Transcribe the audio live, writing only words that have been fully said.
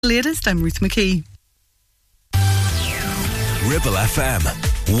Latest, I'm Ruth McKee. Ribble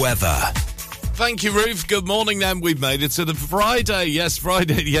FM weather. Thank you, Ruth. Good morning, then. We've made it to the Friday. Yes,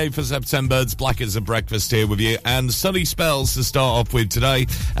 Friday, the 8th of September. It's black as a breakfast here with you. And sunny spells to start off with today.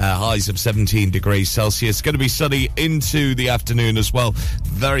 Highs of 17 degrees Celsius. Going to be sunny into the afternoon as well.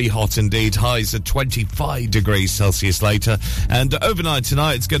 Very hot indeed. Highs at 25 degrees Celsius later. And overnight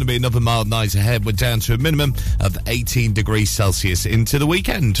tonight, it's going to be another mild night ahead. We're down to a minimum of 18 degrees Celsius into the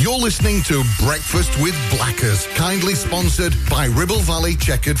weekend. You're listening to Breakfast with Blackers, kindly sponsored by Ribble Valley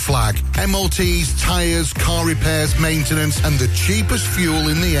Checkered Flag. MOTs, tyres, car repairs, maintenance, and the cheapest fuel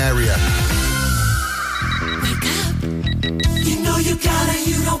in the area. Wake up. You know you gotta,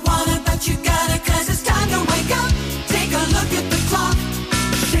 you don't wanna, but you gotta, 'cause it's time to wake up. Take a look at the clock.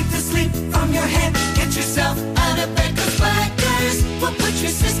 Shake the sleep from your head. Get yourself out of bed, 'cause Blackers will put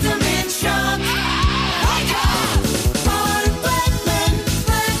your system in shock. Wake up! Mark Blackman,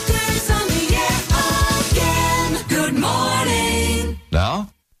 Blackers on the air again. Good morning. Now,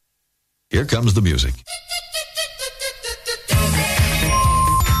 here comes the music.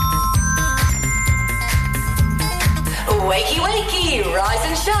 Wakey, wakey, rise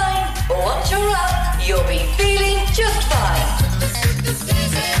and shine. Once you're up, you'll be feeling just fine.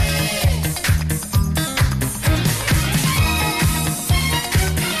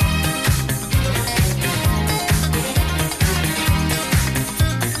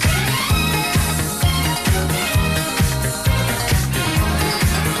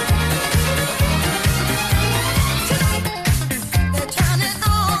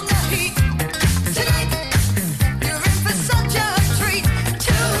 You're in for such a treat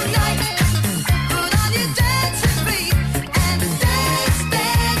tonight. Put on your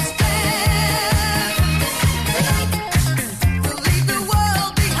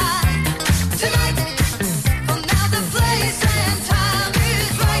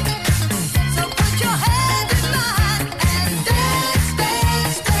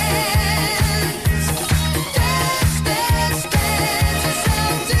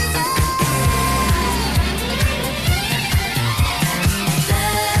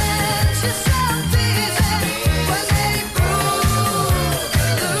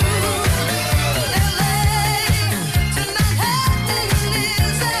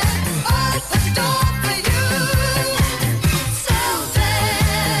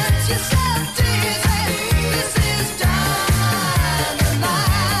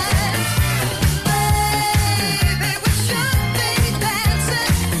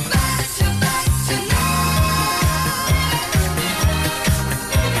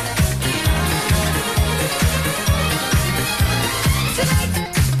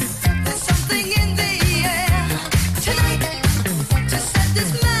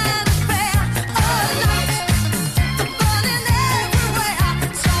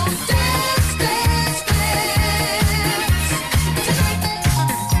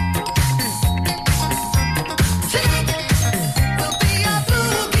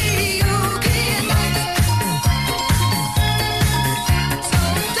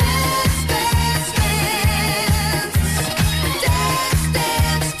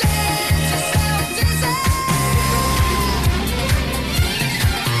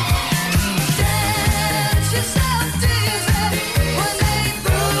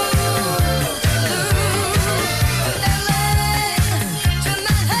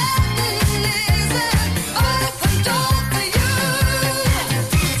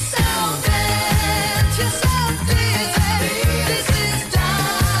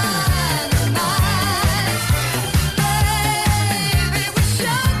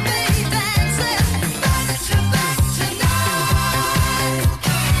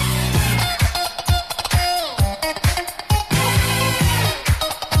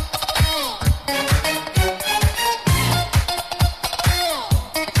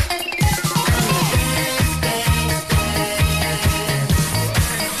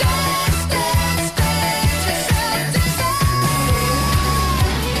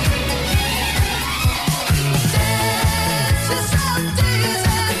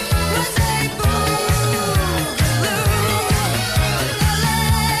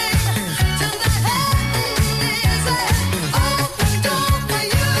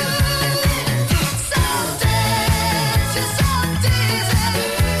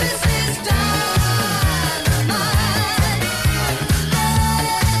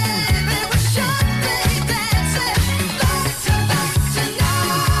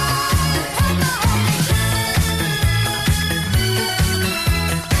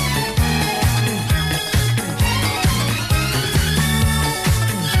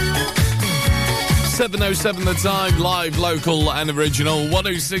 7:07 the time, live, local and original.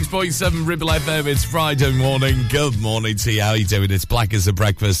 106.7 Ribble FM. It's Friday morning. Good morning to you. How you doing? It's Black as a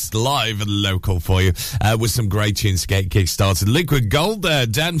Breakfast, live and local for you, with some great tunes to get kick-started. Liquid Gold there.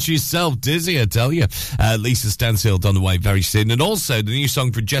 Dance yourself dizzy, I tell you. Lisa Stansfield on the way very soon. And also the new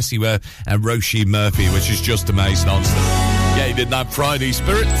song for Jessie Ware and Roisin Murphy, which is just amazing, honestly. Yeah, you did that Friday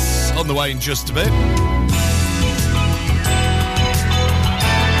Spirits on the way in just a bit.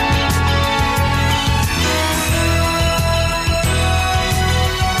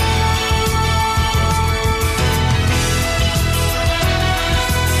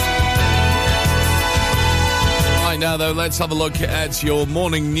 Now, though, let's have a look at your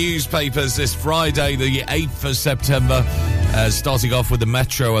morning newspapers this Friday, the 8th of September. Starting off with the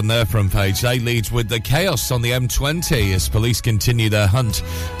Metro on their front page. They lead with the chaos on the M20 as police continue their hunt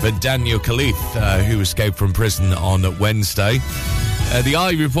for Daniel Khalif, who escaped from prison on Wednesday. The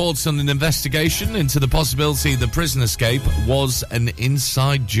Eye reports on an investigation into the possibility the prison escape was an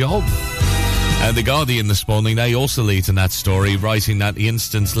inside job. The Guardian this morning, they also lead in that story, writing that the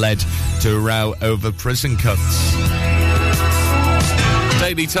incident led to a row over prison cuts.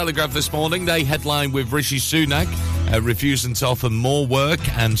 Daily Telegraph this morning, they headline with Rishi Sunak refusing to offer more work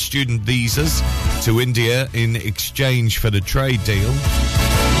and student visas to India in exchange for the trade deal.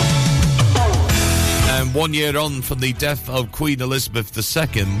 And 1 year on from the death of Queen Elizabeth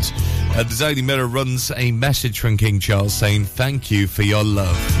II, the Daily Mirror runs a message from King Charles saying, "Thank you for your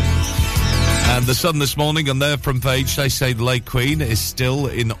love." And the Sun this morning, on their front page, they say the late Queen is still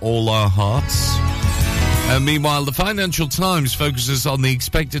in all our hearts. And meanwhile, the Financial Times focuses on the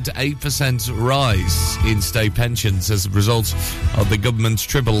expected 8% rise in state pensions as a result of the government's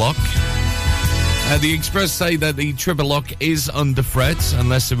triple lock. The Express say that the triple lock is under threat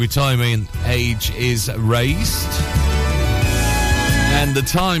unless the retirement age is raised. And the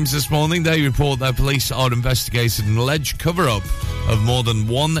Times this morning, they report that police are investigating an alleged cover-up of more than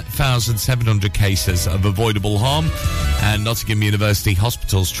 1,700 cases of avoidable harm, and Nottingham University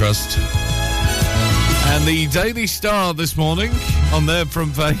Hospitals Trust. And the Daily Star this morning, on their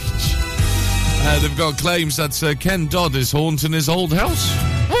front page, they've got claims that Sir Ken Dodd is haunting his old house.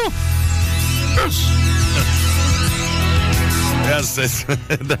 Oh, yes. Yes, this,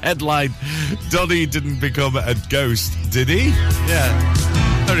 the headline, Donny didn't become a ghost, did he? Yeah,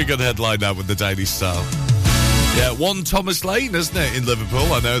 very good headline that with the Daily Star. Yeah, 1 Thomas Lane, isn't it, in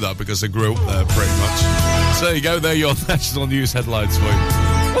Liverpool? I know that because I grew up there pretty much. So there you go, there are your national news headlines for you.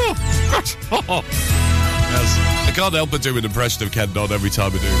 Oh, God. Oh. Yes. I can't help but do an impression of Ken Dodd every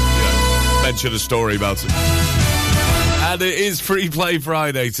time I do mention a story about it. And it is Free Play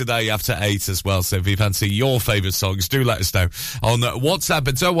Friday today after 8 as well. So if you fancy your favourite songs, do let us know on WhatsApp.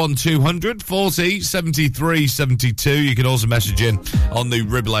 It's 01200 40 73 72. You can also message in on the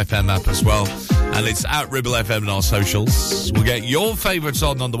Ribble FM app as well. And it's at Ribble FM on our socials. We'll get your favourites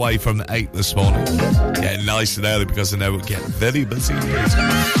on the way from 8 this morning. Getting nice and early because I know we'll get very busy.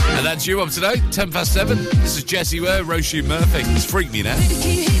 And that's you up today, 10 past 7. This is Jessie Ware, Roisin Murphy. It's Freak Me Now. Baby,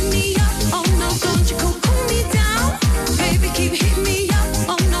 keep hitting me up. Oh no, don't you go cool me down. Baby, keep hitting me up.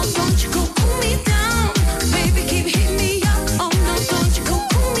 Oh no, don't you go cool me down. Baby, keep hitting me up. Oh no, don't you go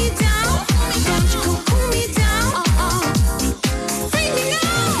cool me down. Don't you go cool me down. Freak me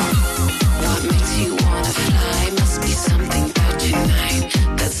now. What makes you wanna fly? Must be something about tonight.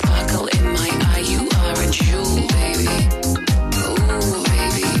 That sparkle in my eye, you are a jewel, baby. Ooh,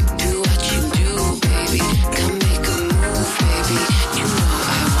 baby, do what you do, baby. Come make a move, baby. You know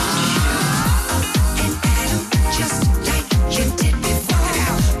I want you. And just like you did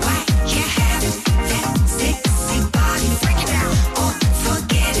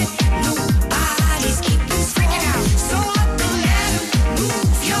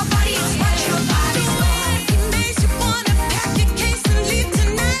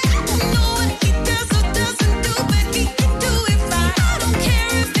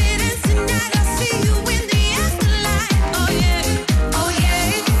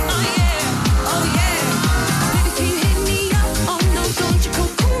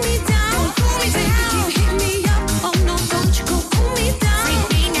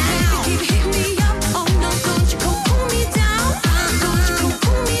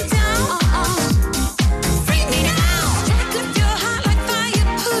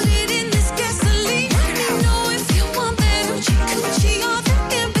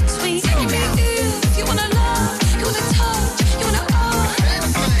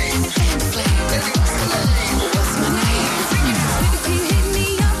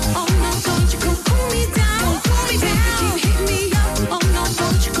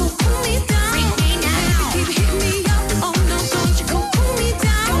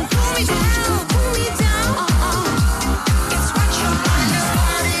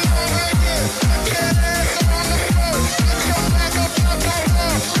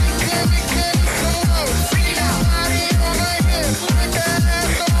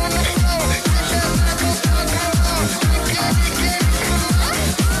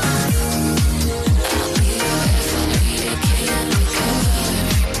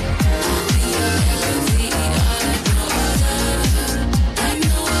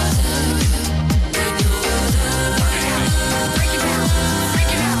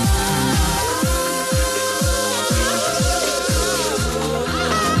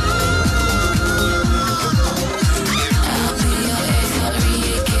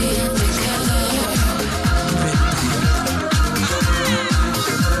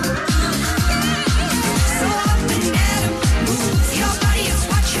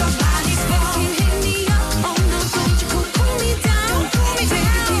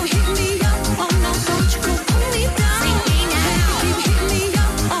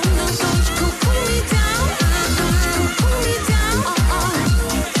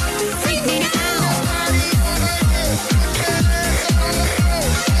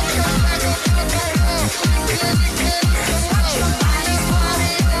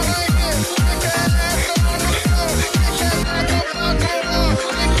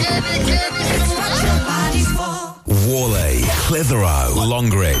Clitheroe,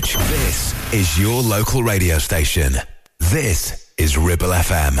 Longridge. This is your local radio station. This is Ribble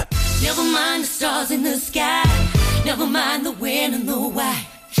FM. Never mind the stars in the sky. Never mind the when and the why.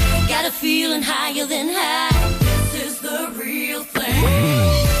 Got a feeling higher than high. This is the real thing.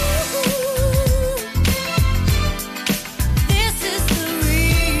 This is the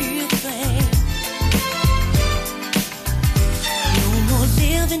real thing. No more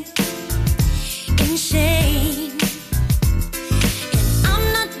living in shame. And I'm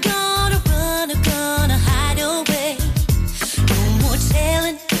not gonna run or gonna hide away. No more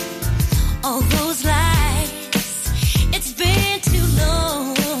telling all those lies. It's been too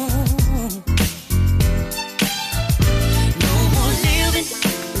long. No more living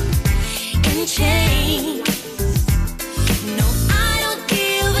in chains. No, I don't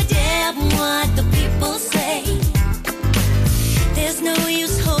give a damn what the people say. There's no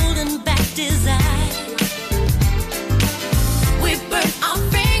use holding back desire. We burnt our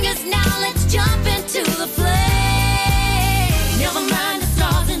fingers, now let's jump into the flame. Never mind the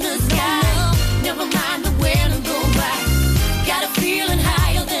stars in the sky. Never mind the when and the why. Got a feeling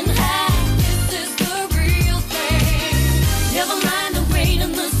higher than high. This is the real thing. Never mind the rain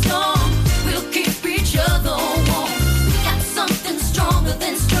and the storm. We'll keep each other warm. We got something stronger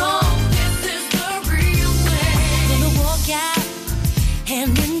than strong. This is the real thing. Gonna walk out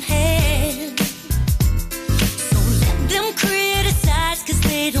hand in hand. So let them criticize, 'cause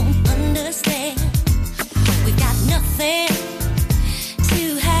they don't understand. We got nothing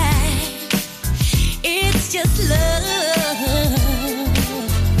to hide. It's just love.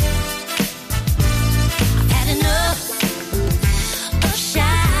 I've had enough of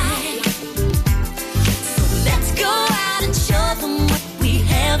shy. So let's go out and show them what we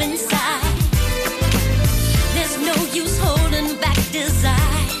have inside. There's no use holding back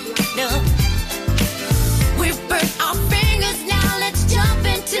desire. No. We've burnt our fingers, now let's jump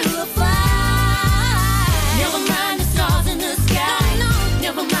into the fire. Never mind the stars in the sky.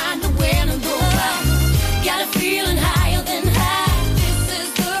 Never mind the when and the why. Got a feeling higher than high. This is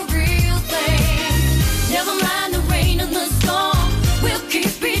the real thing. Never mind the rain and the storm. We'll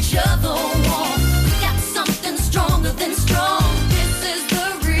keep each other warm. We got something stronger than strong. This is the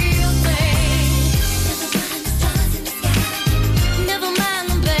real thing. Never mind the stars in the sky. Never mind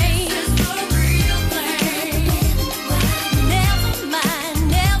the babe. This is the real thing. Never mind,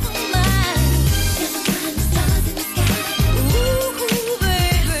 never mind. Never mind the stars in the sky. Ooh,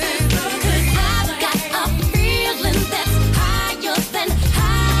 baby. 'Cause I've got a feeling that's higher than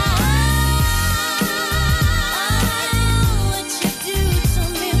high. What you do to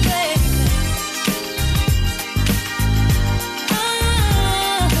me, baby.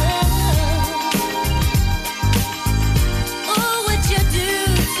 Oh, what you do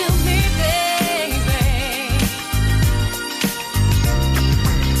to me, baby.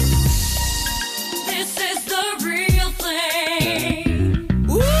 This is the real thing.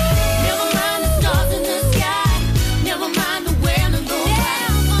 Never mind the stars in the sky. Never mind the when and the why.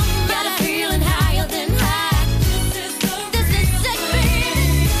 Got a feeling higher than high. This is it, baby.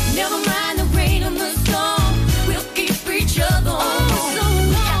 Never mind the rain and the storm. We'll keep each other warm.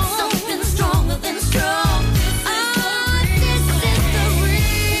 We got something stronger than strong. This is the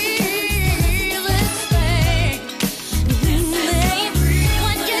realest thing.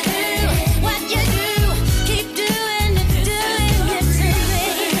 What you do, keep doing it to me.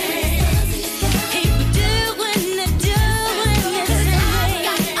 Keep doing it to me. 'Cause I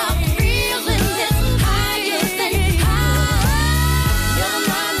got a feeling that's higher than high. Never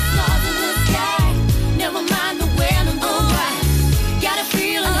mind the stars in the sky. Never mind the when and the why. Got a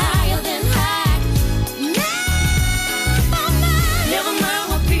feeling higher than high. Never mind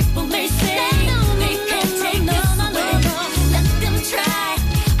what people may say. They can't take this away. Let them try.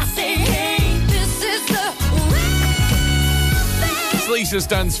 I say, hey, this is the It's Lisa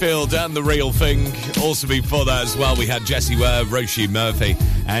Stansfield and The Real Thing. Also before that as well, we had Jessie Ware, Roisin Murphy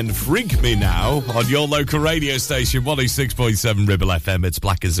and Freak Me Now on your local radio station, 106.7 Ribble FM. It's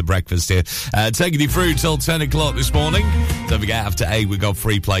Black as a Breakfast here. Taking you through till 10 o'clock this morning. Don't forget, after 8, we got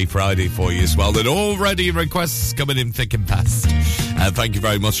Free Play Friday for you as well. And already requests coming in thick and fast. Thank you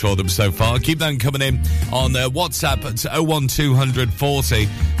very much for them so far. Keep them coming in on WhatsApp at 01200 40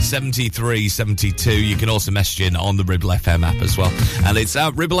 73 72. You can also message in on the Ribble FM app as well. And it's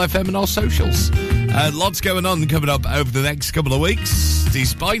at Ribble FM and our socials. Lots going on coming up over the next couple of weeks.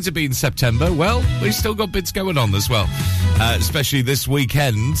 Despite it being September, well, we've still got bits going on as well. Especially this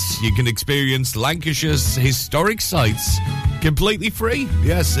weekend, you can experience Lancashire's historic sites completely free.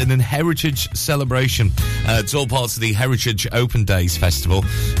 Yes, in a heritage celebration. It's all parts of the Heritage Open Days Festival.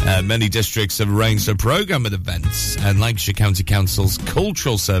 Many districts have arranged a programme of events, and Lancashire County Council's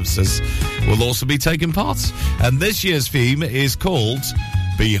cultural services will also be taking part. And this year's theme is called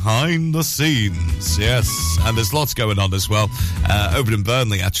Behind the Scenes. Yes, and there's lots going on as well. Over in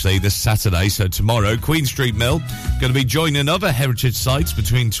Burnley, actually, this Saturday, so tomorrow, Queen Street Mill going to be joining other heritage sites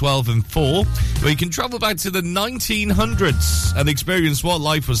between 12 and 4, where you can travel back to the 1900s and experience what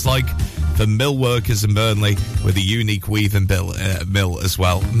life was like for mill workers in Burnley with a unique weaving mill as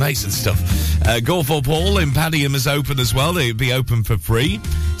well. Amazing stuff. Gorthorpe Hall in Padiham is open as well. It'll be open for free,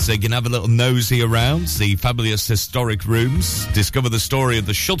 so you can have a little nosy around the fabulous historic rooms, discover the story of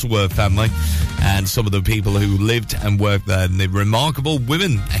the Shuttleworth family and some of the people who lived and worked there in the remarkable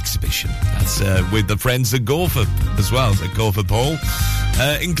women exhibition. That's with the friends at Gorthorpe as well, at Gorthorpe Hall.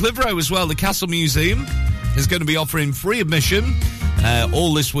 In Clitheroe as well, the Castle Museum is going to be offering free admission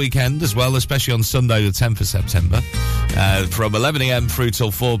all this weekend as well, especially on Sunday the 10th of September. From 11am through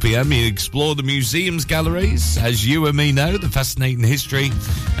till 4pm, you explore the museum's galleries, as you and me know, the fascinating history,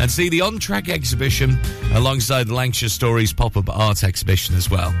 and see the on-track exhibition alongside the Lancashire Stories pop-up art exhibition as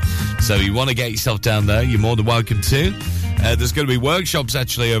well. So you want to get yourself down there, you're more than welcome to. There's going to be workshops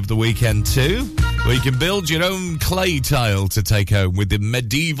actually over the weekend too, where you can build your own clay tile to take home with the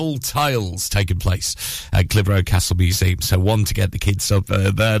medieval tiles taking place at Clitheroe Castle Museum. So one to get the kids up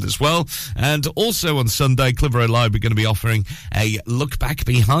there as well. And also on Sunday, Clitheroe Live are going to be offering a look back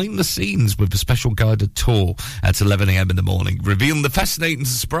behind the scenes with a special guided tour at 11am in the morning, revealing the fascinating and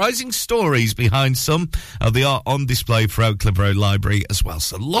surprising stories behind some of the art on display throughout Clitheroe Library as well.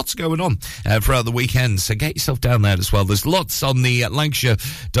 So lots going on throughout the weekend. So get yourself down there as well. There's lots on the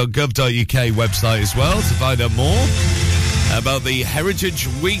lancashire.gov.uk website as well to find out more about the Heritage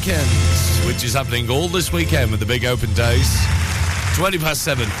Weekends, which is happening all this weekend with the big open days.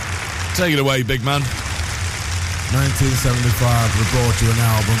 7:20. Take it away, big man. 1975, we brought you an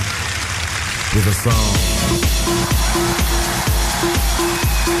album with a song.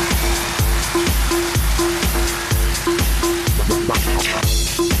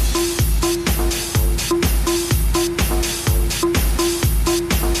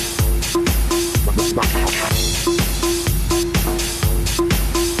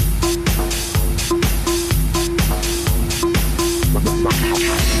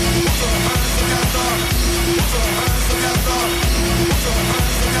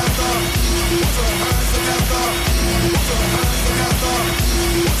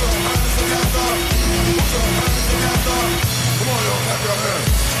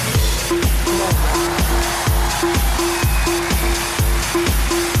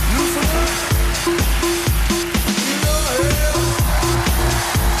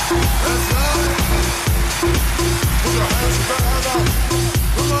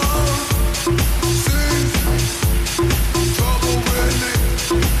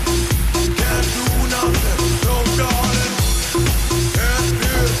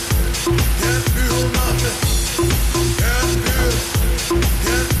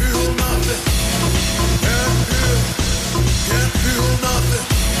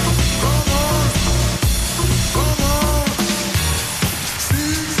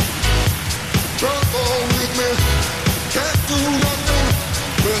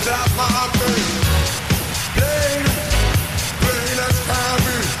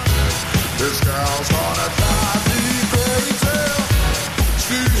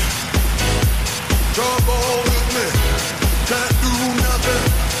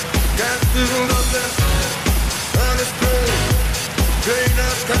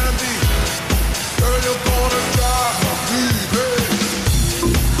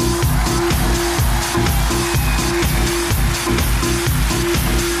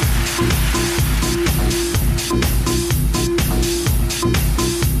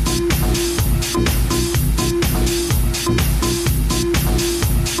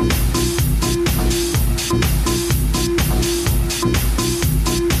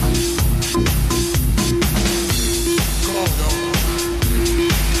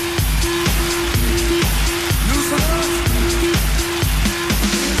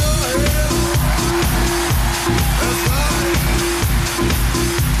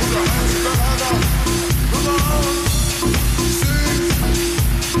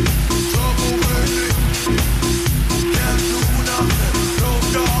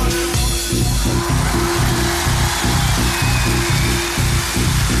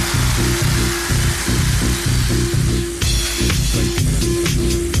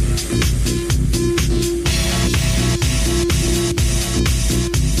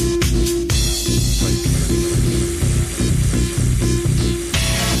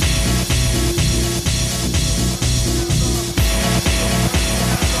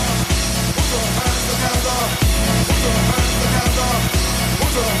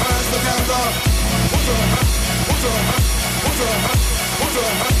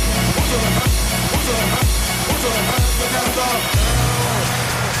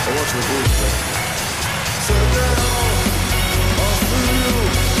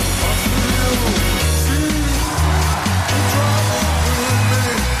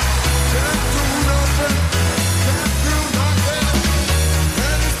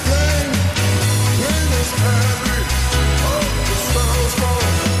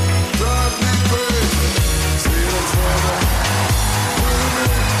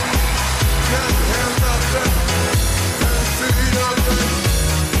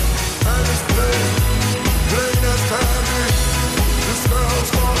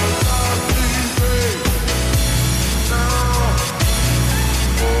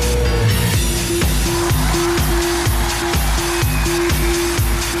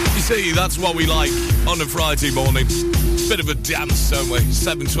 That's what we like on a Friday morning. Bit of a dance, don't we?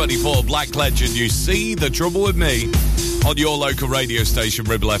 7:24, Black Legend. You see the trouble with me on your local radio station,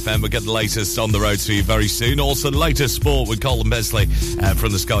 Ribble FM. We'll get the latest on the roads for you very soon. Also, the latest sport with Colin Besley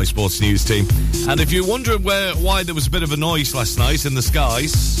from the Sky Sports News team. And if you're wondering why there was a bit of a noise last night in the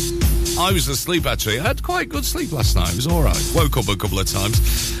skies, I was asleep, actually. I had quite good sleep last night. It was all right. Woke up a couple of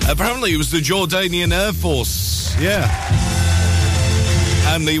times. Apparently, it was the Jordanian Air Force. Yeah.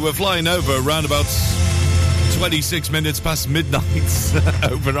 And they were flying over around about 26 minutes past midnight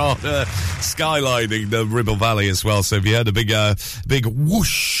over on skylining the Ribble Valley as well. So if you had a big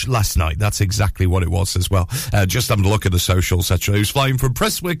whoosh last night, that's exactly what it was as well. Just having a look at the socials, actually. It was flying from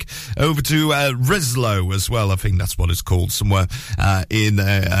Prestwick over to Reslo as well. I think that's what it's called, somewhere in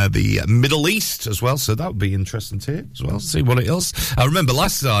the Middle East as well. So that would be interesting to hear as well. See what it is. I remember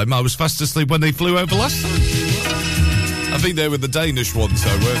last time I was fast asleep when they flew over last time. I think they were the Danish ones, though,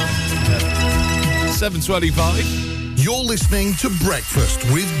 weren't they? 7:25. You're listening to Breakfast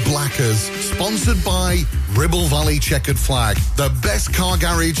with Blackers, sponsored by Ribble Valley Checkered Flag, the best car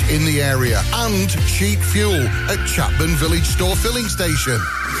garage in the area, and cheap fuel at Chapman Village Store Filling Station.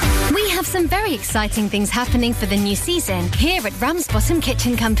 We have some very exciting things happening for the new season here at Ramsbottom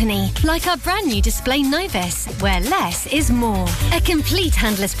Kitchen Company, like our brand new display Novus, where less is more. A complete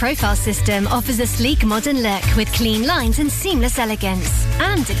handless profile system offers a sleek modern look with clean lines and seamless elegance.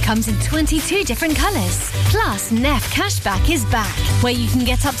 And it comes in 22 different colours. Plus, Neff Cashback is back, where you can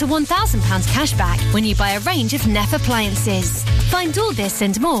get up to £1,000 cashback when you buy a range of Neff appliances. Find all this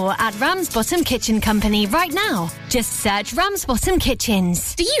and more at Ramsbottom Kitchen Company right now. Just search Ramsbottom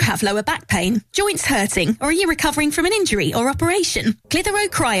Kitchens. Do you have lower back pain, joints hurting, or are you recovering from an injury or operation? Clitheroe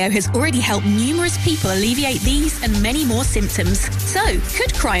Cryo has already helped numerous people alleviate these and many more symptoms. So,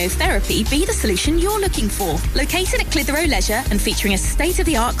 could cryotherapy be the solution you're looking for? Located at Clitheroe Leisure and featuring a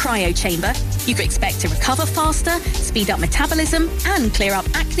state-of-the-art cryo chamber, you can expect to recover faster, speed up metabolism, and clear up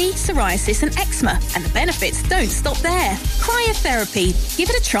acne, psoriasis, and eczema. And the benefits don't stop there. Cryotherapy. Give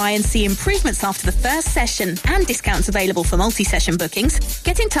it a try and see improvements after the first session, and discounts available for multi-session bookings.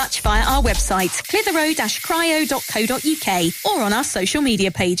 Get in touch via our website, clitheroe-cryo.co.uk, or on our social media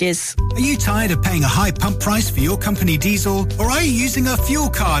pages. Are you tired of paying a high pump price for your company diesel? Or are you using a fuel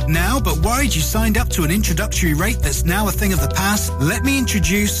card now but worried you signed up to an introductory rate that's now a thing of the past? Let me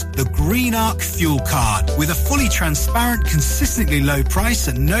introduce the Green Arc Fuel Card. With a fully transparent, consistently low price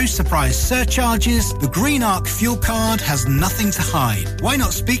and no surprise surcharges, the Green Arc Fuel Card has nothing to hide. Why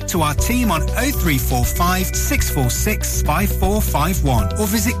not speak to our team on 0345 646 5451 or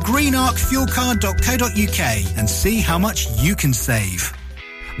visit greenarcfuelcard.co.uk and see how much you can save.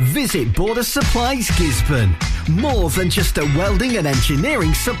 Visit Border Supplies Gisborne. More than just a welding and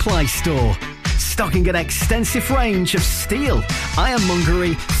engineering supply store. Stocking an extensive range of steel,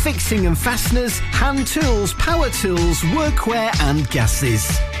 ironmongery, fixing and fasteners, hand tools, power tools, workwear and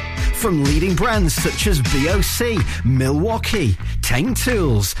gases. From leading brands such as BOC, Milwaukee, Tang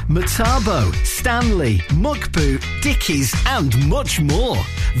Tools, Metabo, Stanley, Muck Boot, Dickies and much more.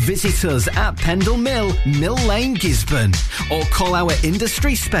 Visit us at Pendle Mill, Mill Lane, Gisborne, or call our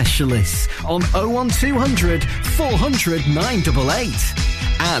industry specialists on 01200 400 988.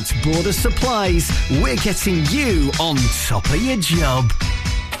 At Border Supplies, we're getting you on top of your job.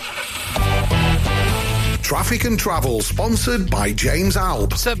 Traffic and Travel, sponsored by James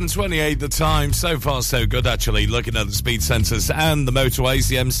Alb. 7:28 the time. So far, so good, actually. Looking at the speed sensors and the motorways,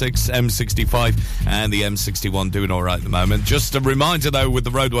 the M6, M65 and the M61 doing all right at the moment. Just a reminder, though, with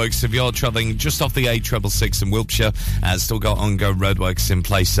the roadworks, if you're travelling just off the A666 in Wiltshire, still got ongoing roadworks in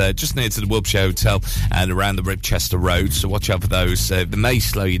place just near to the Wiltshire Hotel and around the Ribchester Road, so watch out for those. They may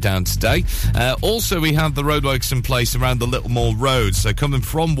slow you down today. Also, we have the roadworks in place around the Littlemore Road, so coming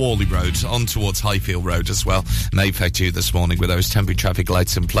from Worley Road on towards Highfield Road as as well. May affect you this morning with those temporary traffic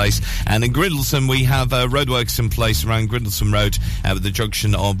lights in place. And in Grindleton, we have roadworks in place around Grindleton Road with the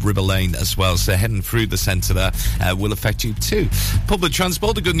junction of River Lane as well. So heading through the centre there will affect you too. Public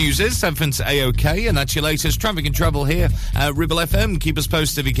transport, the good news is everything's A-OK, and that's your latest traffic and travel here at Ribble FM. Keep us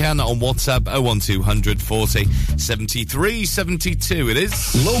posted if you can on WhatsApp 01200 40 73 72. It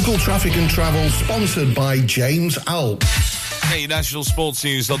is Local traffic and travel, sponsored by James Alp. Hey, national sports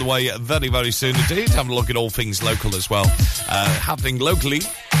news on the way very, very soon indeed. Having a look at all things local as well. Happening locally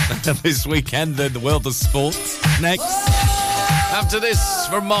this weekend in the world of sports. Next. After this,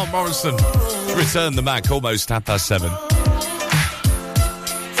 from Mark Morrison. Return the Mac almost 7:30.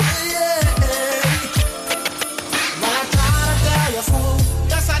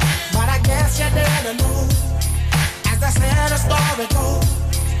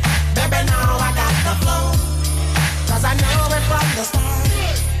 Baby, now I got the flow, 'cause I know it from the start.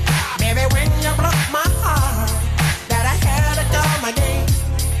 Baby, when you broke my heart, that I had to come again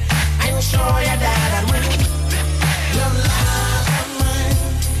and show you that I'd win. Your love of mine.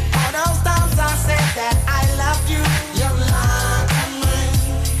 All those times I said that I loved you. Your love of mine.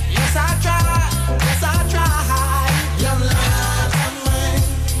 Yes, I tried. Yes, I tried. Your love of mine.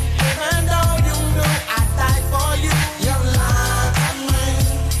 Even though you know I died for you. Your love of mine.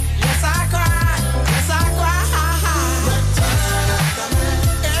 Yes, I cried. Yes, I cried. Return of the man.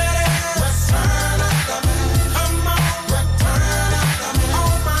 Return of the man. Come on. Return of the man.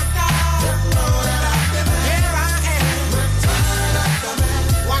 Oh my God. You know that I've been here. I am. Return of the man.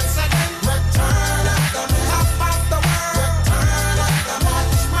 Once again. Return of the man. Top of the world. Return of the man.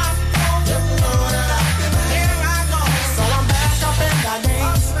 Watch my flow. You know that I've been here. I go. So I'm back up in the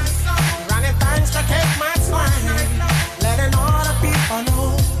game. Running things to take my swing. Letting all the people know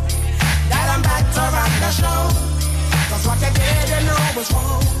that I'm back to run the show. 'Cause what you did, you know was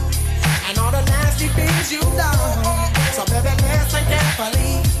wrong. And all the nasty things you done. So baby, listen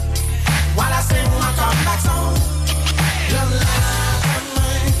carefully while I sing my comeback song. Your love of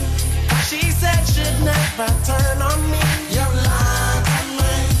mine. She said she'd never turn on me. Your love of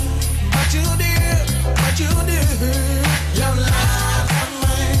mine. But you did. But you did. Your love of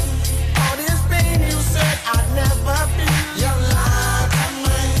mine. All this pain you said I'd never be. Your love of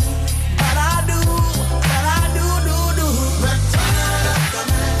mine. But I do. Return of the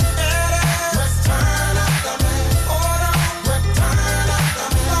man. Return of the man. Hold on. Return of the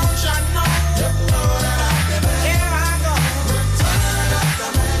man. Don't you know? You know that I've been here. I go. Return of the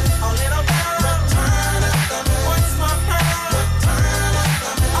man. A little girl. Return of the man. What's my pearl? Return of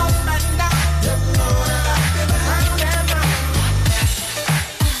the man. Up and down. You know that I've been round and round.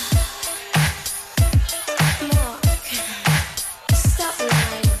 Mark, stop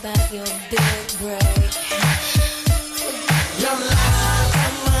lying about your big break. Your love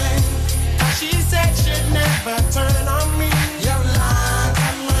of mine. She said she'd never turn on me. Your love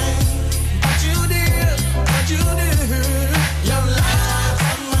of mine. But you did. Your love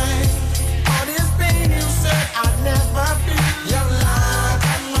of mine. All this pain you said I'd never be. Your love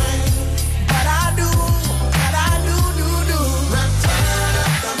of mine. But I do. Return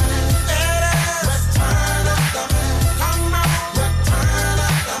of the man. Return of the man. Come on. Return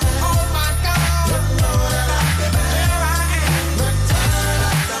of the man. Oh my God. You know that I've been here. I am. Return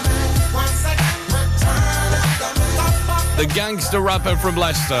of the man. Once again. Return of the man. The gangster rapper from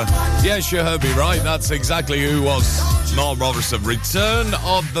Leicester. Yes, you heard me right. That's exactly who he was. Mark Morrison. Return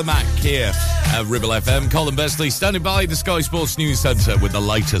of the Mac here at Ribble FM. Colin Besley standing by the Sky Sports News Centre with the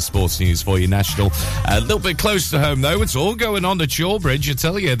latest sports news for you national. A little bit close to home though. It's all going on at Shawbridge. I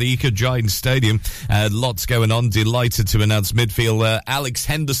tell you, the Eco Giants Stadium. Lots going on. Delighted to announce midfielder Alex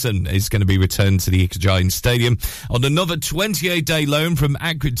Henderson is going to be returned to the Eco Giants Stadium on another 28-day loan from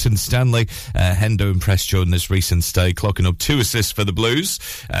Accrington Stanley. Hendo impressed during this recent stay, clocking up 2 assists for the Blues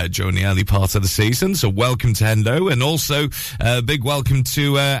during the early part of the season. So welcome to Hendo, and also a big welcome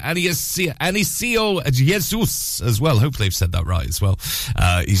to Anicio Jesus as well. Hopefully I've said that right as well.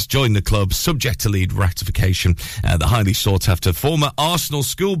 He's joined the club subject to lead ratification. The highly sought after former Arsenal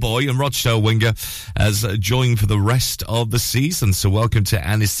schoolboy and Rochdale winger has joined for the rest of the season. So welcome to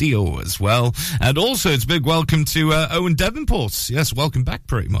Anicio as well. And also it's a big welcome to Owen Devonport. Yes, welcome back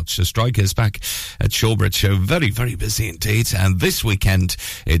pretty much. The striker is back at Shawbridge. So very, very busy indeed. And this weekend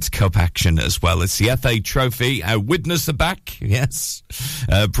it's cup action as well. It's the FA Trophy. Widnes are back. Yes,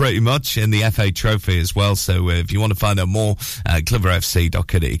 pretty much in the the FA Trophy as well. So if you want to find out more,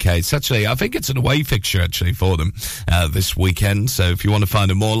 cliverfc.co.uk. It's actually, I think it's an away fixture actually for them this weekend. So if you want to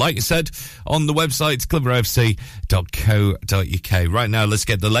find out more, like you said, on the website, it's cliverfc.co.uk. Right now, let's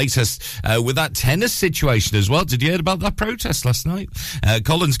get the latest with that tennis situation as well. Did you hear about that protest last night?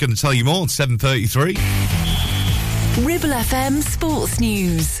 Colin's going to tell you more at 7:33. Ribble FM Sports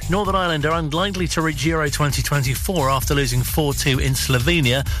News. Northern Ireland are unlikely to reach Euro 2024 after losing 4-2 in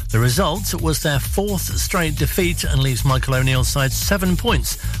Slovenia. The result was their fourth straight defeat and leaves Michael O'Neill's side 7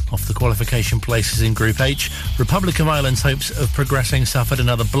 points off the qualification places in Group H. Republic of Ireland's hopes of progressing suffered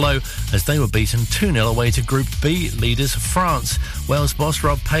another blow as they were beaten 2-0 away to Group B leaders France. Wales boss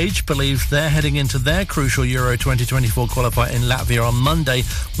Rob Page believes they're heading into their crucial Euro 2024 qualifier in Latvia on Monday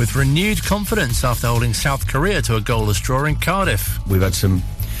with renewed confidence after holding South Korea to a goalless draw in Cardiff. We've had some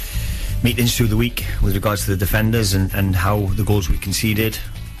meetings through the week with regards to the defenders and how the goals we conceded,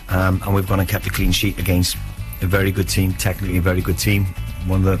 and we've gone and kept a clean sheet against a very good team, technically a very good team,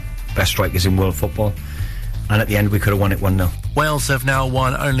 one of the best strikers in world football, and at the end we could have won it 1-0. Wales have now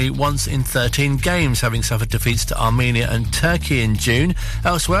won only once in 13 games, having suffered defeats to Armenia and Turkey in June.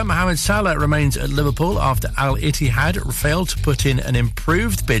 Elsewhere, Mohamed Salah remains at Liverpool after Al Ittihad failed to put in an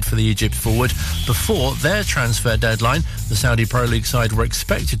improved bid for the Egypt forward before their transfer deadline. The Saudi Pro League side were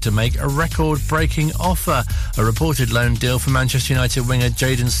expected to make a record-breaking offer. A reported loan deal for Manchester United winger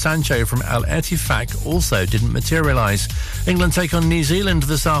Jadon Sancho from Al Ettifaq also didn't materialise. England take on New Zealand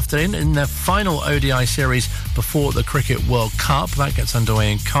this afternoon in their final ODI series before the Cricket World Cup. That gets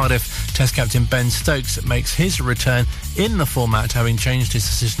underway in Cardiff. Test captain Ben Stokes makes his return in the format, having changed his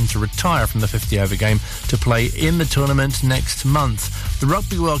decision to retire from the 50-over game to play in the tournament next month. The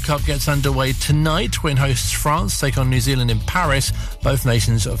Rugby World Cup gets underway tonight when hosts France take on New Zealand in Paris. Both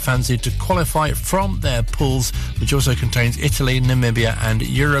nations are fancied to qualify from their pools, which also contains Italy, Namibia and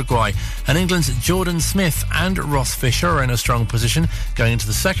Uruguay. And England's Jordan Smith and Ross Fisher are in a strong position going into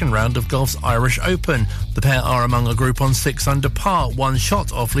the second round of golf's Irish Open. The pair are among a group on 6 under par, one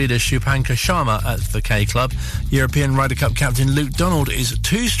shot off leader Shupankar Sharma at the K Club. European Ryder Cup captain Luke Donald is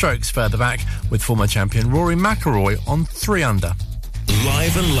 2 strokes further back, with former champion Rory McIlroy on 3 under.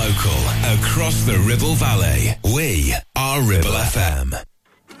 Live and local across the Ribble Valley. We are Ribble FM.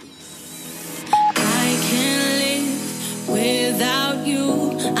 I can't live without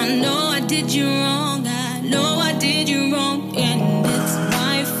you. I know I did you wrong. I know I did you wrong, and it's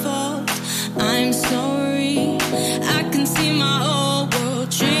my fault. I'm sorry. I can see my whole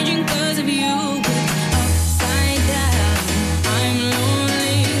world changing because of you. Upside down, I'm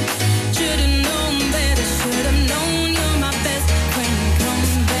lonely. Should've known better. Should've known you're my best friend. Come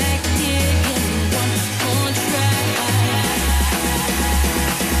back here, give me one more try.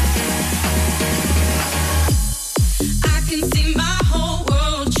 I can see my whole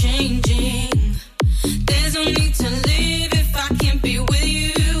world changing. There's no need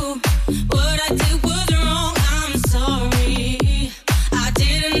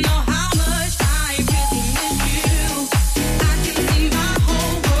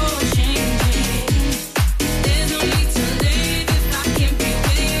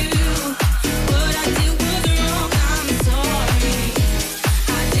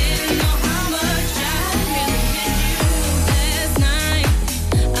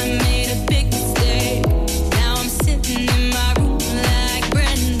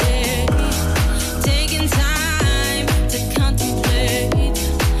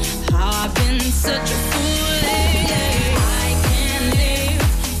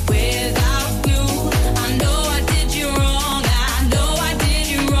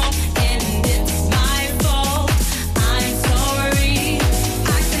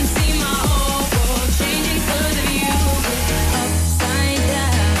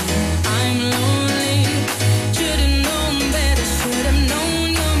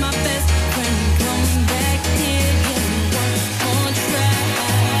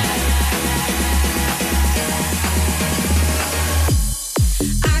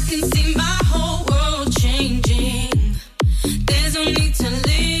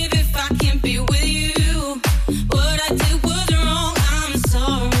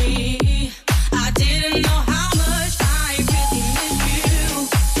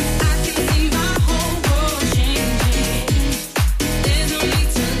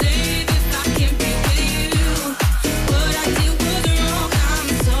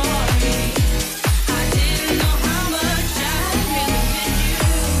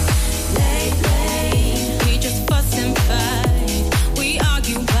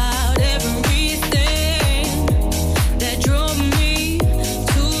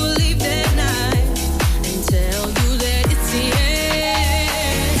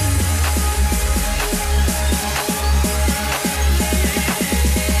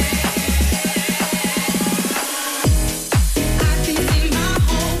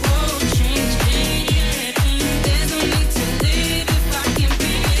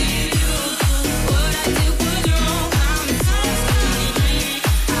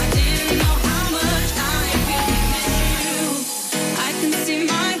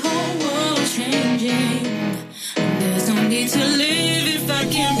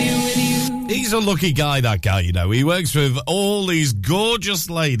He's a lucky guy, that guy, you know. He works with all these gorgeous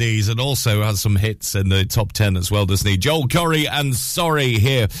ladies and also has some hits in the top 10 as well, doesn't he? Joel Corry and Sorry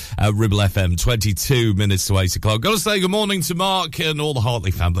here at Ribble FM, 22 minutes to 8 o'clock. Got to say good morning to Mark and all the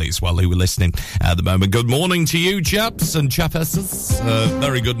Hartley family as well who are listening at the moment. Good morning to you, chaps and chapesses.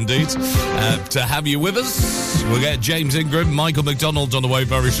 Very good indeed to have you with us. We'll get James Ingram, Michael McDonald on the way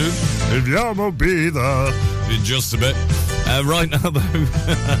very soon. If you'll be there. In just a bit. Right now, though,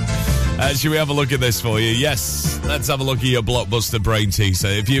 should we have a look at this for you? Yes, let's have a look at your Blockbuster brain teaser.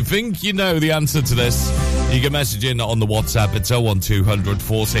 If you think you know the answer to this, you can message in on the WhatsApp. It's 01200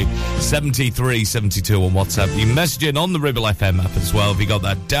 40 73 72 on WhatsApp. You can message in on the Ribble FM app as well if you got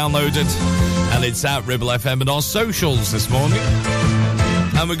that downloaded. And it's at Ribble FM and our socials this morning.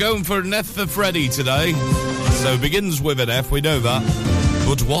 And we're going for an F for Freddy today. So it begins with an F, we know that.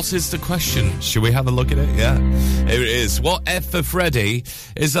 But what is the question? Should we have a look at it? Yeah. Here it is. What F for Freddy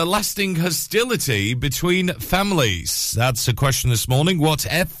is a lasting hostility between families? That's the question this morning. What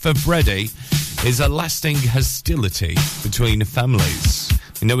F for Freddy is a lasting hostility between families?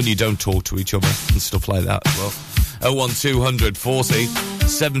 You know when you don't talk to each other and stuff like that as well. 01200 40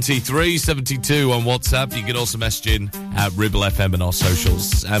 73 72 on WhatsApp. You can also message in at Ribble FM and our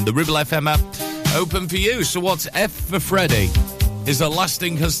socials. And the Ribble FM app open for you. So what's F for Freddy? Is a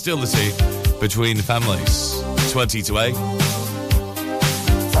lasting hostility between families. 20 to 8.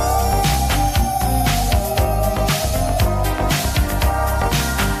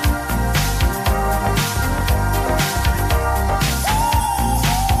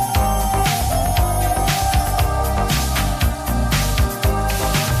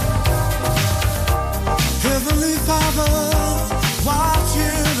 Heavenly Father,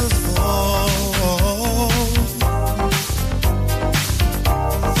 watching us fall.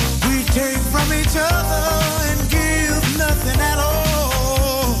 Take from each other and give nothing.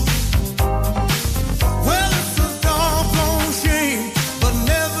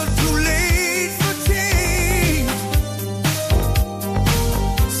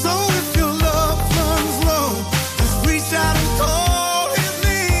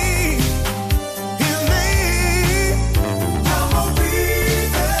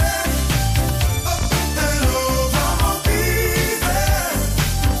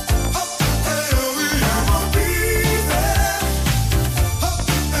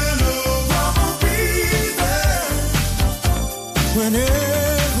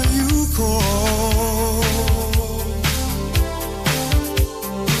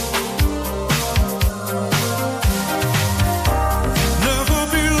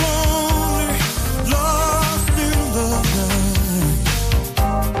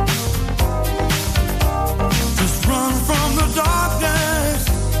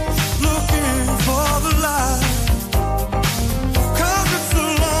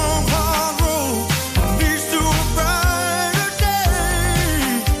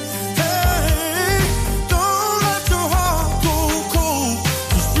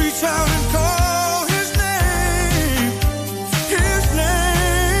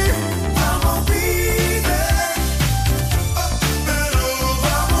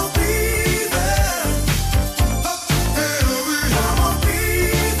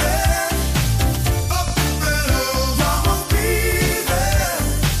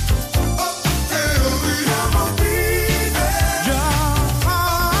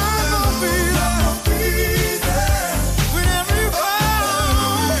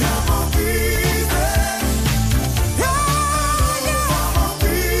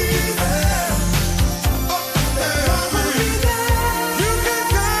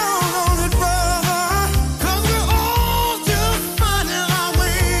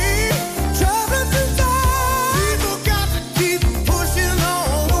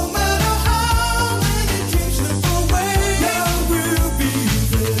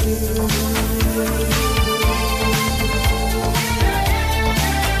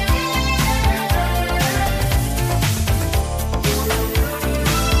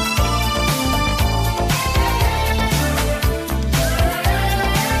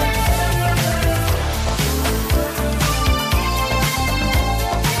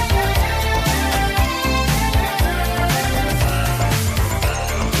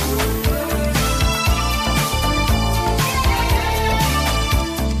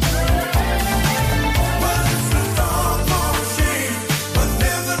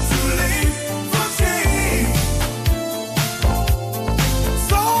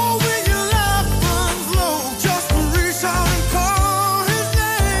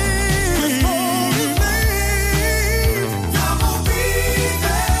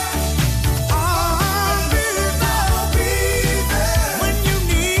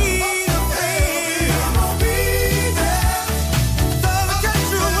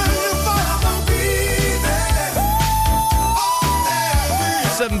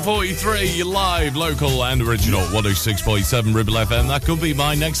 7:43, live, local and original, 106.7 Ribble FM. That could be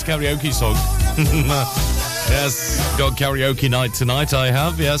my next karaoke song. Yes, got karaoke night tonight, I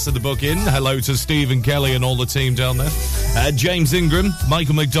have. Yes, at the book-in. Hello to Steve and Kelly and all the team down there. James Ingram,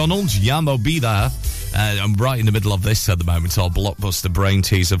 Michael McDonald, Yamo Be There. I'm right in the middle of this at the moment, our blockbuster brain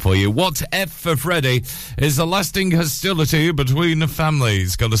teaser for you. What F for Freddy is the lasting hostility between the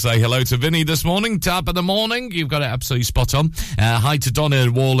families. Got to say hello to Vinny this morning. Top of the morning. You've got it absolutely spot on. Hi to Donna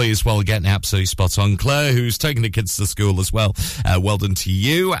and Wally as well, getting absolutely spot on. Claire, who's taking the kids to school as well. Well done to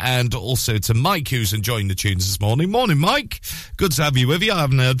you. And also to Mike, who's enjoying the tunes this morning. Morning, Mike. Good to have you with you. I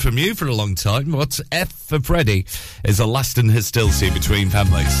haven't heard from you for a long time. What F for Freddy is a lasting hostility between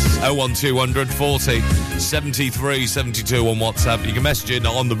families. 01200 40 73 72 on WhatsApp. You can message in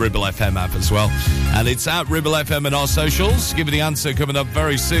on the Ribble FM app as well. And it's at Ribble FM in our socials. Give me the answer coming up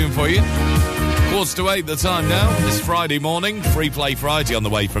very soon for you. 7:45 the time now. It's Friday morning. Free Play Friday on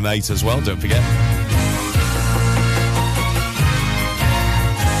the way from 8 as well. Don't forget.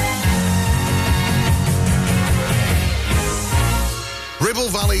 Ribble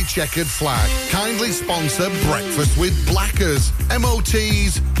Valley Checkered Flag kindly sponsor Breakfast with Blackers.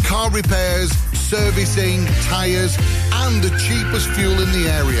 MOTs, car repairs, servicing, tyres, and the cheapest fuel in the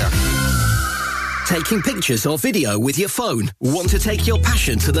area. Taking pictures or video with your phone? Want to take your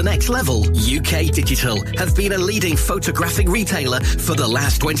passion to the next level? UK Digital have been a leading photographic retailer for the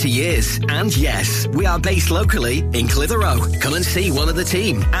last 20 years. And yes, we are based locally in Clitheroe. Come and see one of the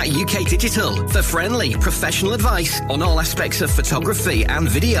team at UK Digital for friendly, professional advice on all aspects of photography and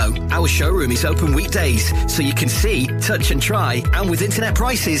video. Our showroom is open weekdays, so you can see, touch and try. And with internet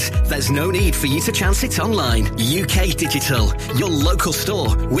prices, there's no need for you to chance it online. UK Digital, your local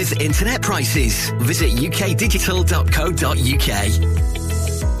store with internet prices. Visit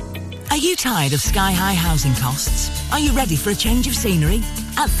ukdigital.co.uk. Are you tired of sky-high housing costs? Are you ready for a change of scenery?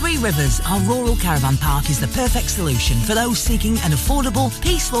 At Three Rivers, our rural caravan park is the perfect solution for those seeking an affordable,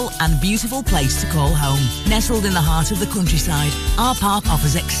 peaceful and beautiful place to call home. Nestled in the heart of the countryside, our park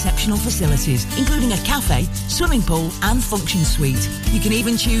offers exceptional facilities, including a cafe, swimming pool and function suite. You can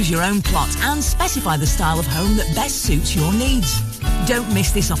even choose your own plot and specify the style of home that best suits your needs. Don't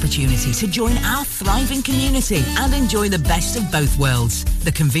miss this opportunity to join our thriving community and enjoy the best of both worlds.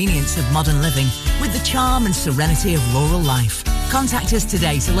 The convenience of modern living with the charm and serenity of rural life. Contact us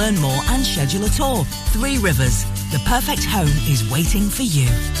today to learn more and schedule a tour. Three Rivers, the perfect home is waiting for you.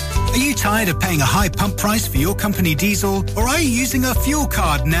 Are you tired of paying a high pump price for your company diesel? Or are you using a fuel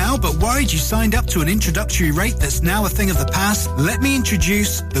card now but worried you signed up to an introductory rate that's now a thing of the past? Let me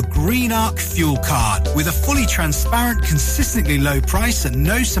introduce the Green Arc Fuel Card. With a fully transparent, consistently low price and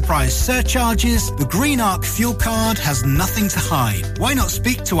no surprise surcharges, the Green Arc Fuel Card has nothing to hide. Why not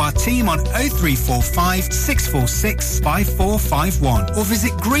speak to our team on 0345 646 5451 or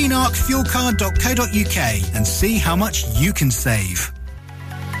visit greenarcfuelcard.co.uk and see how much you can save.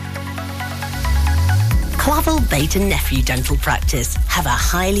 Clavel Bait and Nephew Dental Practice have a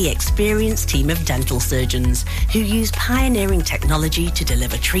highly experienced team of dental surgeons who use pioneering technology to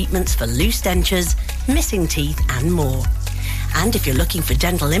deliver treatments for loose dentures, missing teeth and more. And if you're looking for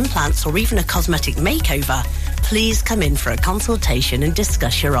dental implants or even a cosmetic makeover, please come in for a consultation and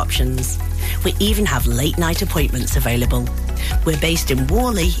discuss your options. We even have late night appointments available. We're based in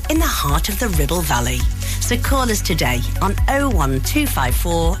Worley in the heart of the Ribble Valley. So call us today on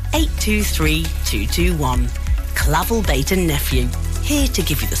 01254 823 221. Clavel Bait and Nephew, here to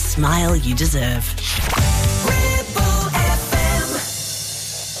give you the smile you deserve.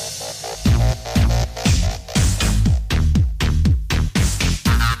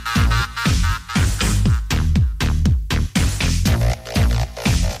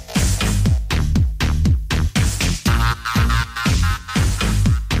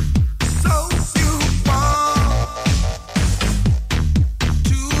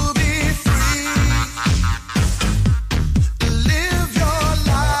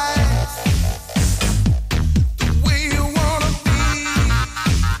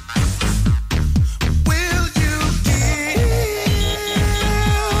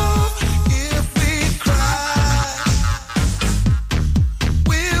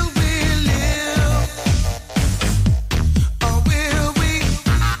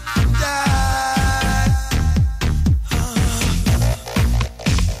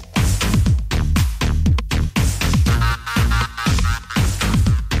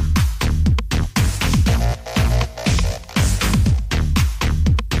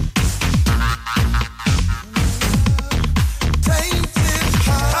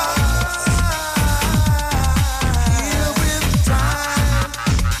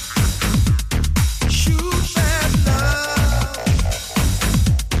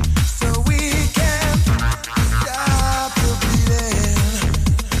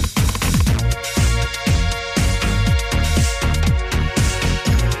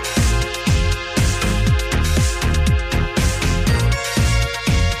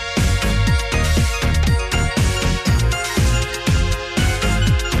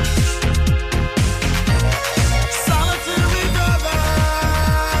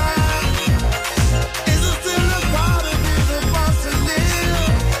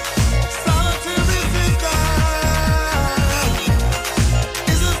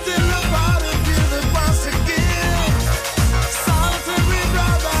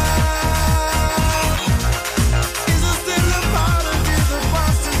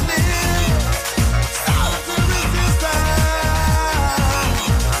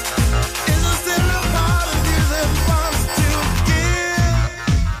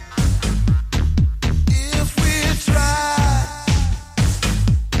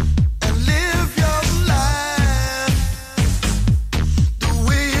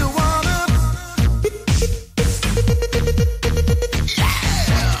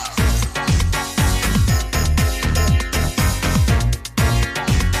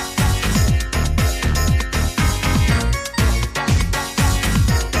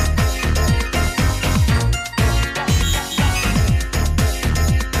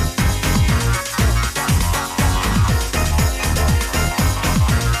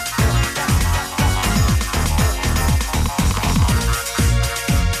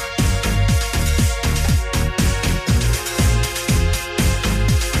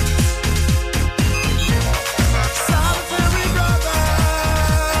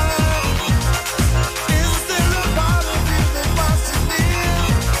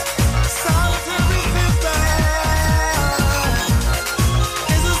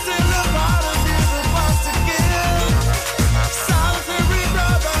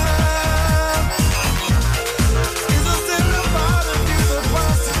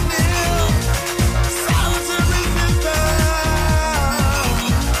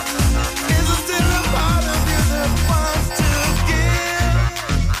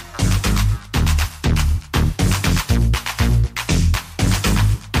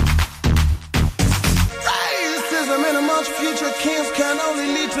 much future kings can only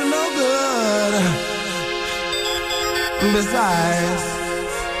lead to no good. Besides,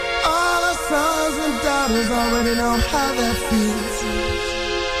 all our sons and daughters already know how that feels.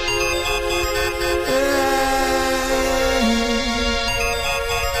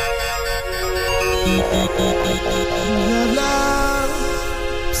 Good love.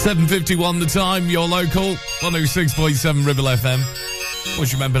 7:51 the time, your local 106.7 Ribble FM. Well,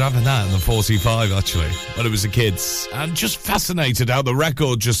 you remember having that in the 45, actually, when it was the kids. And just fascinated how the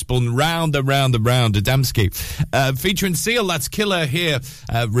record just spun round and round and round. Adamski. Featuring Seal, that's Killer here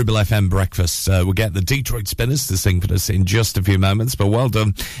at Ribble FM Breakfast. We'll get the Detroit Spinners to sing for us in just a few moments, but well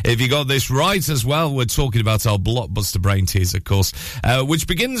done. If you got this right as well, we're talking about our blockbuster brain tease, of course, which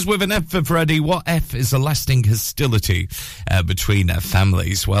begins with an F for Freddie. What F is a lasting hostility between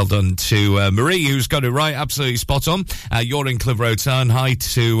families? Well done to Marie, who's got it right, absolutely spot on. You're in Clitheroe Town. Hi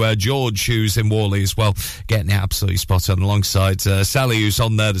to George, who's in Worley as well, getting it absolutely spot on, alongside Sally, who's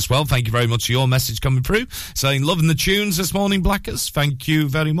on there as well. Thank you very much for your message coming through, saying loving the tunes this morning, Blackers. Thank you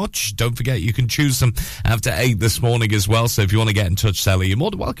very much. Don't forget you can choose them after 8 this morning as well, so if you want to get in touch, Sally, you're more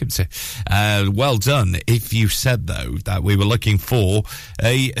than welcome to. Well done. If you said, though, that we were looking for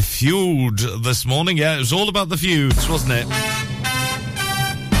a feud this morning, yeah, it was all about the feuds, wasn't it?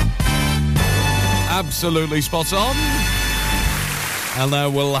 Absolutely spot on. And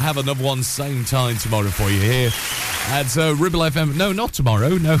we'll have another one same time tomorrow for you here at Ribble FM. No, not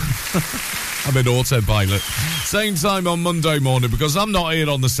tomorrow, no. I'm in autopilot. Same time on Monday morning, because I'm not here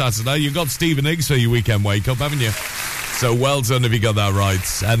on the Saturday. You've got Stephen Higgs for your weekend wake-up, haven't you? So well done if you got that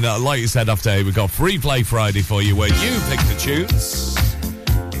right. And like you said, after 8, we've got Free Play Friday for you, where you pick the tunes.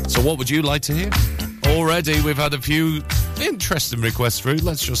 So what would you like to hear? Already, we've had a few interesting requests through.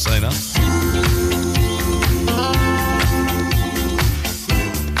 Let's just say that.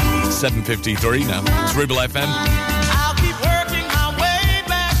 7:53 now. It's Ribble FM. I'll keep working my way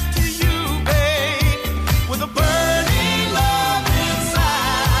back to you, babe, with a burning love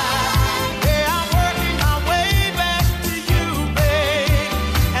inside. Yeah, I'm working my way back to you, babe,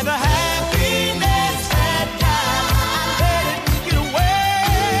 and the happiness that I'm headed to get away.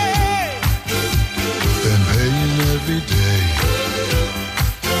 Been paying every day.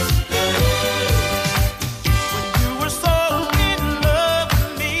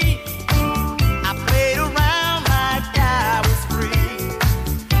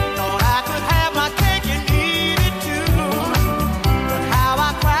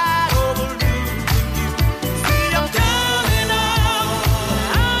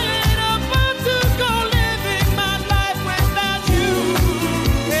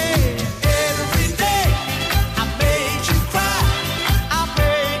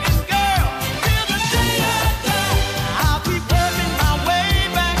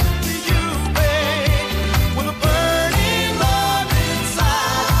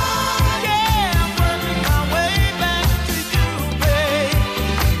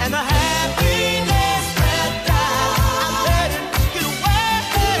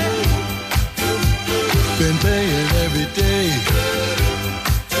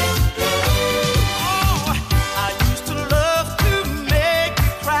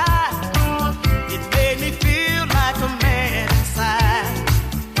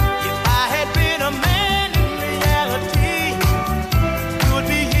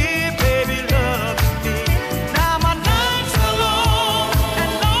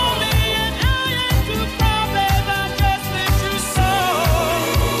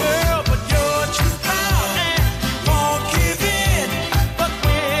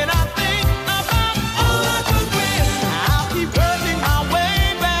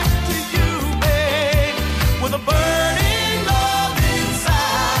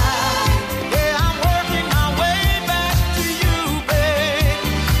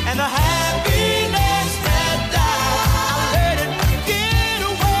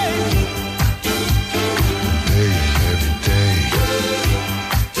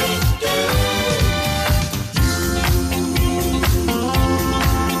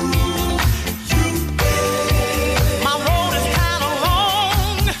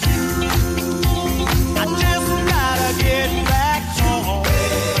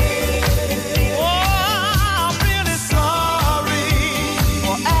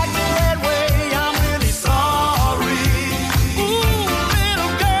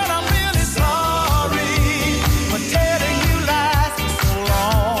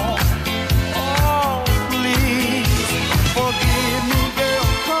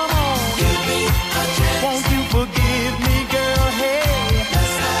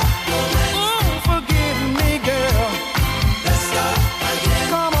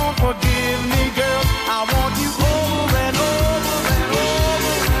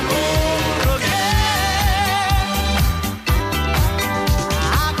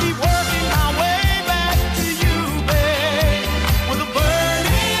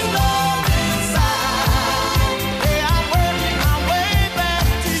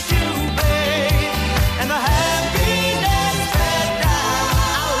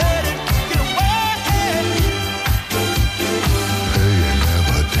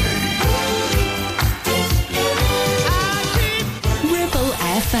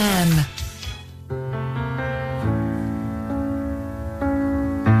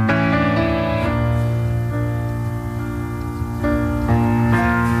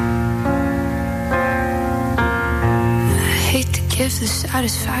 the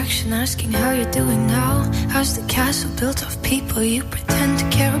satisfaction asking how you're doing now. How's the castle built of people you pretend to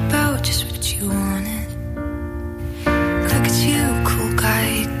care about? Just what you wanted. Look at you, cool guy,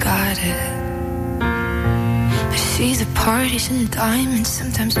 you got it. I see the parties and diamonds.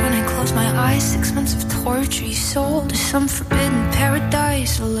 Sometimes when I close my eyes, 6 months of torture you sold to some forbidden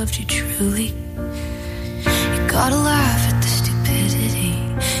paradise. I loved you truly. You gotta laugh at the stupidity,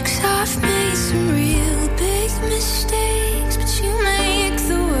 'cause I've made some real big mistakes, but you make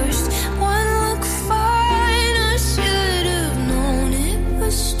the worst one look fine. I should have known it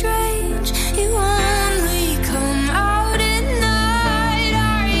was strange. You only come out at night.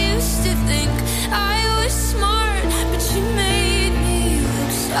 I used to think I was smart, but you made me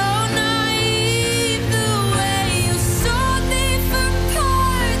look so naive. The way you sold me for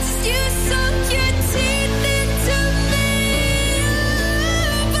parts, you sunk your teeth into me.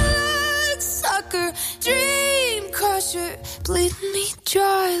 Bloodsucker, dream crusher, bleeding me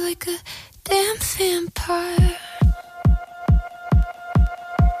dry like a damn vampire.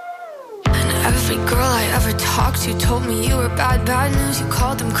 And every girl I ever talked to told me you were bad news. You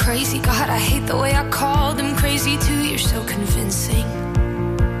called them crazy. God, I hate the way I called them crazy too. You're so convincing.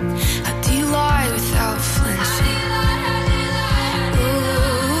 How do you lie without flinching?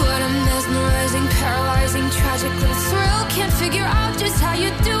 Ooh, what a mesmerizing, paralyzing, tragic little thrill. Can't figure out just how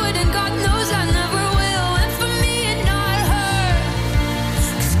you do it, and God knows I never will. And for me and not her,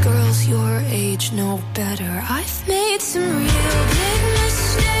 'cause girls your age know better. I've made some real big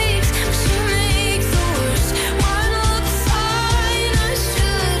mistakes, but you make the worst one look fine. I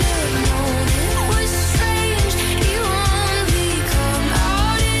should have known it was strange. You only come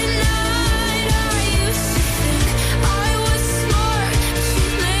out at night. I used to think I was smart, but you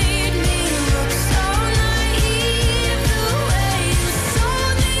made me look so naive. The way you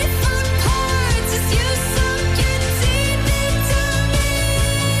sold me for parts is you sunk your teeth into me.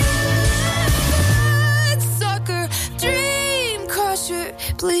 Bloodsucker, dream crusher,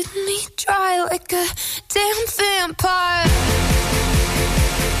 bleeding me dry like a damn vampire.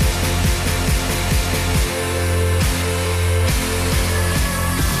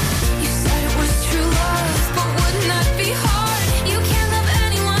 You said it was true love, but wouldn't that be hard? You can't love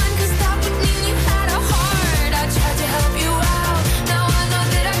anyone, 'cause that would mean you had a heart. I tried to help you out, now I know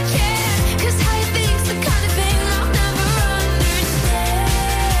that I can't, 'cause how you think's the kind of thing I'll never understand.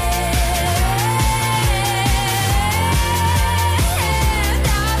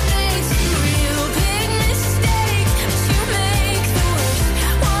 I've made some real big mistakes, but you make the worst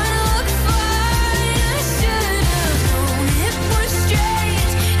one look fine. I should have known it was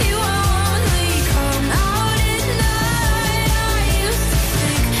strange. You only come out at night. I used to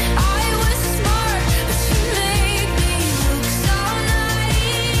think I was smart, but you made me look so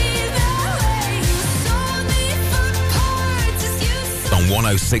naive. The way you sold me for parts is you On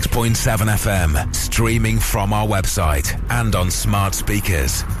 106.7 FM, streaming from our website and on smart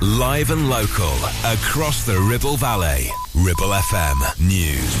speakers, live and local across the Ribble Valley. Ribble FM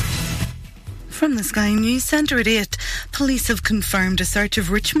News. From the Sky News Centre at 8, police have confirmed a search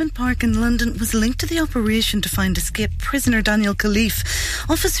of Richmond Park in London was linked to the operation to find escaped prisoner Daniel Khalif.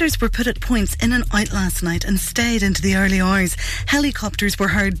 Officers were put at points in and out last night and stayed into the early hours. Helicopters were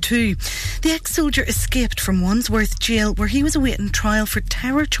heard too. The ex-soldier escaped from Wandsworth Jail, where he was awaiting trial for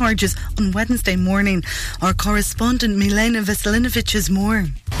terror charges on Wednesday morning. Our correspondent Milena Veselinovic has more.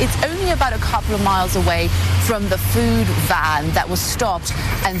 It's only about a couple of miles away from the food van that was stopped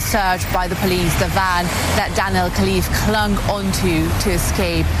and searched by the police, the van that Daniel Khalif clung onto to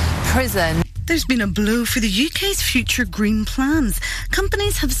escape prison. There's been a blow for the UK's future green plans.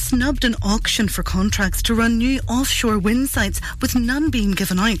 Companies have snubbed an auction for contracts to run new offshore wind sites, with none being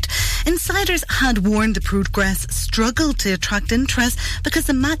given out. Insiders had warned the progress struggled to attract interest because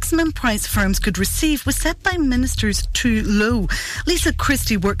the maximum price firms could receive was set by ministers too low. Lisa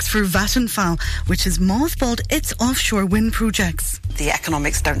Christie works for Vattenfall, which has mothballed its offshore wind projects. The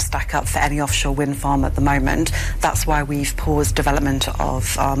economics don't stack up for any offshore wind farm at the moment. That's why we've paused development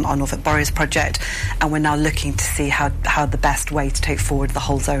of our Norfolk Boreas project, and we're now looking to see how the best way to take forward the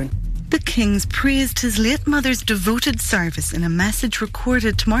whole zone. The Kings praised his late mother's devoted service in a message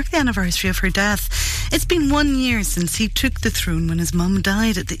recorded to mark the anniversary of her death. It's been 1 year since he took the throne when his mum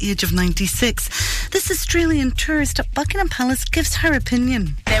died at the age of 96. This Australian tourist at Buckingham Palace gives her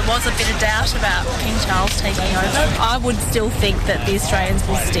opinion. There was a bit of doubt about King Charles taking over. I would still think that the Australians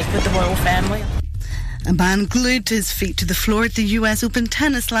will stick with the royal family. A man glued to his feet to the floor at the US Open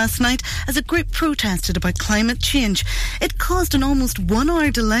tennis last night as a group protested about climate change. It caused an almost 1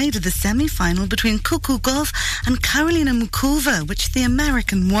 hour delay to the semi-final between Coco Gauff and Karolina Muchova, which the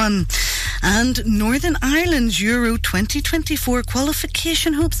American won. And Northern Ireland's Euro 2024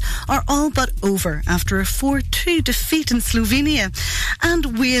 qualification hopes are all but over after a 4-2 defeat in Slovenia.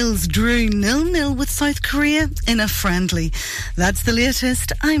 And Wales drew 0-0 with South Korea in a friendly. That's the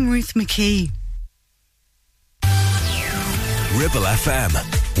latest. I'm Ruth McKee. Ribble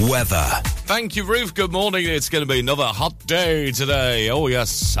FM weather. Thank you, Ruth. Good morning. It's going to be another hot day today. Oh,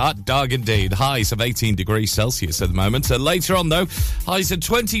 yes, hot dog indeed. Highs of 18 degrees Celsius at the moment. Later on, though, highs of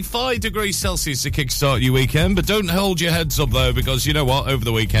 25 degrees Celsius to kickstart your weekend. But don't hold your heads up, though, because you know what? Over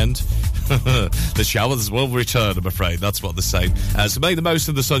the weekend, the showers will return, I'm afraid. That's what they're saying. So make the most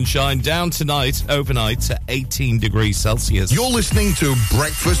of the sunshine. Down tonight, overnight, to 18 degrees Celsius. You're listening to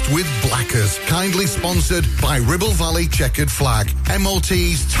Breakfast with Blackers, kindly sponsored by Ribble Valley Checkered Flag.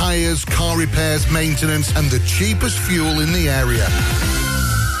 MOTs, tyres, car repairs, maintenance, and the cheapest fuel in the area.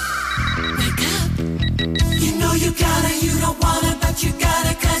 Wake up. You know you gotta, you don't wanna, but you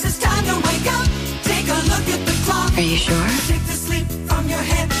gotta, 'cause it's time to wake up. Take a look at the clock. Are you sure? Take the sleep from your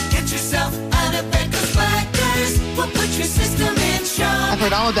head. Get yourself out of bed, 'cause Blackers will put your system in shock. I've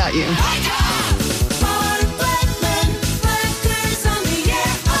heard all about you. Wake up! Mark Blackman, Blackers on the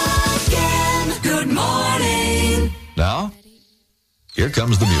air again. Good morning. Now, here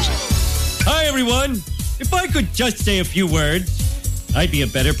comes the music. Hi, everyone. If I could just say a few words, I'd be a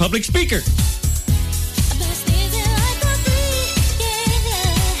better public speaker.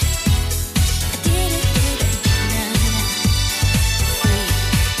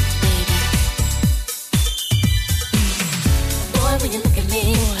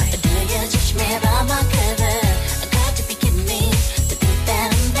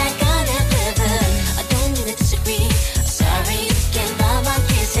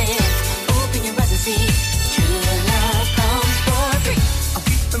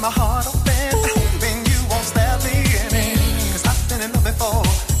 My heart open, then you won't stab me in it. 'Cause I've been in love before,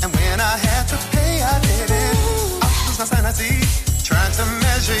 and when I had to pay, I did it. I lose my sanity, trying to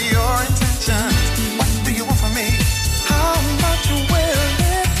measure your intentions. What do you want from me? How much will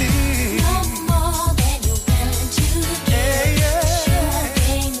it be? No more than you're willing to give. Yeah. Sure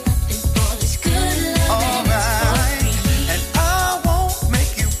ain't nothing for this good love. All right, and I won't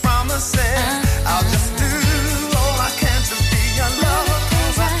make you promises. I'll just do all I can to be your lover.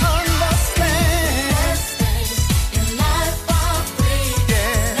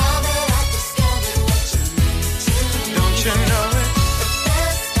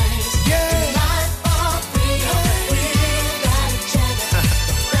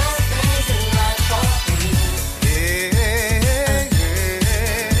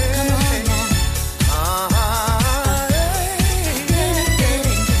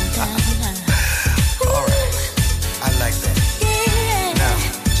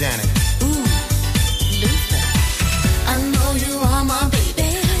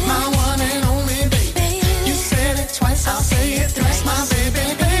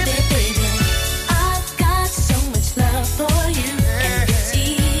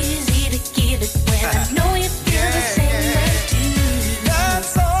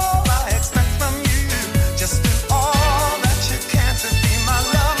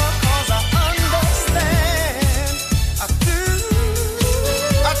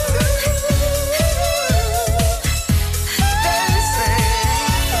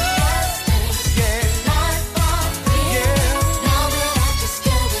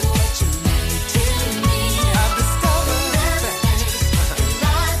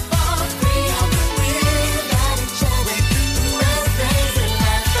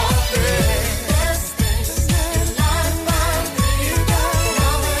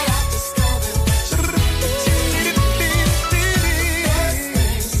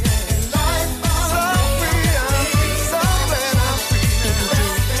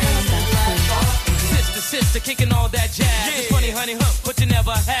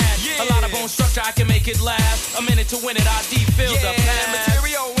 To win it, I de-filled the plan.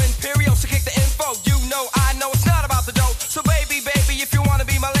 Material, imperial, so kick the info. You know, I know it's not about the dough. So baby, if you wanna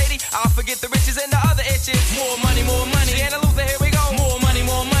be my lady, I'll forget the riches and the other itches. More money, more money. Sienna Luther, here we go. More money,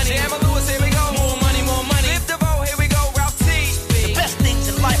 more money. Sienna Lewis, here we go. More money, more money. Live DeVoe, here we go. Ralph T. The best things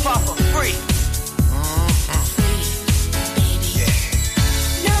in life are for free.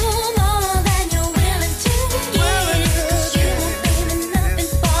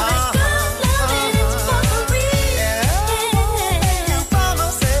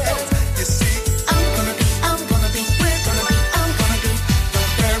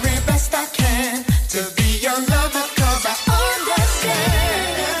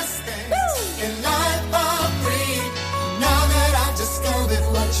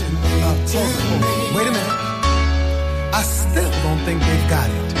 Wait a minute. I still don't think they've got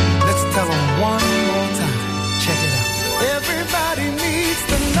it. Let's Tell them one more time. Check it out. Everybody needs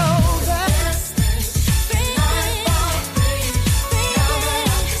to know that.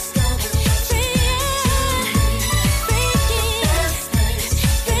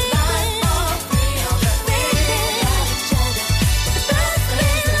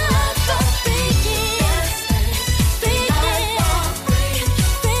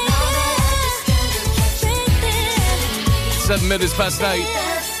 Seven minutes past 8.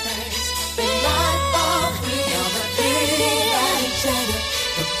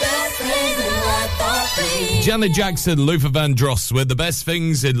 Janet Jackson, Luther Vandross with the best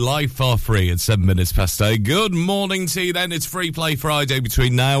things in life are free at 7 minutes past 8. Good morning to you then. It's Free Play Friday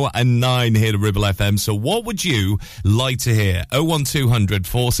between now and 9 here at Ribble FM. So what would you like to hear? 01200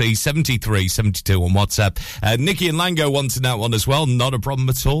 4C 73 72 on WhatsApp. Nikki and Lango want to know one as well. Not a problem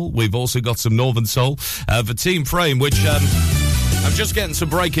at all. We've also got some Northern Soul for Team Frame, which I'm just getting some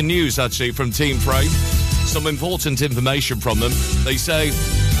breaking news actually from Team Frame. Some important information from them. They say,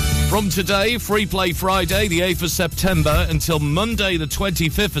 from today, Free Play Friday, the 8th of September, until Monday, the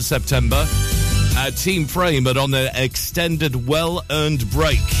 25th of September, Team Frame are on an extended, well-earned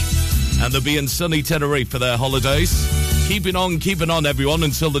break. And they'll be in sunny Tenerife for their holidays. Keeping on, everyone,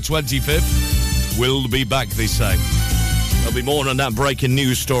 until the 25th. We'll be back, they say. There'll be more on that breaking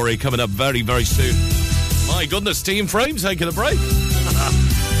news story coming up very, very soon. My goodness, Team Frame taking a break.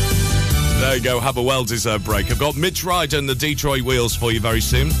 There you go, have a well-deserved break. I've got Mitch Ryder and the Detroit Wheels for you very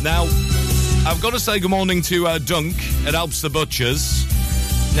soon. Now, I've got to say good morning to Dunk at Alps the Butchers.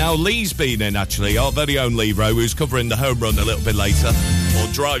 Now, Lee's been in, actually, our very own Lee Rowe, who's covering the home run a little bit later. Or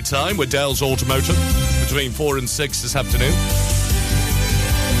drive time with Dale's Automotive between 4 and 6 this afternoon.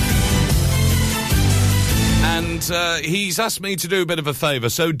 And he's asked me to do a bit of a favour.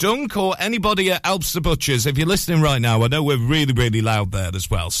 So, Dunk or anybody at Alps the Butchers, if you're listening right now, I know we're really, really loud there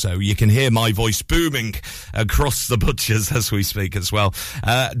as well, so you can hear my voice booming across the Butchers as we speak as well.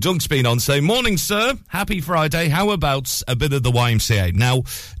 Dunk's been on saying, morning, sir. Happy Friday. How about a bit of the YMCA? Now,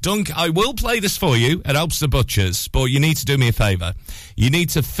 Dunk, I will play this for you at Alps the Butchers, but you need to do me a favour. You need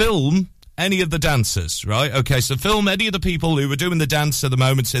to film any of the dancers, right? Okay, so film any of the people who are doing the dance at the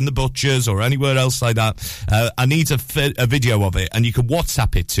moment in the Butchers or anywhere else like that. I need a video of it, and you can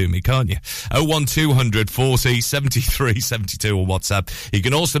WhatsApp it to me, can't you? 01200 40 73 72 on WhatsApp. You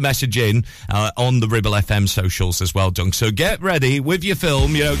can also message in on the Ribble FM socials as well, Dunk. So get ready with your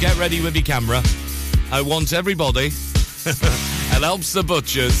film, get ready with your camera. I want everybody and Helps the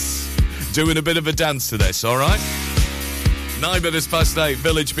Butchers doing a bit of a dance to this, all right? 9 minutes past 8,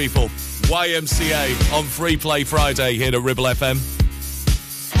 Village People. YMCA on Free Play Friday here at Ribble FM.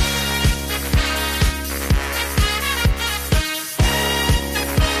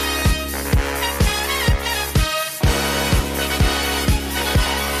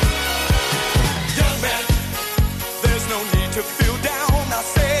 Young man, there's no need to feel down. I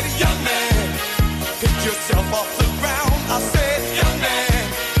said, young man, pick yourself off the ground. I said, young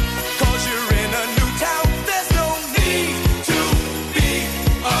man, 'cause you're in a new town. There's no need to be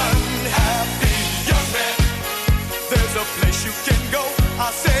unhappy. Young man, there's a place you can go.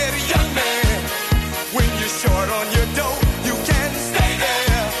 I said, young man, when you're short on your dough, you can stay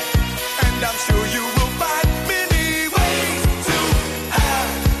there. And I'm sure you will find many ways to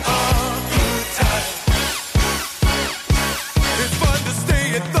have a good time. It's fun to stay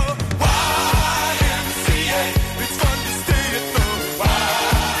at the YMCA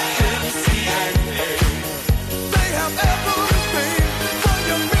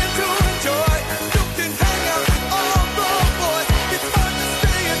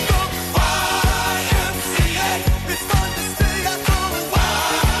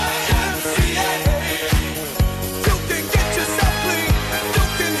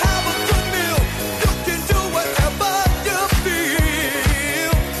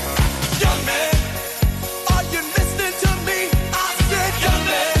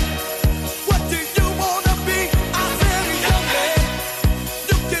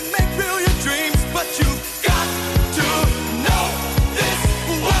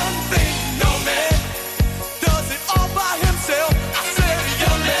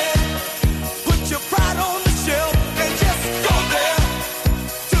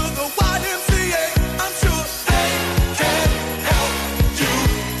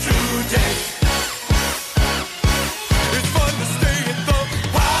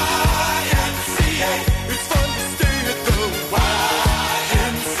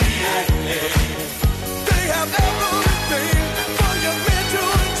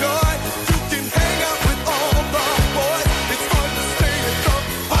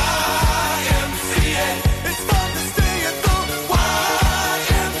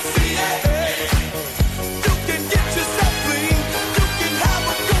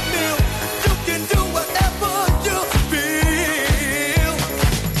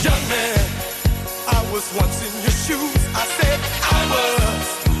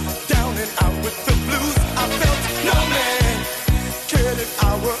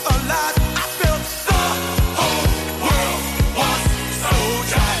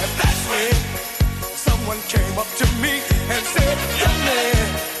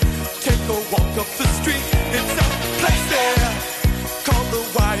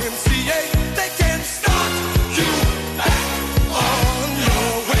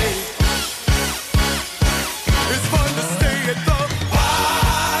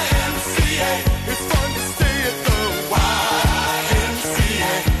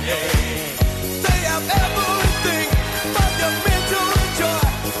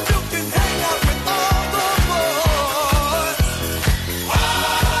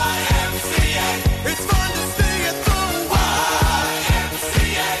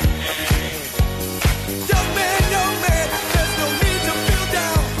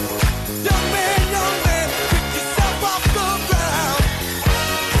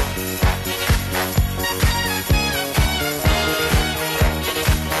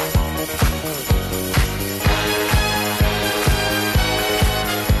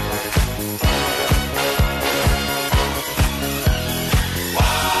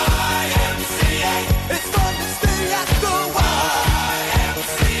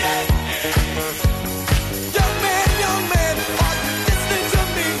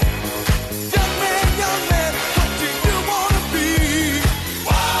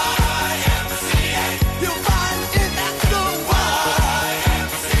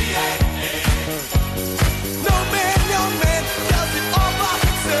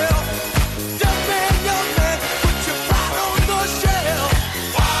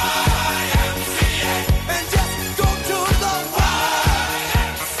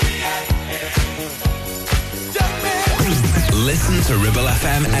to Ribble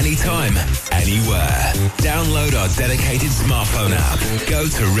FM anytime, anywhere. Download our dedicated smartphone app. Go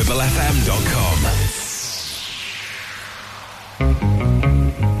to ribblefm.com.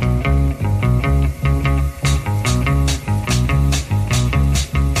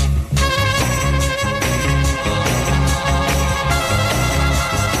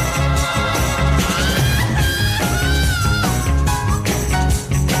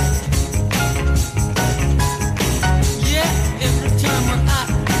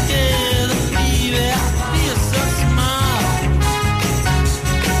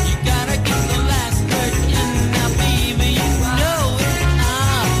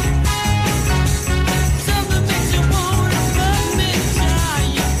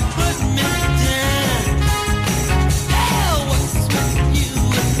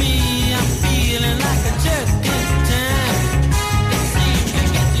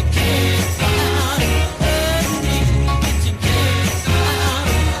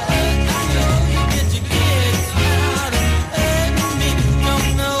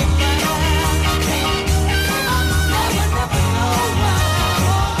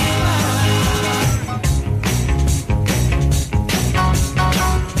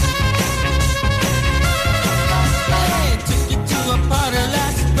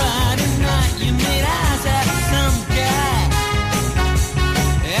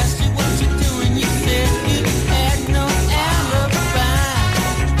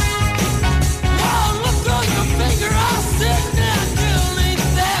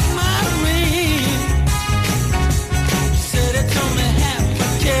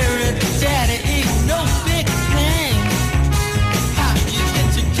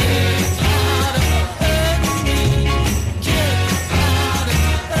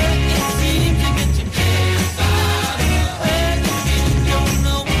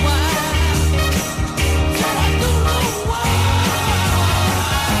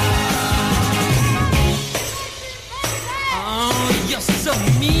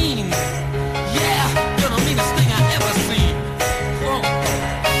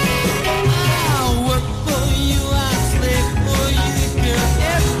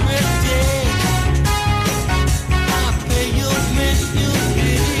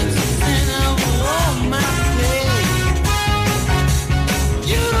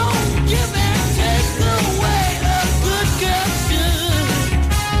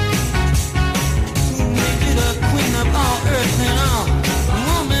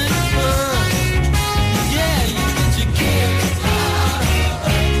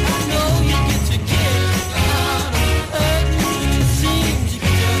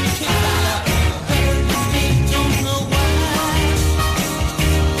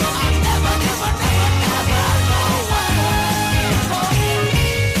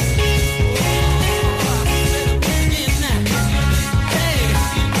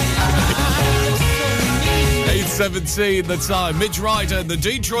 The time. Mitch Ryder and the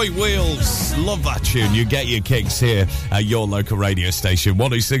Detroit Wheels. Love that tune. You get your kicks here at your local radio station.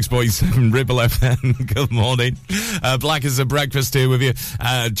 106.7 Ribble FM. Good morning. Black as a breakfast here with you.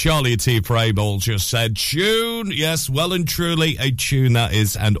 Charlie T. Prable just said tune. Yes, well and truly a tune that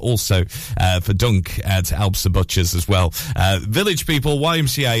is. And also for Dunk at Alps the Butchers as well. Village People,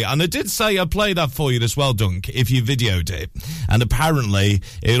 YMCA. And I did say I'd play that for you as well, Dunk, if you videoed it. And apparently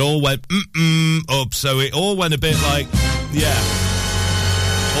it all went up. So it all went a bit like, yeah.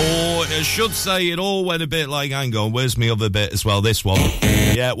 Or I should say it all went a bit like, hang on, where's my other bit as well? This one.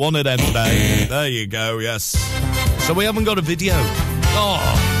 Yeah, one of them today. There you go, yes. So we haven't got a video.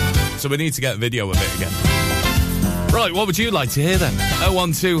 Oh, so we need to get a video of it again. Right, what would you like to hear then?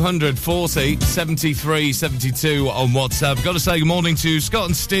 01200 40 73 72 on WhatsApp. Got to say good morning to Scott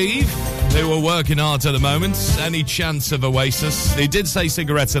and Steve, who are working hard at the moment. Any chance of Oasis? They did say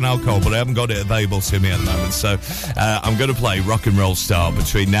cigarettes and alcohol, but I haven't got it available to me at the moment. So I'm going to play Rock and Roll Star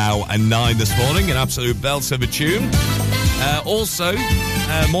between now and 9 this morning. An absolute belter of a tune. Also,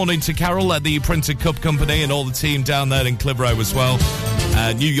 morning to Carol at the Printed Cup Company and all the team down there in Clitheroe as well.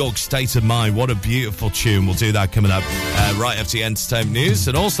 New York State of Mind, what a beautiful tune. We'll do that coming up right after the entertainment news,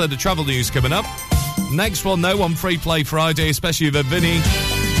 and also the travel news coming up. Next one, though, on Free Play Friday, especially with Vinny,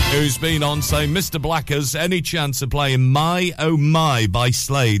 who's been on saying, Mr. Blackers, any chance of playing My Oh My by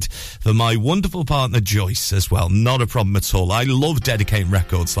Slade for my wonderful partner Joyce as well? Not a problem at all. I love dedicating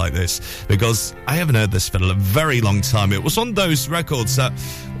records like this because I haven't heard this for a very long time. It was one of those records that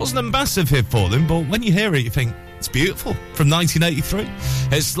wasn't a massive hit for them, but when you hear it, you think, it's beautiful. From 1983.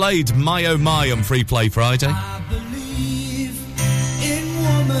 It's Slade, My Oh My on Free Play Friday. I believe in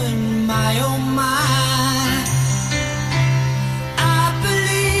woman, my oh my. I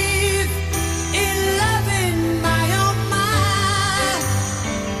believe in loving, my oh my.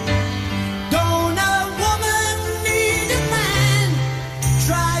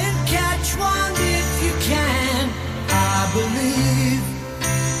 Catch one if you can. I believe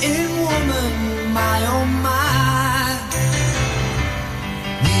in woman, my oh my.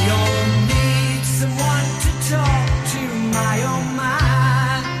 We all need someone to talk to, my oh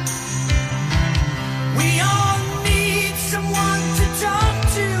my. We all need someone to talk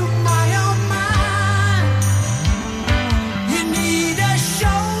to, my oh my. You need a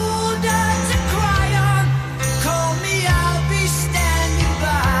shoulder to cry on. Call me, I'll be standing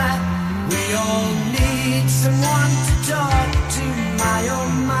by. We all need someone to talk to, my oh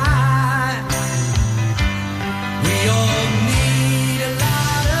my. We all need a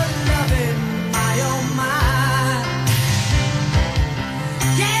lot of loving, my oh my.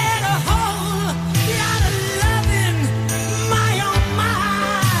 Get a whole lot of loving, my oh my.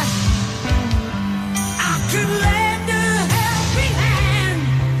 I could lend a helping hand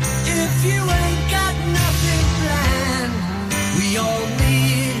if you ain't got nothing planned. We all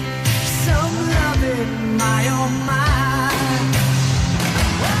need some loving, my oh my.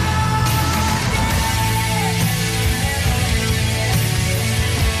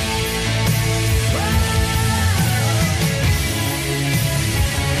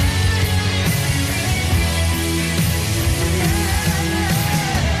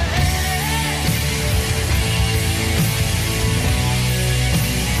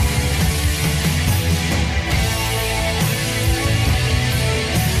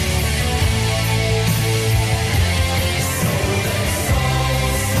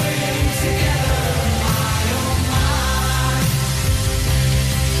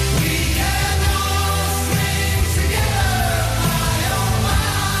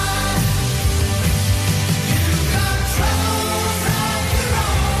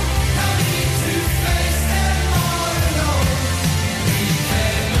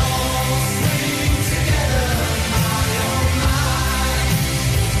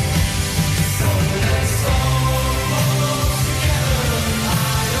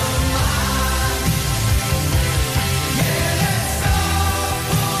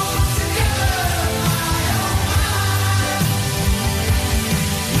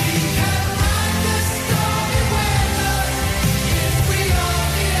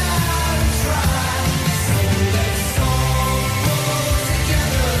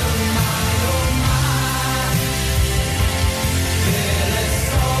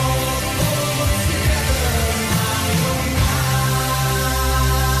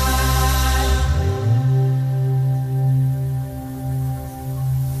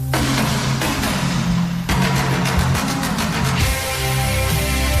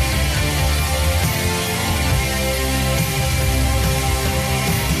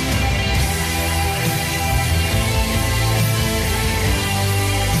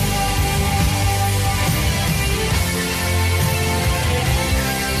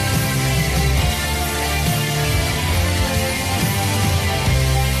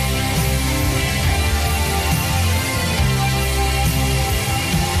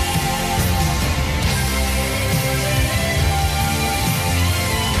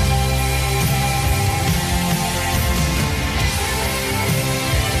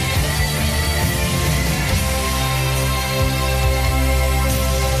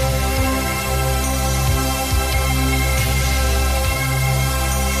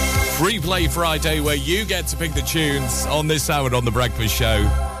 Free Play Friday, where you get to pick the tunes on this hour on The Breakfast Show.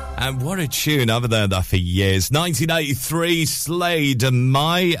 And what a tune, I haven't heard that for years. 1983, Slade,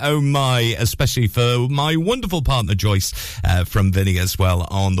 My Oh My, especially for my wonderful partner Joyce from Vinny as well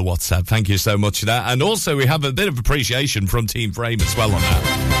on the WhatsApp. Thank you so much for that. And also we have a bit of appreciation from Team Frame as well on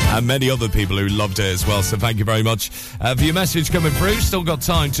that. And many other people who loved it as well. So thank you very much for your message coming through. Still got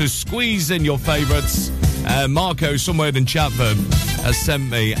time to squeeze in your favourites. Marco, somewhere in Chatburn, has sent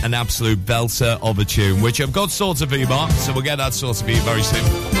me an absolute belter of a tune, which I've got sorted for you, Mark. So we'll get that sorted for you very soon.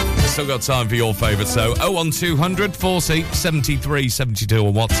 Still got time for your favourites, so 01200 40 73 72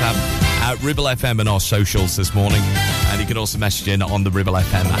 on WhatsApp at Ribble FM and our socials this morning. And you can also message in on the Ribble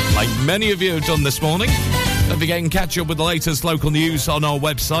FM app, like many of you have done this morning. Don't forget, you can catch up with the latest local news on our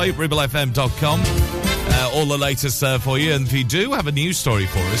website, ribblefm.com. All the latest for you. And if you do have a news story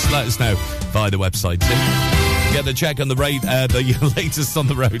for us, let us know via the website too. Get the check on the latest on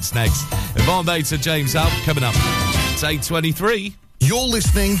the roads next. Yvonne Bates and James Alp coming up. It's 8:23. You're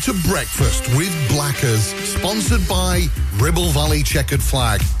listening to Breakfast with Blackers, sponsored by Ribble Valley Checkered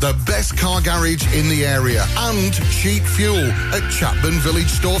Flag, the best car garage in the area, and cheap fuel at Chapman Village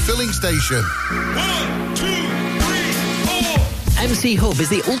Store Filling Station. 1, 2, 3, 4. MC Hub is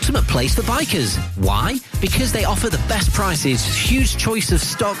the ultimate place for bikers. Why? Because they offer the best prices, huge choice of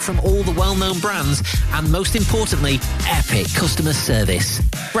stock from all the well-known brands, and most importantly, epic customer service.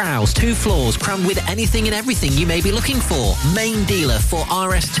 Browse 2 floors crammed with anything and everything you may be looking for. Main dealer for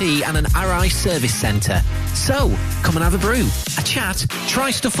RST and an RI service centre. So, come and have a brew, a chat,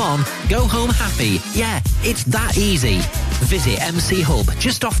 try stuff on, go home happy. Yeah, it's that easy. Visit MC Hub,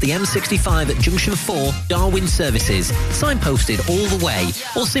 just off the M65 at Junction 4, Darwin Services. Signposted all the way,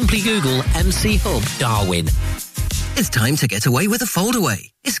 or simply Google MC Hub Darwin. It's time to get away with a foldaway.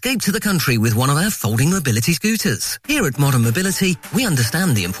 Escape to the country with one of our folding mobility scooters. Here at Modern Mobility, we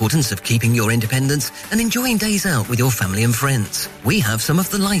understand the importance of keeping your independence and enjoying days out with your family and friends. We have some of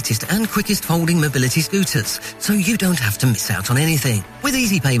the lightest and quickest folding mobility scooters, so you don't have to miss out on anything. With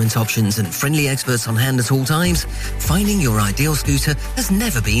easy payment options and friendly experts on hand at all times, finding your ideal scooter has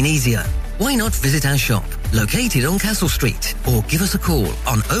never been easier. Why not visit our shop, located on Castle Street, or give us a call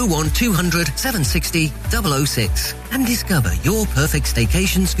on 01200 760 006 and discover your perfect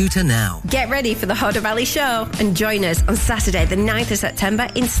staycation scooter now. Get ready for the Hodder Valley Show and join us on Saturday the 9th of September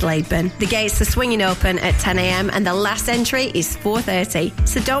in Slaidburn. The gates are swinging open at 10 a.m. and the last entry is 4:30,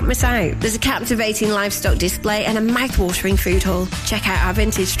 so don't miss out. There's a captivating livestock display and a mouth-watering food hall. Check out our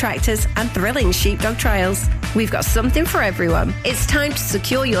vintage tractors and thrilling sheepdog trials. We've got something for everyone. It's time to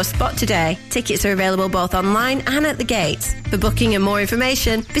secure your spot today. Tickets are available both online and at the gates. For booking and more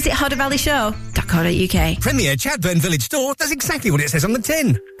information, visit hoddervalleyshow.co.uk. Premier Chatburn Village Store does exactly what it says on the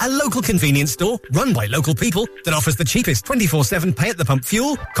tin. A local convenience store run by local people that offers the cheapest 24/7 pay-at-the-pump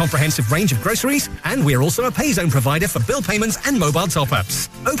fuel, comprehensive range of groceries, and we're also a pay zone provider for bill payments and mobile top-ups.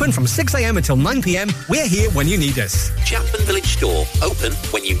 Open from 6 a.m. until 9 p.m. We're here when you need us. Chatburn Village Store, open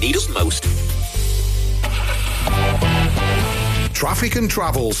when you need us most. Traffic and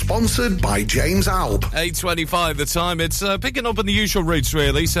Travel, sponsored by James Alb. 8:25 the time. It's picking up on the usual routes,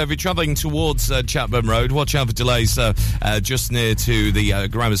 really. So if you're travelling towards Chatburn Road, watch out for delays just near to the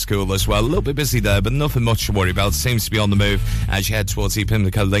grammar school as well. A little bit busy there, but nothing much to worry about. Seems to be on the move as you head towards the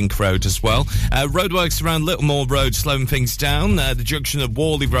Pimlico Link Road as well. Roadworks around Littlemore Road, slowing things down. The junction of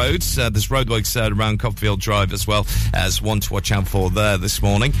Worley Roads. There's roadworks around Copperfield Drive as well, as one to watch out for there this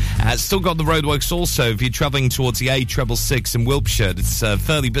morning. Still got the roadworks also if you're travelling towards the A666 in Wiltshire. It's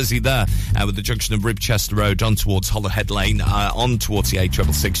fairly busy there with the junction of Ribchester Road on towards Hollowhead Lane, on towards the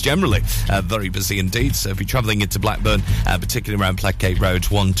A666 generally. Very busy indeed. So if you're travelling into Blackburn, particularly around Pleckgate Road,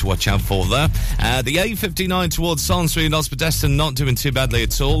 one to watch out for there. The A59 towards Salisbury and Osbodeston not doing too badly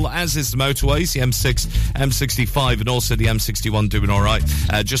at all, as is the motorways, the M6, M65 and also the M61 doing all right.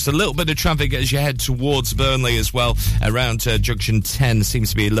 Just a little bit of traffic as you head towards Burnley as well. Around Junction 10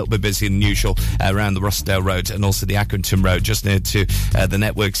 seems to be a little bit busier than usual around the Rossendale Road and also the Accrington Road, just near to the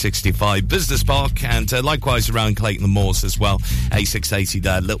Network 65 Business Park, and likewise around Clayton and Moors as well. A680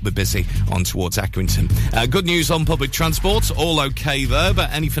 there, a little bit busy on towards Accrington. Good news on public transport, all okay there, but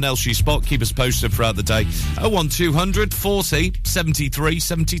anything else you spot, keep us posted throughout the day. 01200 40 73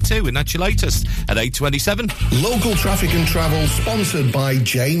 72, and that's your latest at 8:27. Local Traffic and Travel, sponsored by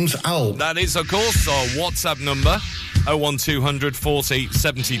James Alb. That is, of course, our WhatsApp number. 01200 40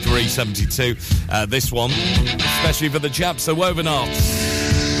 73 72. This one, especially for the chaps, the Woven Arts.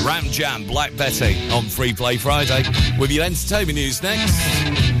 Ram Jam, Black Betty on Free Play Friday. With your entertainment news next.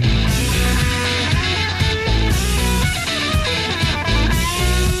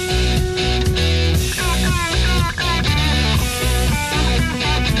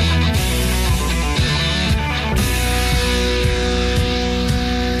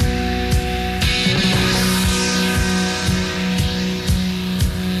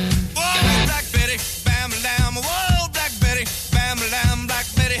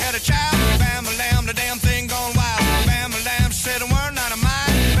 Child, bam, lamb, the damn thing gone wild. Bam, lamb, said a word, not a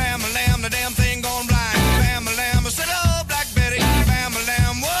mind.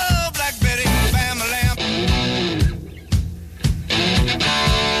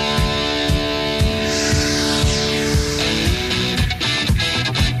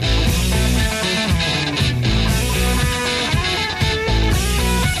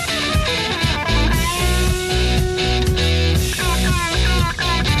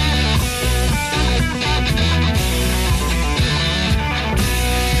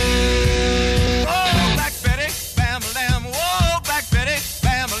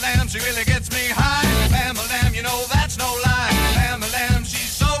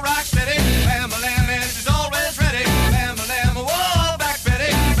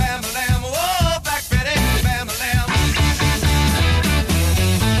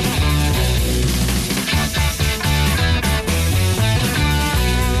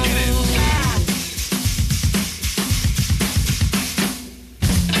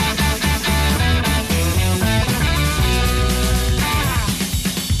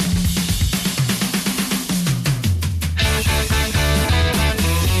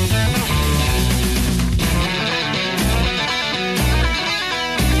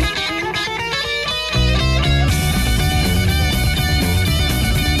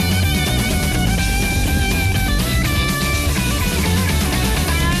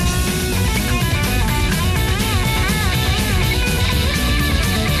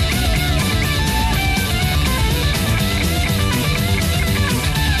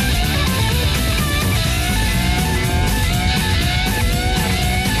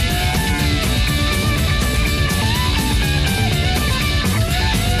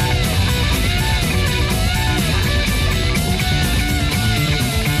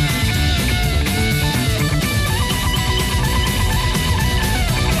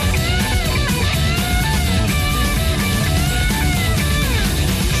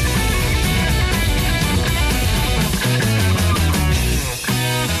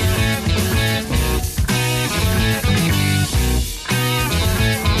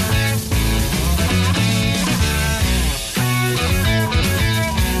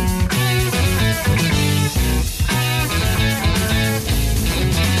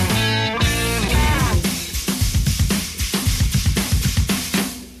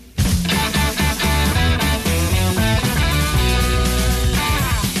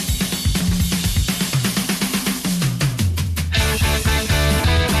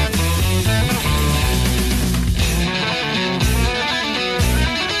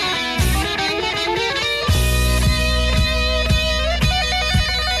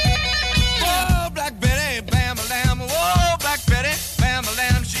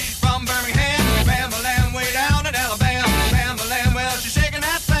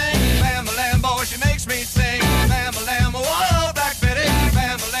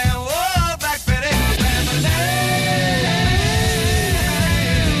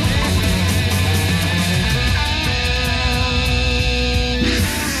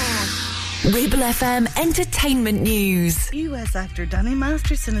 FM Entertainment News. US actor Danny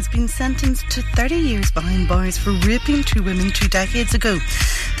Masterson has been sentenced to 30 years behind bars for raping 2 women 2 decades ago.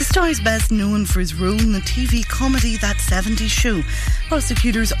 The star is best known for his role in the TV comedy That 70s Show.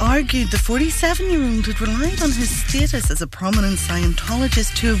 Prosecutors argued the 47-year-old had relied on his status as a prominent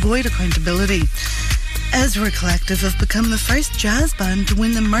Scientologist to avoid accountability. Ezra Collective have become the first jazz band to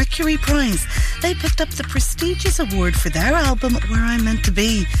win the Mercury Prize. They picked up the prestigious award for their album Where I'm Meant to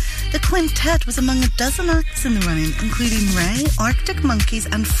Be. The quintet was among a dozen acts in the running, including Ray, Arctic Monkeys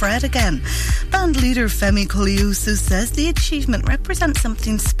and Fred Again. Band leader Femi Colioso says the achievement represents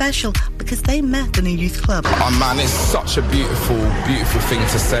something special because they met in a youth club. Oh man, it's such a beautiful, beautiful thing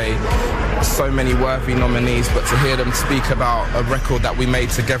to say. So many worthy nominees, but to hear them speak about a record that we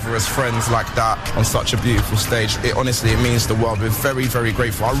made together as friends like that on such a beautiful stage, it means the world. We're very, very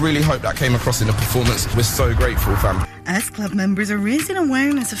grateful. I really hope that came across in the performance. We're so grateful, fam. S-Club members are raising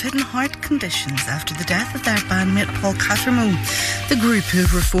awareness of hidden heart conditions after the death of their bandmate Paul Cattermole. The group, who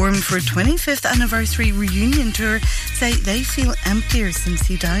have reformed for a 25th anniversary reunion tour, say they feel emptier since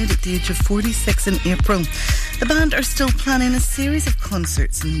he died at the age of 46 in April. The band are still planning a series of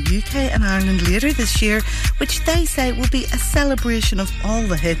concerts in the UK and Ireland later this year, which they say will be a celebration of all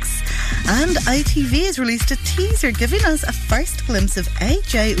the hits. And ITV has released a teaser giving us a first glimpse of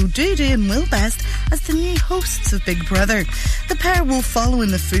AJ Odudu and Will Best as the new hosts of Big Brother. The pair will follow in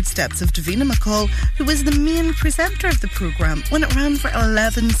the footsteps of Davina McCall, who was the main presenter of the programme when it ran for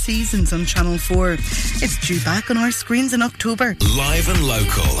 11 seasons on Channel 4. It's due back on our screens in October. Live and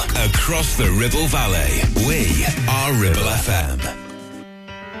local, across the Ribble Valley, we are Ribble FM.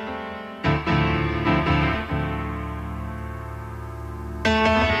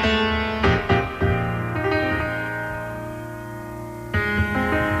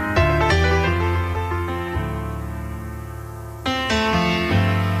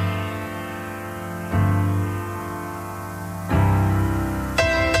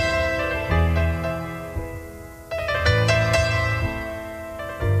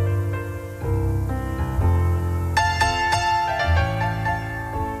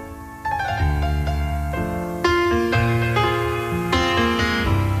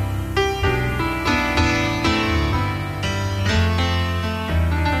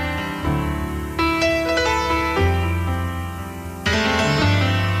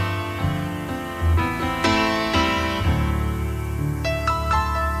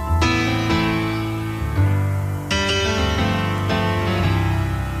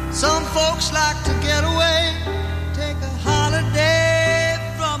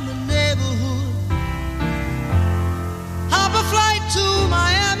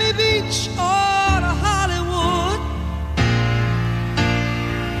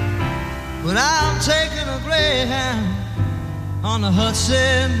 On the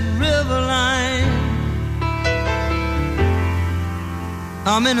Hudson River line,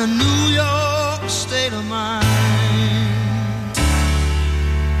 I'm in a New York state of mind.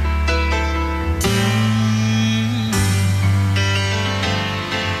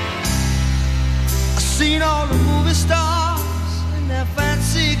 I've seen all the movie stars in their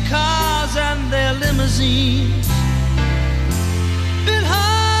fancy cars and their limousines. Been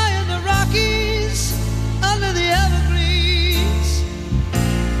high in the Rockies under the evergreens.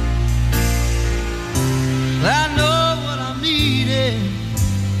 I know what I'm needing,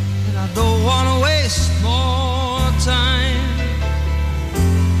 and I don't want to waste more time.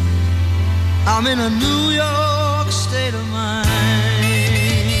 I'm in a New York state of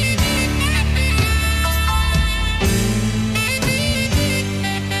mind.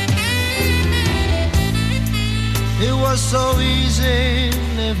 It was so easy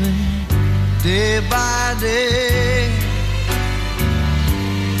living day by day,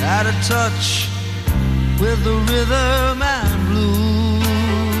 out of touch with the rhythm and blues.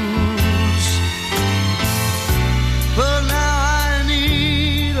 But now I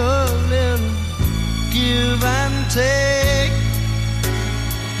need a little give and take.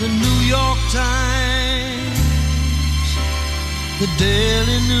 The New York Times, the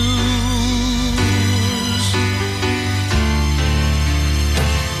Daily News.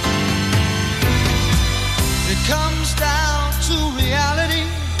 It comes down to reality,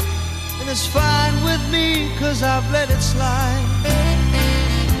 and it's fine with me, 'cause I've let it slide.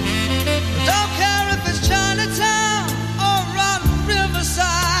 I don't care if it's Chinatown or rotten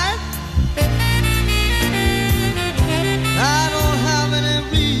Riverside. I don't have any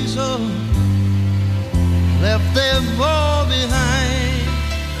reason left them all behind.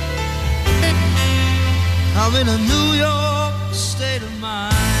 I'm in a New York state of mind.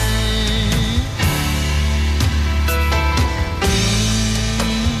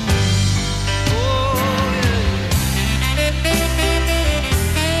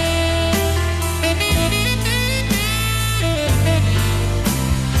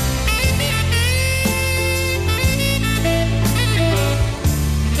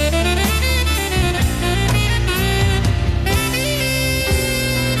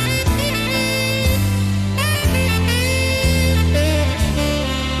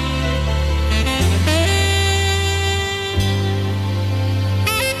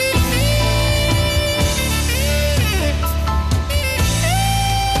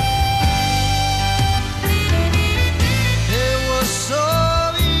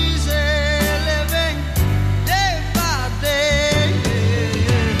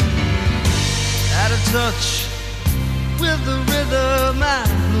 touch with the rhythm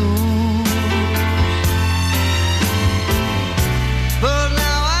and blues. But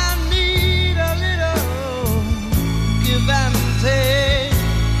now I need a little give and take.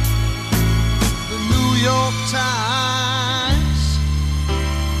 The New York Times,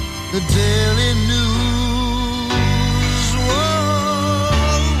 the Daily News. Whoa.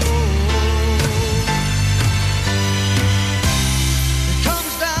 It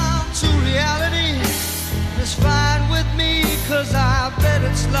comes down to reality. It's fine with me, 'cause I bet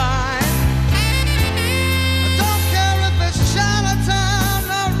it's lying. I don't care if it's Chinatown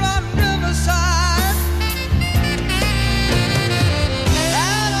or on Riverside. I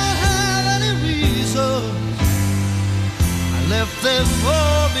don't have any reason. I left them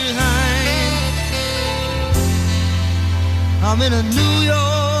all behind. I'm in a New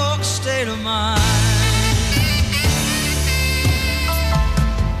York state of mind.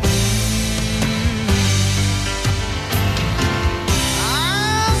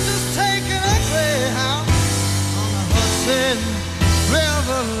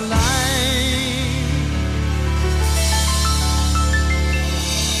 River line.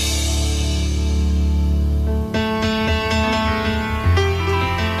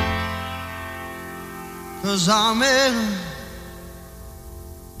 'Cause I'm in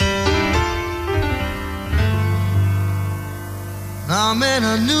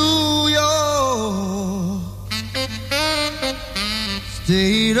a New York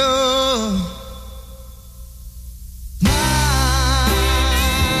state of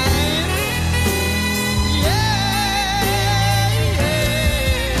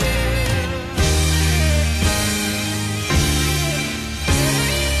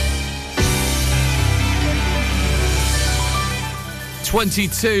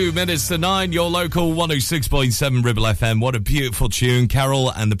 .22 minutes to 9, your local 106.7 Ribble FM. What a beautiful tune. Carol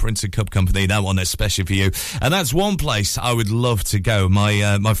and the Prince of Cup Company, that one especially for you. And that's one place I would love to go.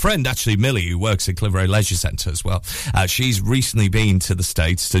 My friend, actually, Millie, who works at Clitheroe Leisure Centre as well, she's recently been to the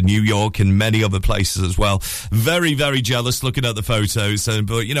States, to New York and many other places as well. Very, very jealous looking at the photos.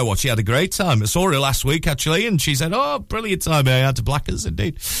 But you know what? She had a great time. I saw her last week, actually, and she said, oh, brilliant time I had to Blackers,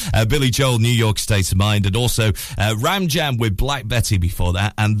 indeed. Billy Joel, New York State of Mind, and also Ram Jam with Black Betty before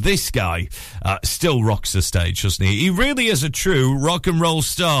that. And this guy still rocks the stage, doesn't he? He really is a true rock and roll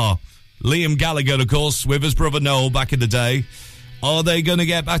star. Liam Gallagher, of course, with his brother Noel back in the day. Are they going to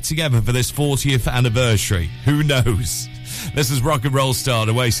get back together for this 40th anniversary? Who knows? This is rock and roll star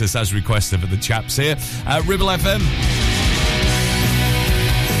Oasis, as requested for the chaps here at Ribble FM.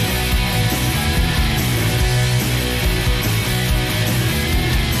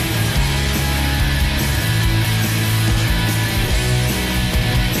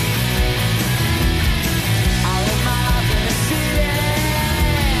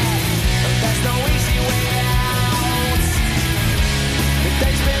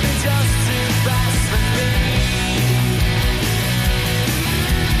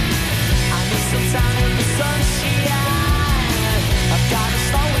 Time with the sun, she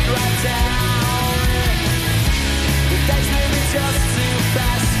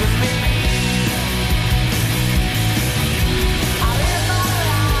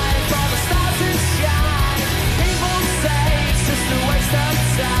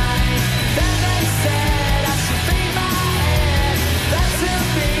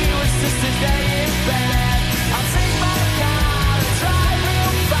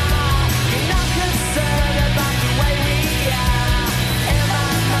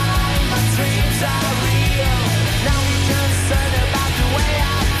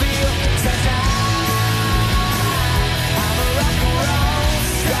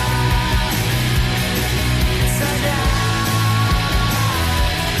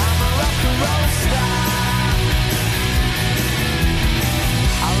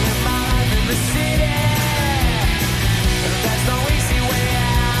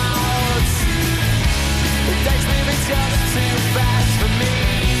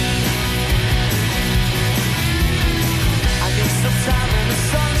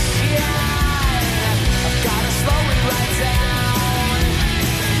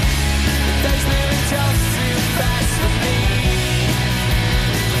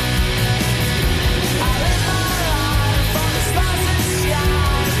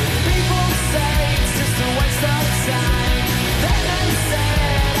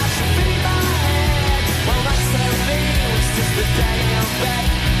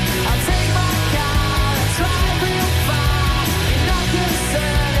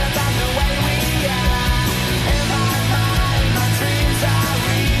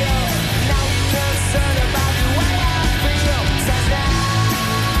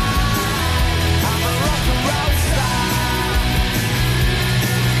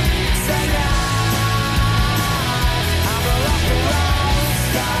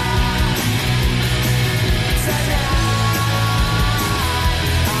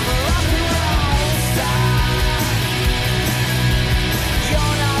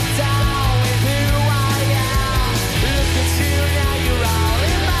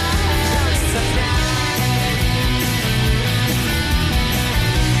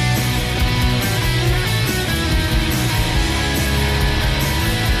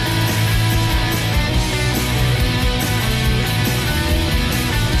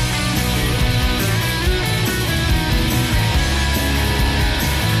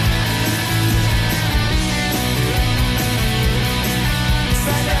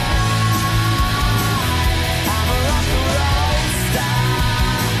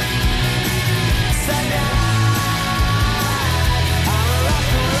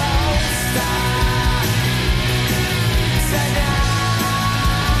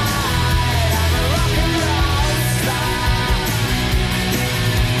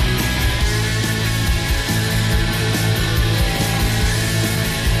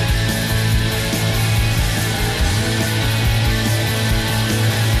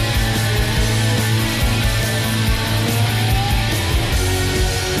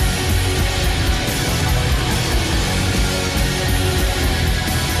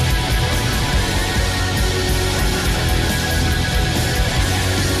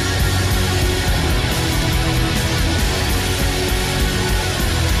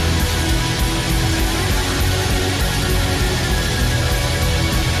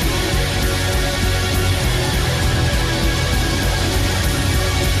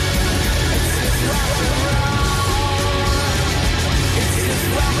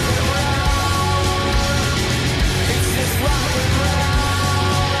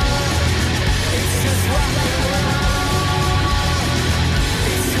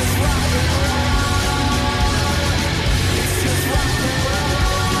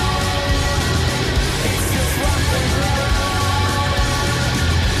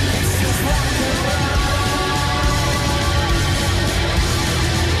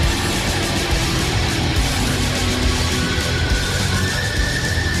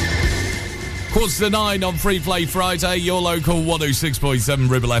 8:45 on Free Play Friday, your local 106.7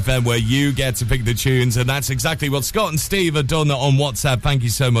 Ribble FM, where you get to pick the tunes, and that's exactly what Scott and Steve have done on WhatsApp. Thank you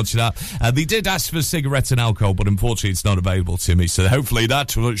so much for that. They did ask for cigarettes and alcohol, but unfortunately it's not available to me, so hopefully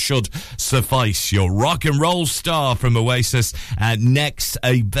that should suffice. Your rock and roll star from Oasis. Next,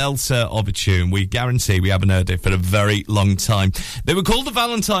 a belter of a tune. We guarantee we haven't heard it for a very long time. They were called the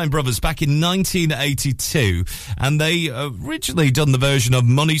Valentine Brothers back in 1982, and they originally done the version of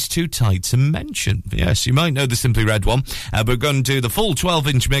Money's Too Tight to Mention. Yes, you might know the Simply Red one. We're going to do the full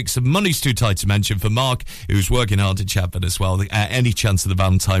 12-inch mix of Money's Too Tight to Mention for Mark, who's working hard in Chapman as well. Any chance of the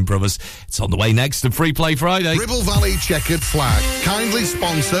Valentine Brothers? It's on the way next to Free Play Friday. Ribble Valley Checkered Flag kindly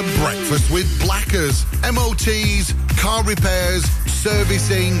sponsor Breakfast with Blackers. MOTs, car repairs,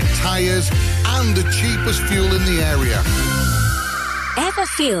 servicing, tyres, and the cheapest fuel in the area. Ever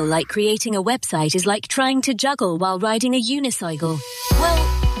feel like creating a website is like trying to juggle while riding a unicycle? Well,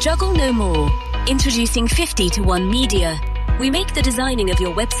 juggle no more. Introducing 50-1 Media. We make the designing of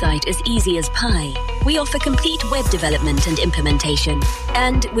your website as easy as pie. We offer complete web development and implementation.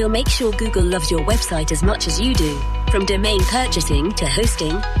 And we'll make sure Google loves your website as much as you do. From domain purchasing to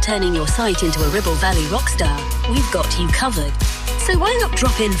hosting, turning your site into a Ribble Valley rockstar, we've got you covered. So why not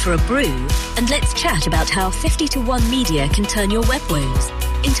drop in for a brew and let's chat about how 50-1 Media can turn your web woes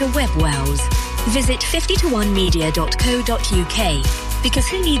into web wows. Visit 50-1media.co.uk, because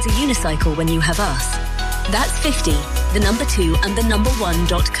who needs a unicycle when you have us? That's 50, the number 2 and the number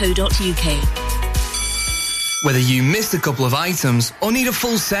 1.co.uk. Whether you missed a couple of items or need a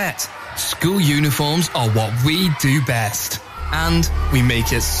full set, school uniforms are what we do best. And we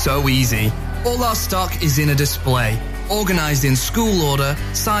make it so easy. All our stock is in a display, organised in school order,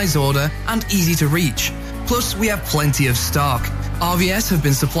 size order, and easy to reach. Plus, we have plenty of stock. RVS have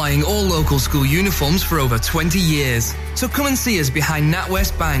been supplying all local school uniforms for over 20 years. So come and see us behind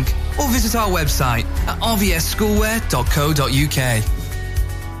NatWest Bank or visit our website at rvsschoolwear.co.uk.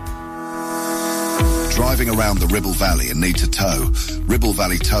 Driving around the Ribble Valley and need to tow? Ribble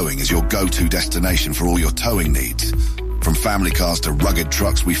Valley Towing is your go-to destination for all your towing needs. From family cars to rugged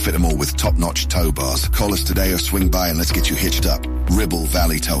trucks, we fit them all with top-notch tow bars. Call us today or swing by and let's get you hitched up. Ribble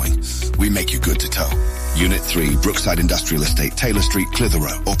Valley Towing. We make you good to tow. Unit 3, Brookside Industrial Estate, Taylor Street,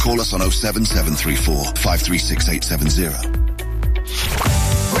 Clitheroe. Or call us on 07734 536870.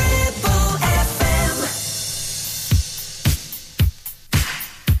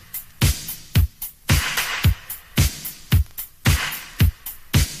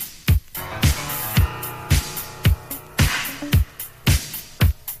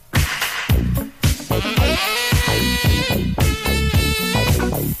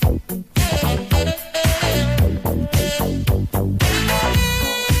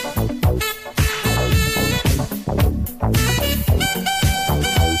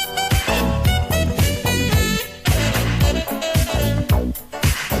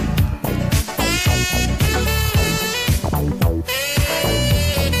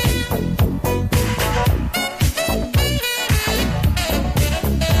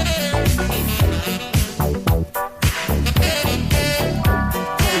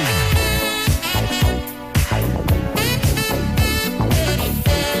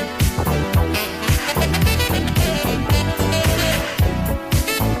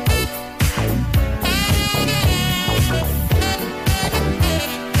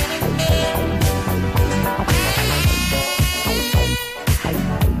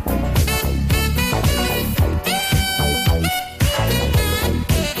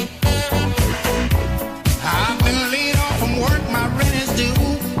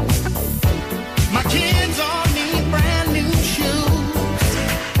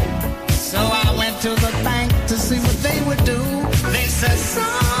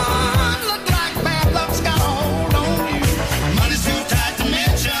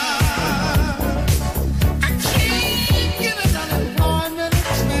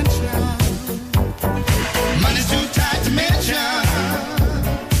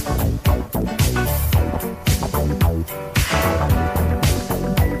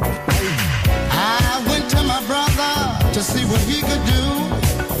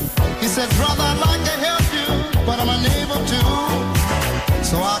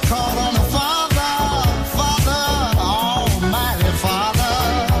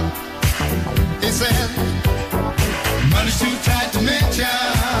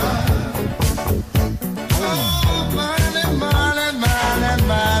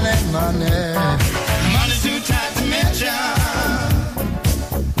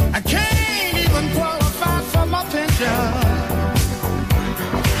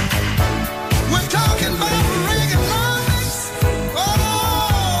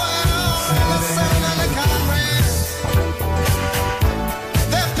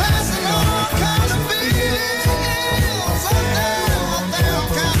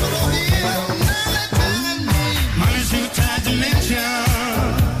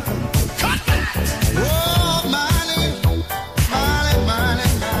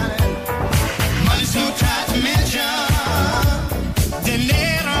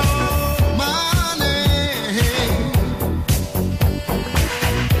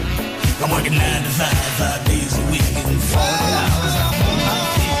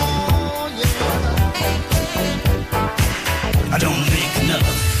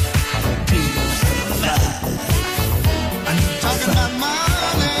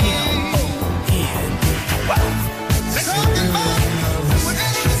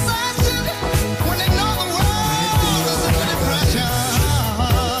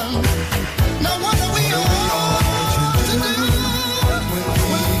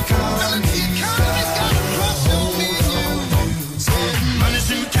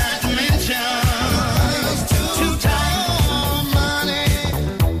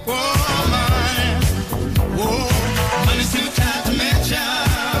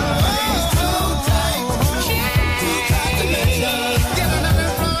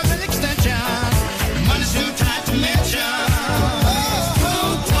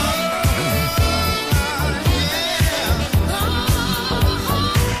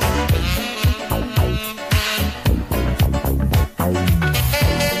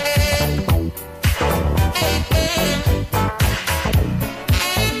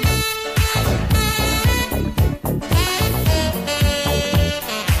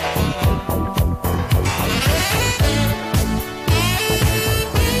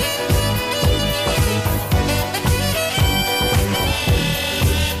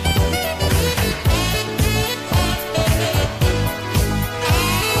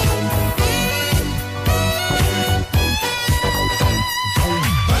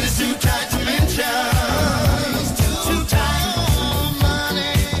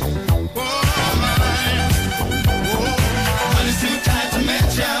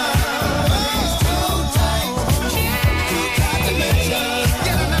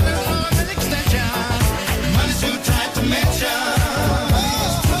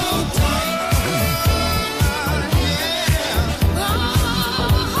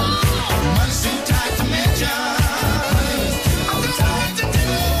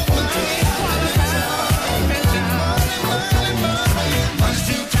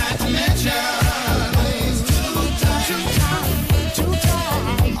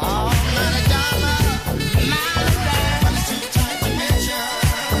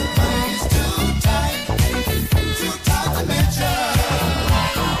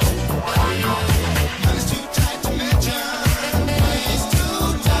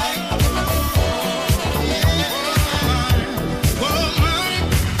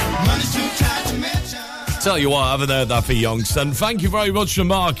 Tell you what, I haven't heard that for Youngstown. Thank you very much to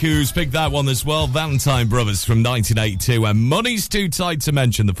Mark, who's picked that one as well. Valentine Brothers from 1982. And Money's Too Tight to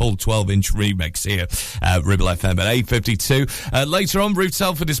mention the full 12-inch remix here at Ribble FM at 8:52. Later on, Ruth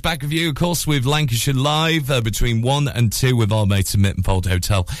Telford is back with you, of course, with Lancashire Live between 1 and 2 with our mates at Mittenfold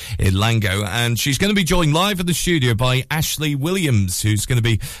Hotel in Lango. And she's going to be joined live in the studio by Ashley Williams, who's going to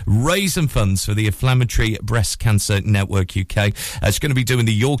be raising funds for the Inflammatory Breast Cancer Network UK. She's going to be doing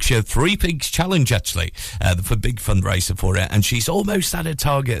the Yorkshire Three Peaks Challenge, actually. For big fundraiser for it, and she's almost at her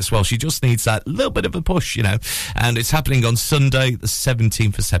target as well. She just needs that little bit of a push, you know, and it's happening on Sunday the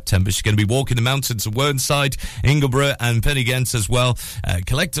 17th of September. She's going to be walking the mountains of Whernside, Ingleborough and Pennygent as well,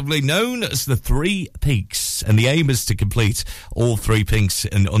 collectively known as the Three Peaks, and the aim is to complete all 3 peaks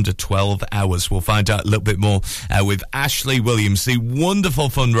in under 12 hours. We'll find out a little bit more with Ashley Williams, the wonderful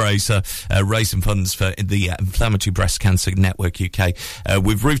fundraiser raising funds for the Inflammatory Breast Cancer Network UK,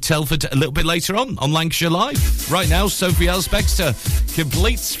 with Ruth Telford a little bit later on Lancashire Live. Right now, Sophie Elspexter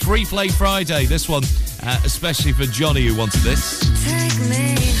completes Free Play Friday. This one, especially for Johnny, who wanted this. Take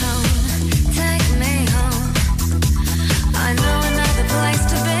me home, take me home. I know another place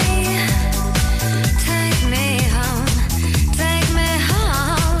to be. Take me home, take me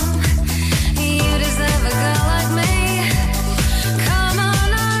home. You deserve a girl like me. Come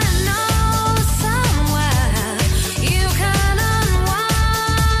on, I know somewhere you can unwind.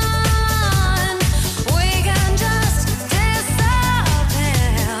 We can just disappear.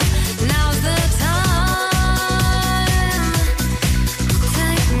 Now's the time.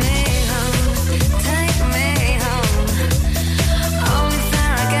 Take me home, take me home. Only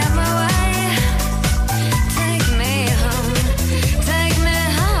fair I get my way. Take me home, take me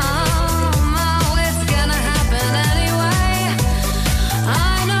home. Oh, it's gonna happen anyway.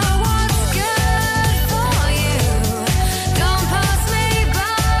 I know what's good for you. Don't pass me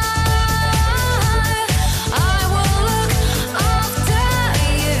by. I will look after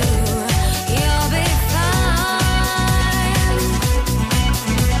you. You'll be fine.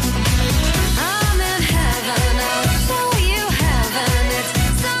 I'm in heaven. I'll show you heaven. It's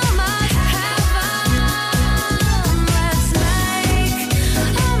so much heaven. Let's make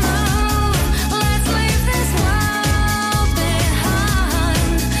a move. Let's leave this world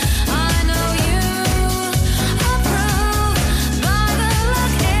behind. I know you approve by the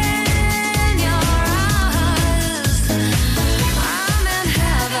look in your eyes. I'm in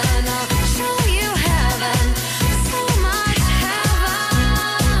heaven. I'll show you heaven. So much heaven.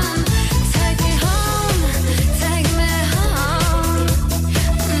 Take me home. Take me home.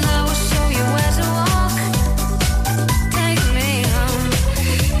 And I will show you where to walk. Take me home.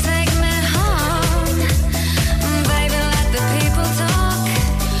 Take me home. Baby, let the people talk.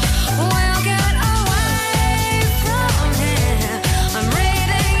 We'll get away from here. I'm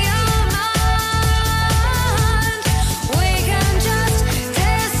reading your mind. We can just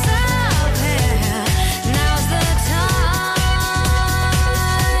disappear. Now's the time.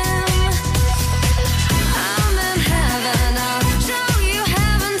 I'm in heaven. I'll show you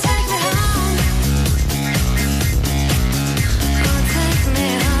heaven. Take me home. Oh, take me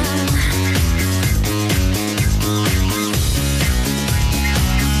home.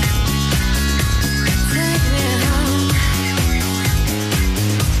 Take me home.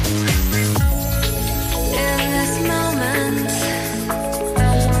 In this moment,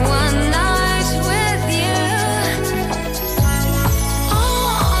 one night with you,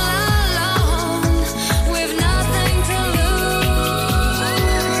 all alone, with nothing to lose.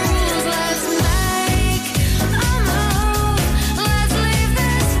 Let's make a move. Let's leave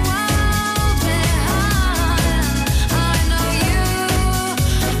this world behind. I know you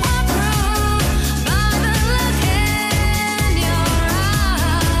approve by the look in your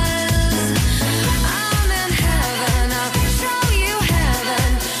eyes. I'm in heaven. I'll show you heaven.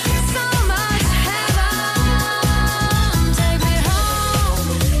 So much heaven. Take me home.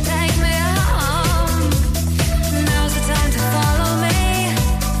 Take me home. Now's the time to follow me.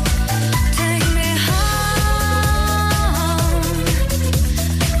 Take me home.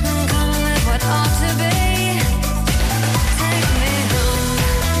 Come and live what ought to be. Take me home.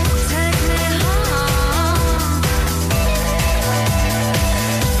 Take me home.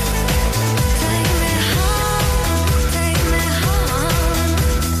 Take me home. Take me home.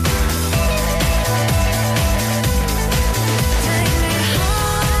 Take me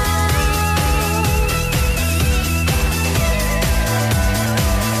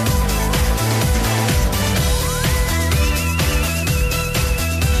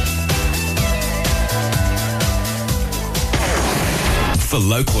For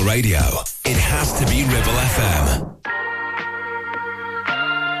local radio, it has to be Ribble FM.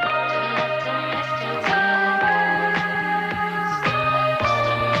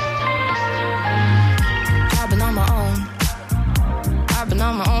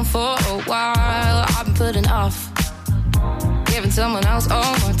 loving someone else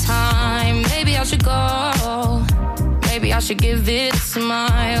all my time. Maybe I should go. Maybe I should give it a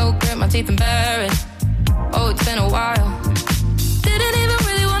smile. Grit my teeth and bear it. Oh, it's been a while. Didn't even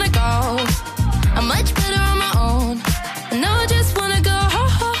really wanna go. I'm much better on my own. And now I just wanna go.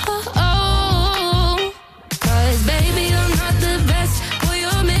 Cause baby, I'm not the best. Boy,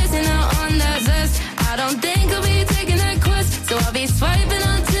 you're missing out on that zest. I don't think I'll be taking that quest. So I'll be swiping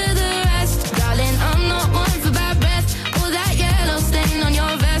on to the rest. Darling, I'm not one for bad breath. All that yellow stain on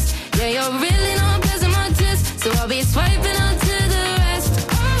your vest. Yeah, you're really not pleasant my test. So I'll be swiping on to the rest.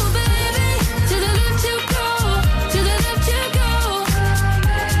 Oh baby, to the left you go. To the left you go.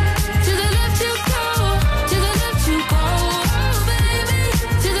 To the left you go. To the left you go. Oh baby,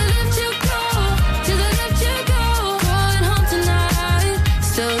 to the left you go. To the left you go. Going home tonight.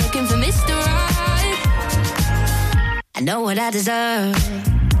 Still looking for Mr. Right. I know what I deserve.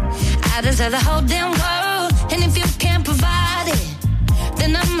 I deserve the whole damn world. And if you can't provide it,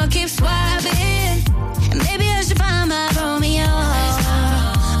 then I'ma keep swiping. And maybe I should find my Romeo.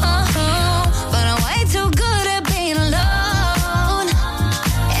 But I'm way too good at being alone.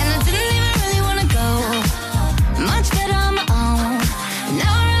 And I didn't even really wanna go. Much better on my own. And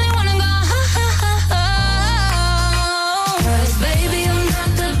now I really wanna go. Cause baby, I'm not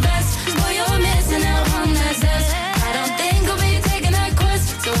the best. Boy, you're missing out on that zest. I don't think I'll be taking that quest.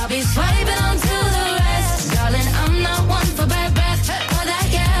 So I'll be swiping on to the rest. Darling, I'm not one for bad breath. Or that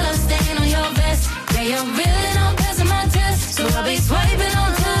yellow stain on your vest. Yeah, you're really not passing my test. So I'll be swiping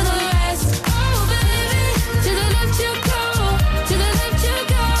on to the rest. Oh baby, to the left you go. To the left you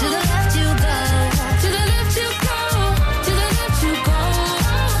go. To the left you go. To the left you go. To the left you go.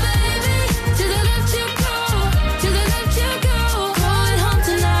 Oh baby, to the left you go. To the left you go. Going home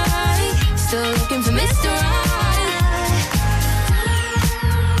tonight. Still looking for Mr. Right.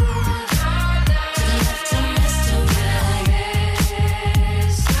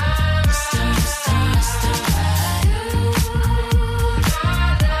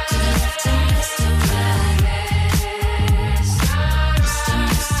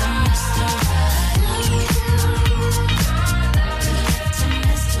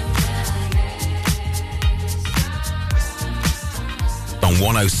 On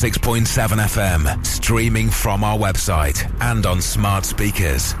 106.7 FM, streaming from our website and on smart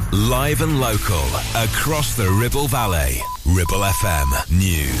speakers. Live and local, across the Ribble Valley. Ribble FM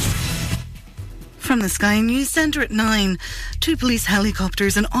News. From the Sky News Centre at 9, 2 police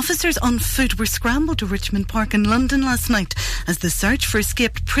helicopters and officers on foot were scrambled to Richmond Park in London last night as the search for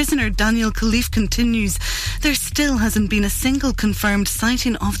escaped prisoner Daniel Khalif continues. There still hasn't been a single confirmed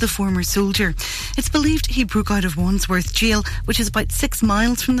sighting of the former soldier. It's believed he broke out of Wandsworth Jail, which is about 6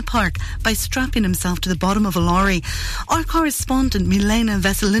 miles from the park, by strapping himself to the bottom of a lorry. Our correspondent Milena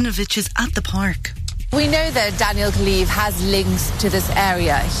Veselinovic is at the park. We know that Daniel Khalif has links to this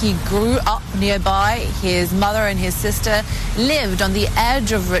area. He grew up nearby. His mother and his sister lived on the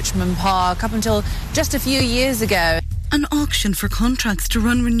edge of Richmond Park up until just a few years ago. An auction for contracts to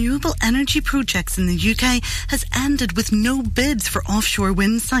run renewable energy projects in the UK has ended with no bids for offshore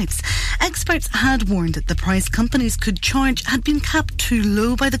wind sites. Experts had warned that the price companies could charge had been capped too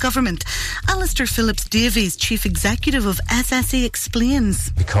low by the government. Alistair Phillips-Davies, Chief Executive of SSE, explains.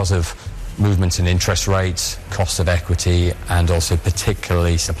 Because of movements in interest rates, cost of equity, and also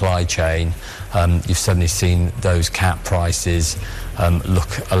particularly supply chain, you've suddenly seen those cap prices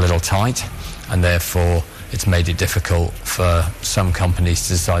look a little tight, and therefore it's made it difficult for some companies to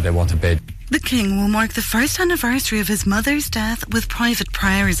decide they want to bid. The King will mark the first anniversary of his mother's death with private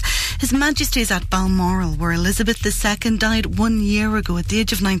prayers. His Majesty is at Balmoral, where Elizabeth II died 1 year ago at the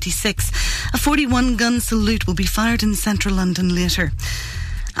age of 96. A 41-gun salute will be fired in central London later.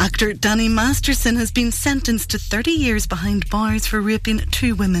 Actor Danny Masterson has been sentenced to 30 years behind bars for raping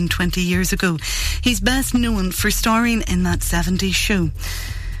 2 women 20 years ago. He's best known for starring in that 70s show.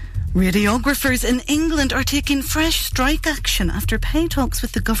 Radiographers in England are taking fresh strike action after pay talks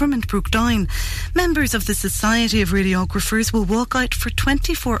with the government broke down. Members of the Society of Radiographers will walk out for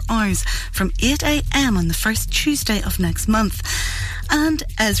 24 hours from 8 a.m. on the first Tuesday of next month. And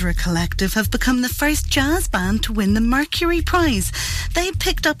Ezra Collective have become the first jazz band to win the Mercury Prize. They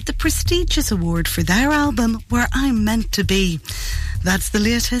picked up the prestigious award for their album Where I'm Meant to Be. That's the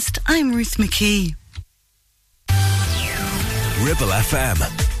latest. I'm Ruth McKee. Ribble FM.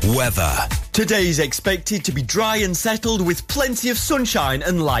 Weather. Today is expected to be dry and settled with plenty of sunshine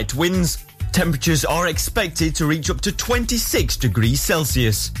and light winds. Temperatures are expected to reach up to 26 degrees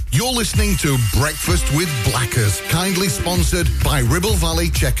Celsius. You're listening to Breakfast with Blackers, kindly sponsored by Ribble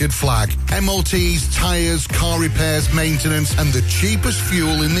Valley Checkered Flag. MOTs, tyres, car repairs, maintenance, and the cheapest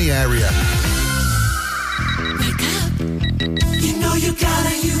fuel in the area. Wake up.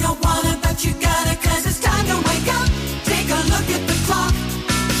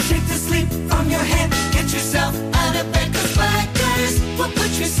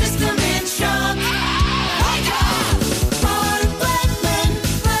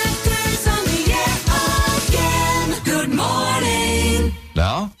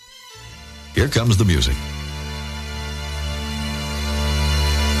 Here comes the music.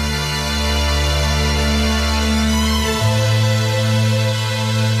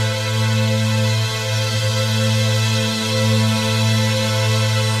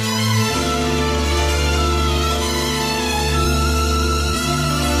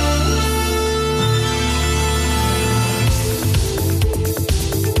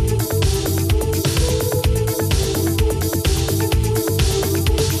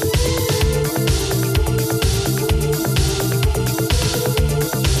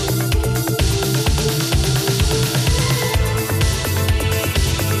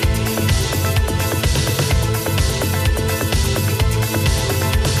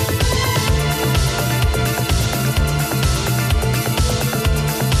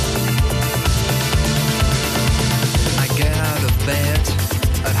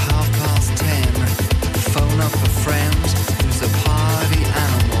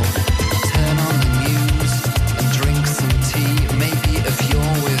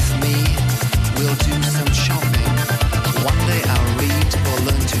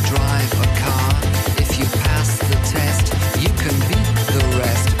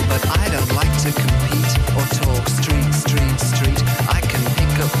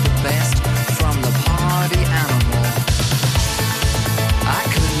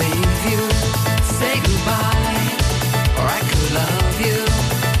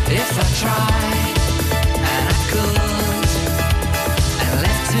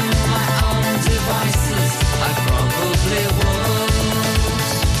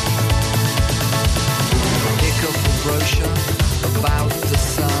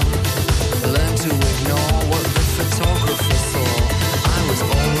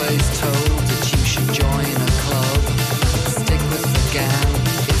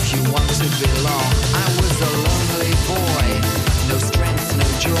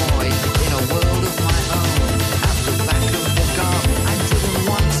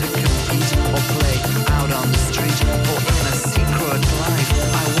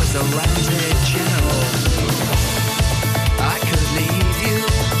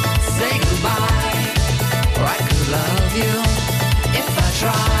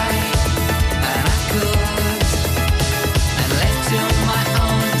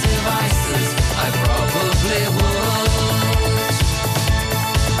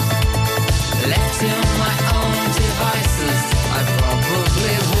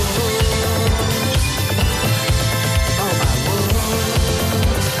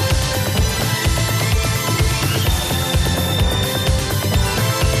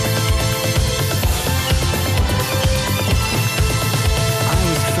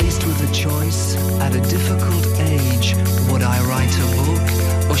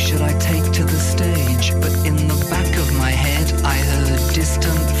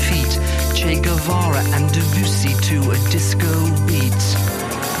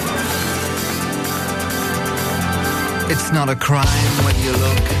 It's not a crime when you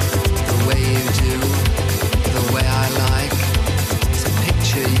look the way you do, the way I like to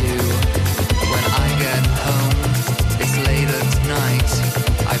picture you. When I get home, it's late at night.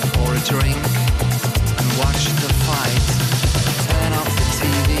 I pour a drink and watch the fight. Turn off the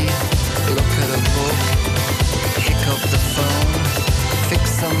TV, look at a book, pick up the phone, fix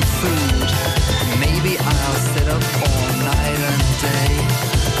some food. Maybe I'll sit up all night and day,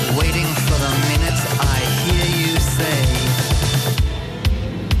 waiting for the minute I hear you say,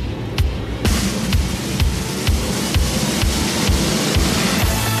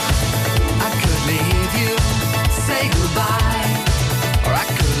 I could leave you, say goodbye, or I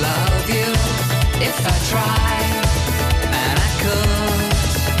could love you if I tried, and I could,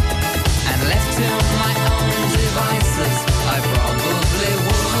 and left to my own devices, I probably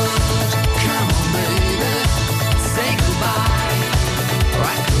would. Come on baby, say goodbye, or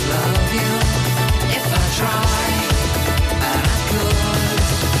I could love you if I tried, and I could,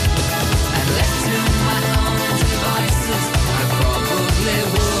 and left to my own devices, I probably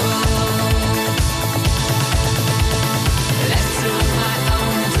would. Left to my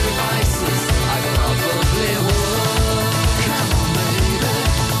own devices, I probably would. Come on baby,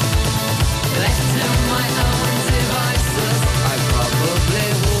 left to my own devices, I probably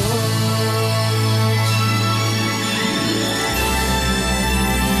would.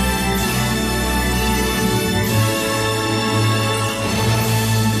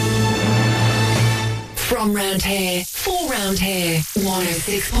 From round here, for round here,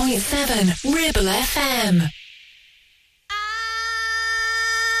 106.7 Ribble FM.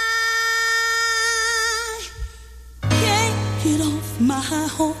 Can't get off my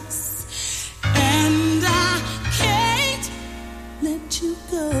horse, and I can't let you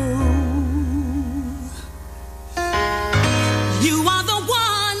go.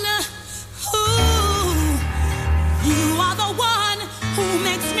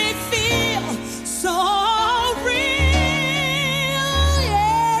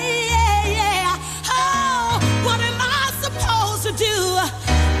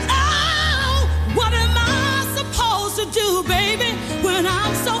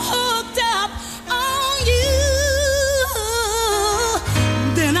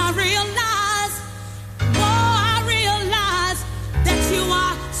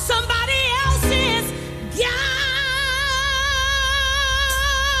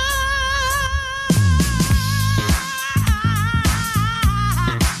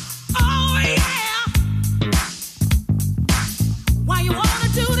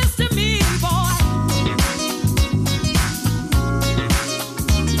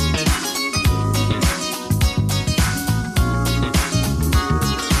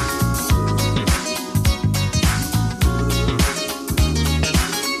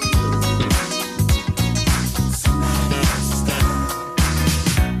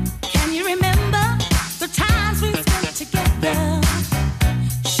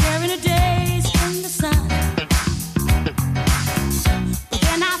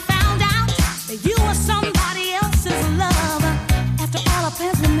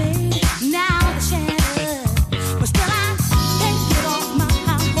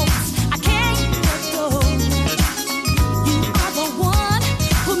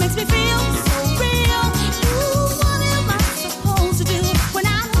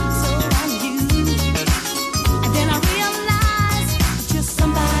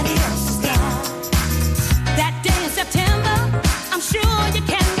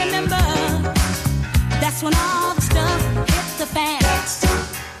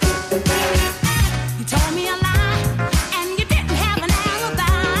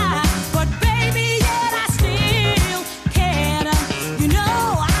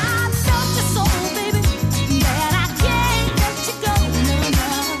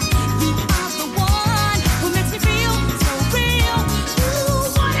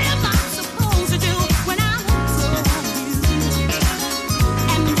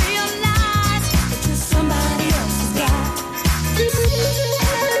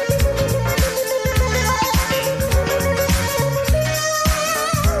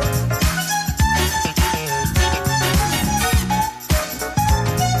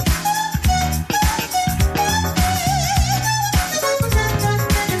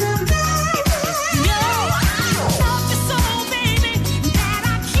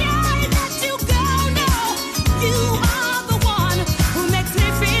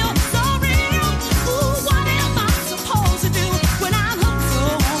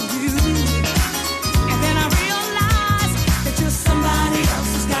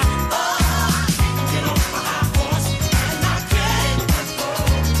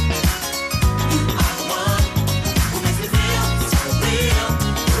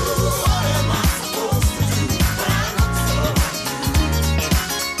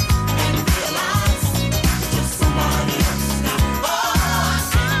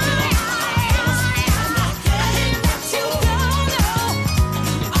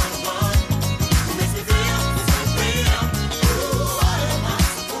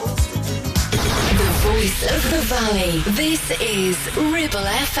 Valley. This is Ribble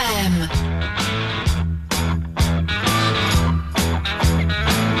FM.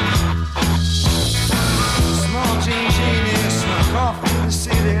 Small Jean genius snuck off to the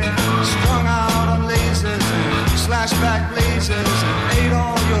city, strung out on lasers and slashback blazers, and ate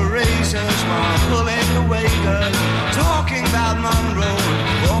all your razors while pulling the waiters, talking about Monroe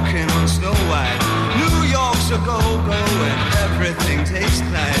and walking on Snow White. New York's a go-go and everything tastes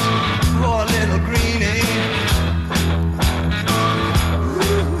nice. Poor little greenie.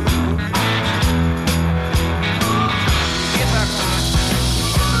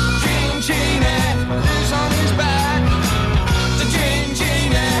 Lives on his back. The Jean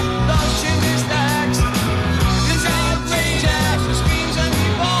Genie loves chimney stacks. His outrageous screams and he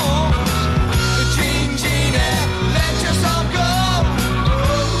falls. The Jean Genie, let yourself go.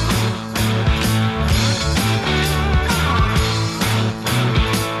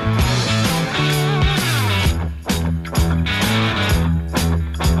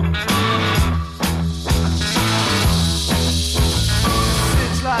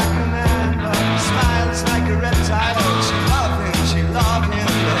 Sits like a man, but smiles like a reptile. She loved him,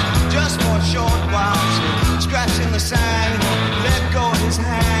 but just for a short while. She scratching the sand, let go of his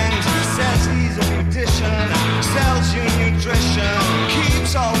hands. He says he's a beautician, sells you nutrition,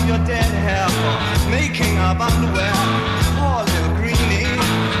 keeps all your dead hair for making up underwear. Poor little greenie.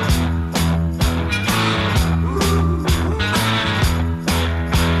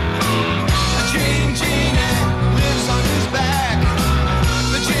 The Jean Genie lives on his back.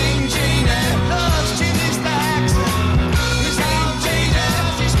 The Jean Genie loves chimney stacks. His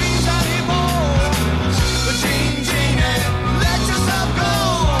outrageous, he screams out he moans. The Jean Genie, let yourself go.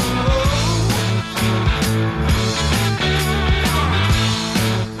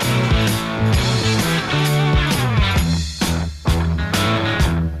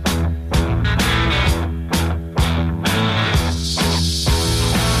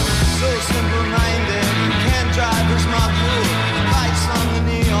 So simple-minded, he can't drive his Maru, lights on the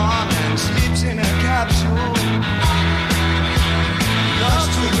neon and sleeps in a capsule. Loves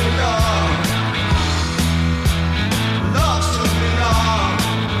to belong, loves to belong.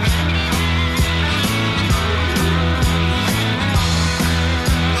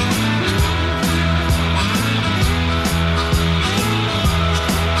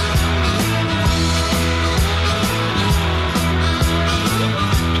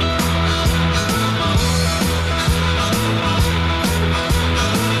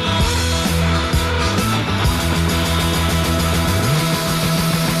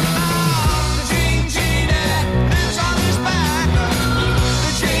 The Jean Genie lives on his back.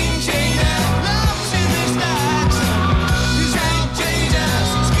 The Jean Genie loves chimney stacks. He's outrageous,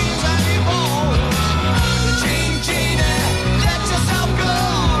 he screams and he moans. The Jean Genie, let yourself go.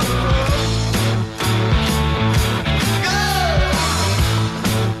 Go.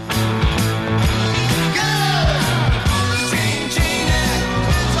 Go. The Jean Genie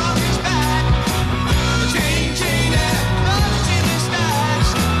lives on his back. The Jean Genie loves chimney stacks.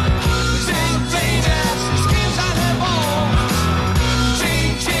 He's outrageous, he screams and he moans.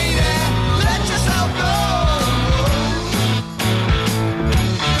 Jean Genie, let yourself go.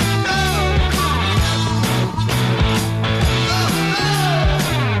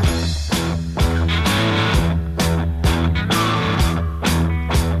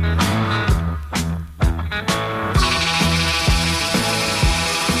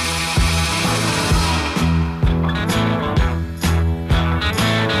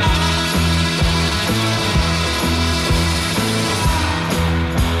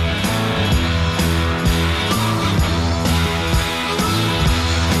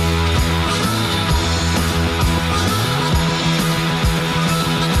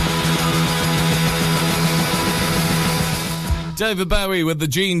 David Bowie with the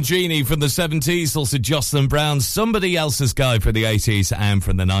Jean Genie from the 70s, also Jocelyn Brown, Somebody Else's Guy from the 80s and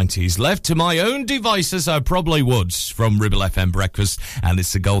from the 90s. Left to my own devices, I probably would, from Ribble FM Breakfast, and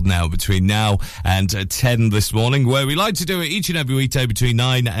it's the golden hour between now and 10 this morning, where we like to do it each and every weekday between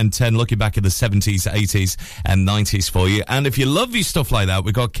 9 and 10, looking back at the 70s, 80s and 90s for you. And if you love your stuff like that,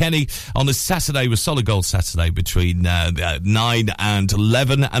 we've got Kenny on a Saturday with Solid Gold Saturday between 9 and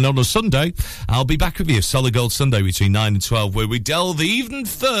 11, and on a Sunday, I'll be back with you, Solid Gold Sunday between 9 and 12, where we delve even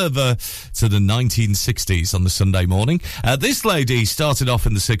further to the 1960s on the Sunday morning. This lady started off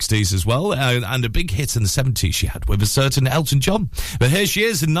in the 60s as well, and a big hit in the 70s she had with a certain Elton John. But here she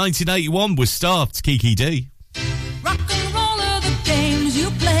is in 1981 with Starved, Kiki D. Rock and roll are the games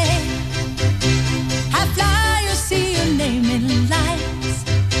you play. High flyers see your name in lights.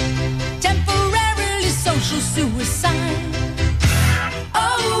 Temporarily social suicide.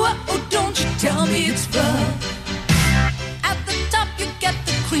 Oh, don't you tell me it's rough.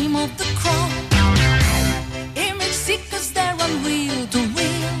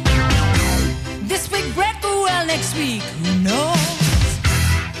 next week, who knows?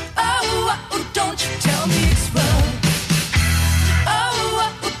 Oh, don't you tell me it's rough.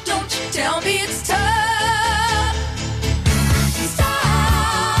 Oh, don't you tell me it's tough.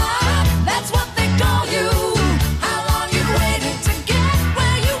 Stop, that's what they call you. How long you waited to get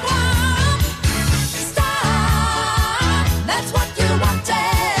where you want. Stop, that's what you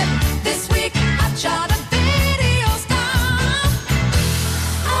wanted. This week I shot a video star.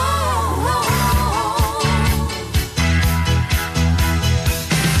 Oh,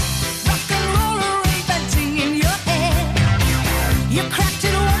 rock and roller inventing in your head. You cracked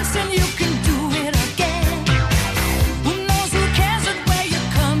it once and you can do it again. Who knows, who cares where you're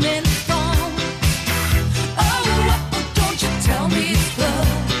coming from? Oh, don't you tell me it's love.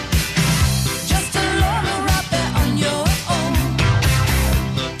 Just alone or out there on your own.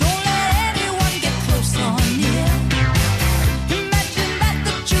 Don't let anyone get close or near. Imagine that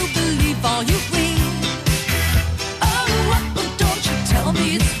you believe all you read. Oh, don't you tell me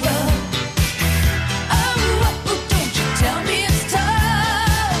it's love. Oh, don't you tell me it's tough.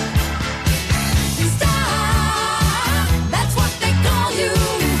 Stop, that's what they call you.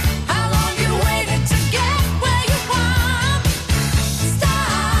 How long you waited to get where you want.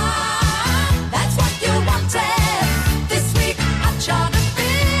 Stop, that's what you wanted. This week I shot a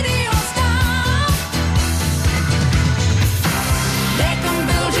video star. They can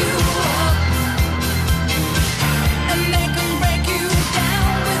build you up and they can break you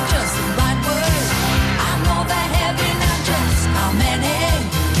down with just the right words. I know they're heavy now, just how many?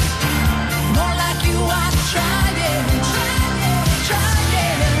 More like you, I tried it.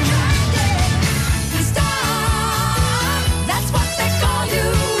 Stop, that's what they call you.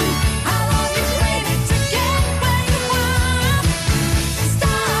 How long you waited to get where you want.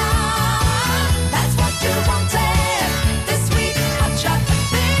 Stop, that's what you wanted. This week I shot the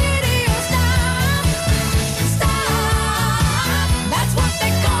video star. Stop, that's what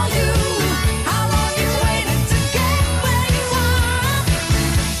they call you. How long you waited to get where you want.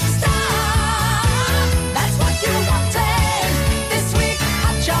 Stop, that's what you wanted. This week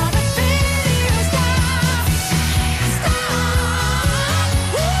I shot a video star.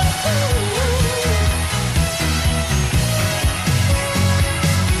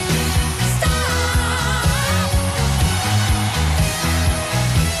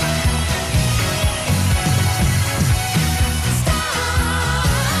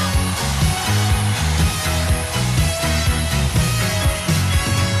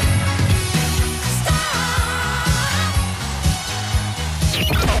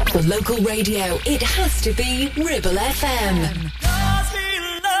 For local radio, it has to be Ribble FM. Does he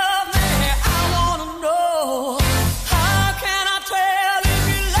love me? I wanna know. How can I tell if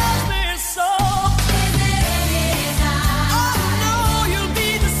he loves me so? Is it in his eyes? Oh no, you'll be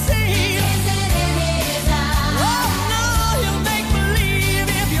deceived. Is it in his eyes? Oh no, you'll make believe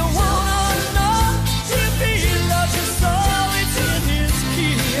if you wanna know. If he loves you so, it's in his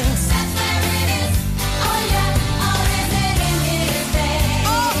kiss. That's where it is. Oh yeah. Oh, is it in his face?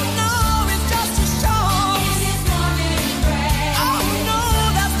 Oh no, it's just a show. In his morning grace. Oh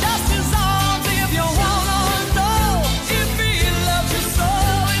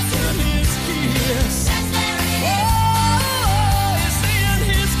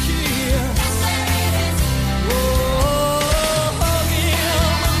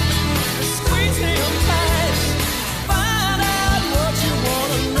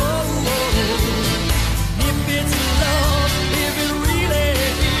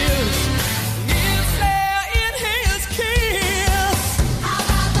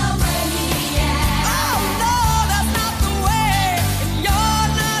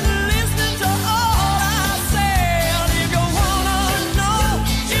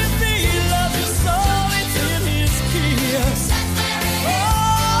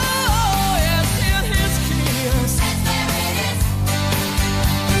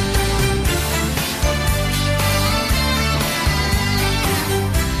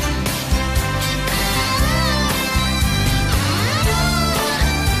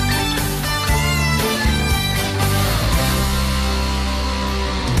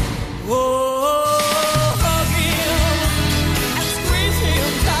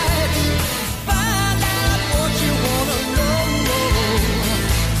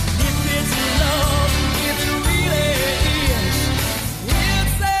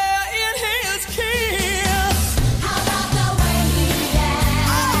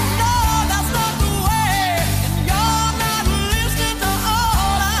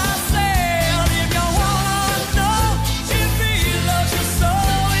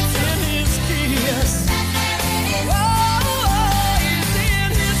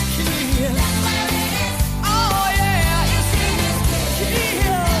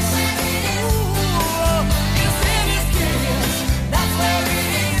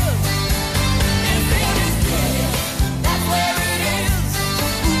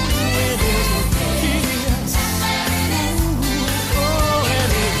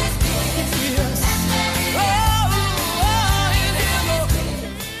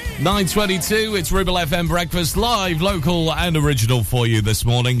 9:22, it's Ribble FM Breakfast, live, local and original for you this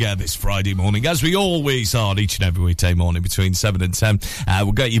morning, this Friday morning, as we always are each and every weekday morning between 7 and 10.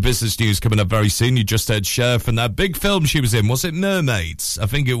 We'll get your business news coming up very soon. You just heard Cher from that big film she was in. Was it Mermaids? I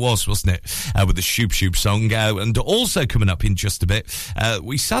think it was, wasn't it? With the Shoop Shoop song. And also coming up in just a bit,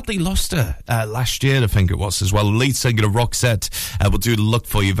 we sadly lost her last year, I think it was, as well. Lead singer of Roxette. We'll do the look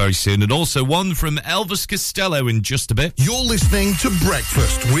for you very soon. And also one from Elvis Costello in just a bit. You're listening to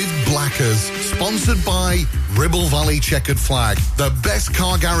Breakfast with Blackers, sponsored by Ribble Valley Checkered Flag, the best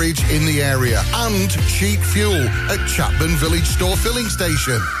car garage in the area, and cheap fuel at Chapman Village Store Filling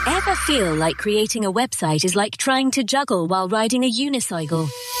Station. Ever feel like creating a website is like trying to juggle while riding a unicycle?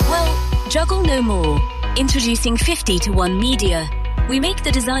 Well, juggle no more. Introducing 50-1 Media. We make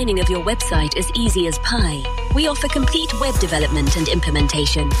the designing of your website as easy as pie. We offer complete web development and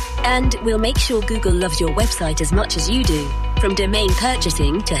implementation. And we'll make sure Google loves your website as much as you do. From domain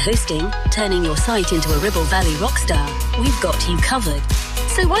purchasing to hosting, turning your site into a Ribble Valley rockstar, we've got you covered.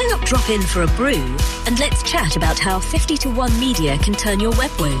 So why not drop in for a brew and let's chat about how 50-1 Media can turn your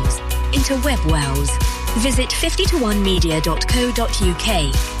web woes into web wows. Visit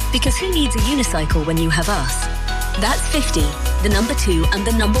 50to1media.co.uk, because who needs a unicycle when you have us? That's 50, the number 2 and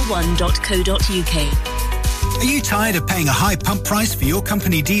the number 1.co.uk. Are you tired of paying a high pump price for your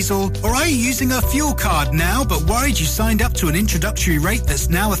company diesel? Or are you using a fuel card now but worried you signed up to an introductory rate that's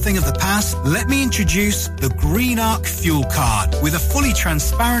now a thing of the past? Let me introduce the Green Arc Fuel Card. With a fully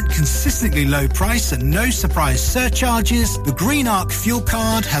transparent, consistently low price and no surprise surcharges, the Green Arc Fuel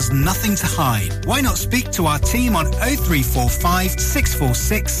Card has nothing to hide. Why not speak to our team on 0345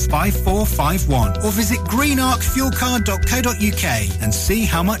 646 5451 or visit greenarcfuelcard.co.uk and see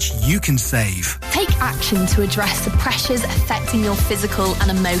how much you can save. Take action to address the pressures affecting your physical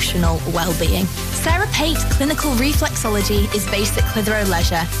and emotional well-being. Sarah Pate Clinical Reflexology is based at Clitheroe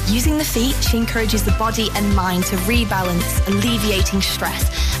Leisure. Using the feet, she encourages the body and mind to rebalance, alleviating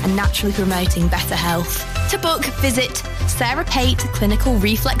stress and naturally promoting better health. To book, visit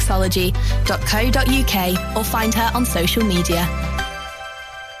sarahpateclinicalreflexology.co.uk or find her on social media.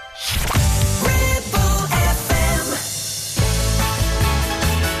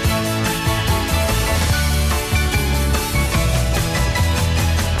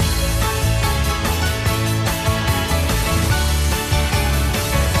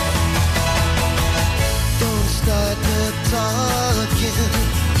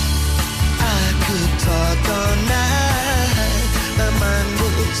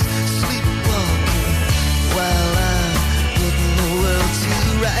 Sleepwalking while I'm getting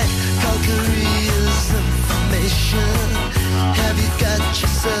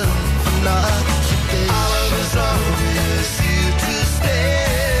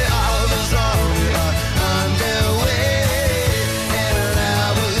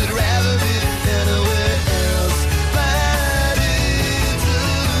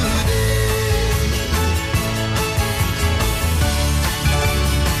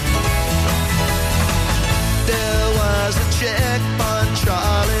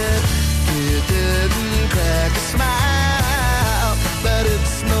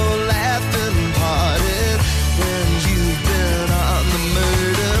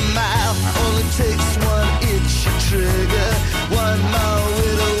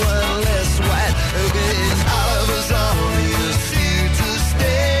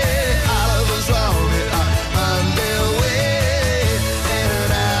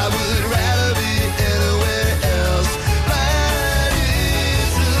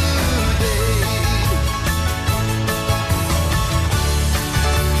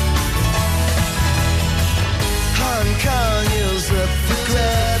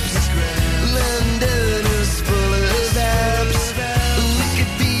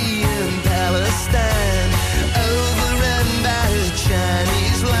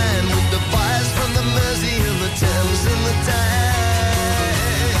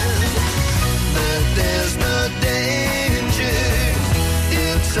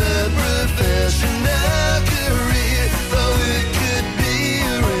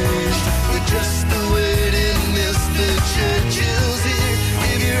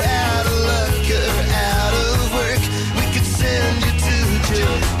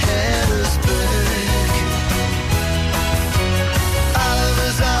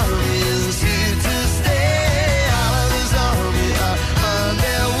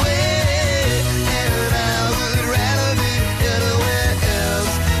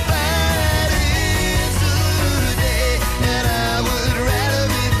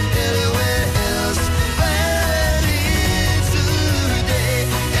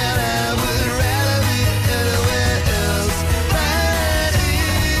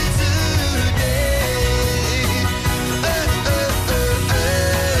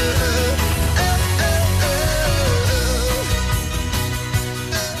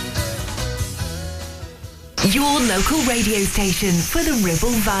Your local radio station for the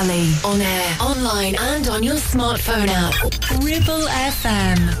Ribble Valley. On air, online and on your smartphone app. Ribble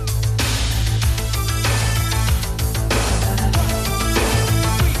FM.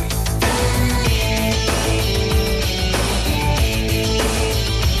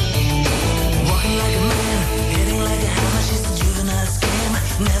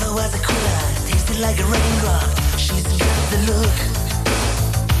 Never was a quitter, tasted like a raindrop. She's got the look.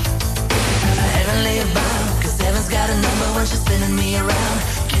 Heavenly bound, cause heaven's got a number when she's spinning me around.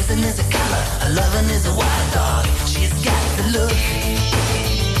 Kissing is a color, a loving is a wild dog. She's got the look.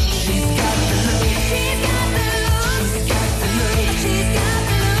 She's got the look. She's got the look. She's got the look. She's got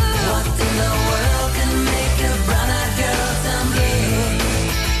the look. What in the world can make a brown-eyed girl turn blue?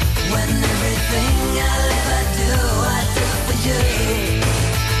 When everything I'll ever do, I do for you.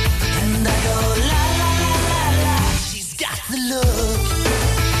 And I go la la la la la. She's got the look.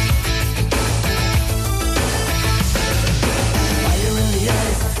 Fire in the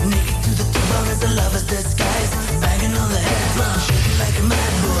eyes, naked to the bar as a lover's disguise. Banging on the head drum, shaking like a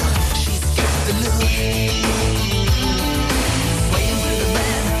mad bull. She's got the look. Swaying through the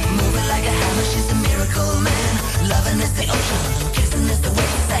band, moving like a hammer. She's a miracle man. Loving is the ocean, kissing is the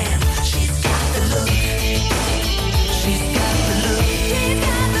wet sand. She's got the look. She's got the look. She's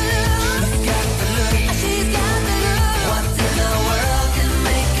got the look. She's got the look. She's got the look. What in the world can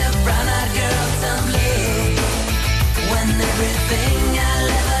make a brown-eyed girl turn blue? When everything I'll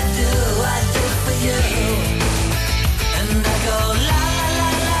ever do, I do for you. And I go la la la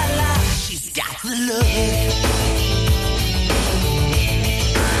la la. She's got the look.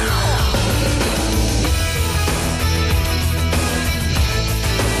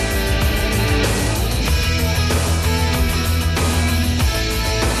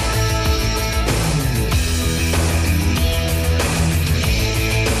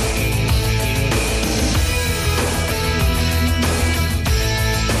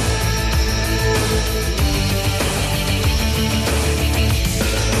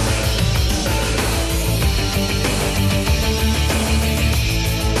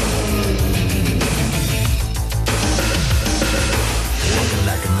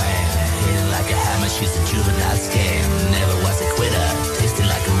 She's a juvenile scam, never was a quitter, tasted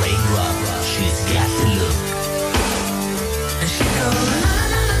like a raindrop. She's got the look. And she goes na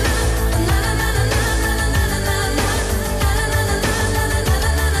na na na na na na na na na na na.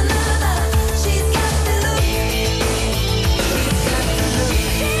 She's got the look. She's got the look.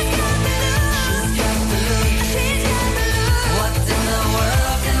 She's got the look. She's got the look. She's got the look. What in the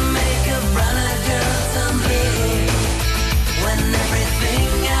world can make a brown-eyed girl turn blue? When everything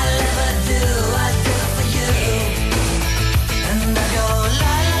I'll ever do, I do for you. And I go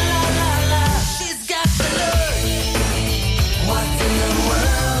la la la la la. She's got the look. What in the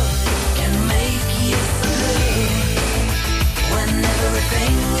world can make you so blue? When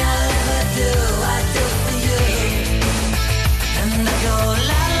everything I'll ever do, I do for you. And I go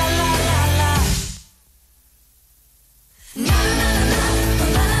la la la la la. Na na na na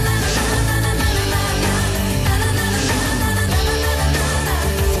na na na na na na na.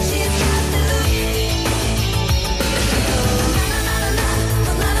 She's got the look.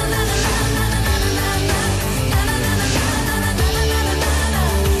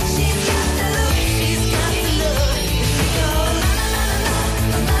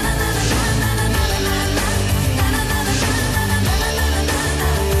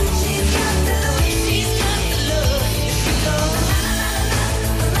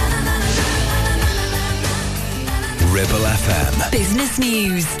 Ribble FM. Business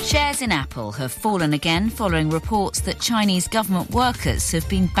news. Shares in Apple have fallen again following reports that Chinese government workers have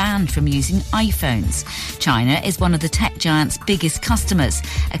been banned from using iPhones. China is one of the tech giant's biggest customers,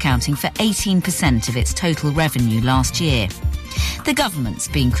 accounting for 18% of its total revenue last year. The government's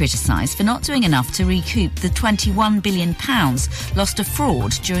being criticised for not doing enough to recoup the £21 billion lost to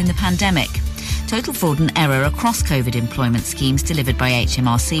fraud during the pandemic. Total fraud and error across COVID employment schemes delivered by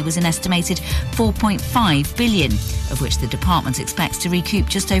HMRC was an estimated £4.5 billion, of which the department expects to recoup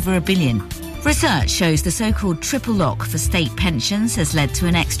just over £1 billion. Research shows the so-called triple lock for state pensions has led to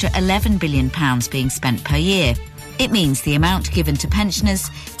an extra £11 billion being spent per year. It means the amount given to pensioners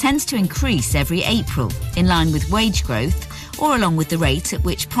tends to increase every April, in line with wage growth, or along with the rate at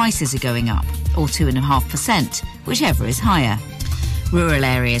which prices are going up, or 2.5%, whichever is higher. Rural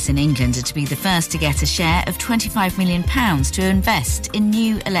areas in England are to be the first to get a share of £25 million to invest in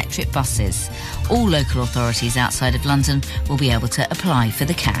new electric buses. All local authorities outside of London will be able to apply for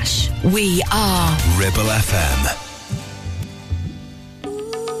the cash. We are Ribble FM.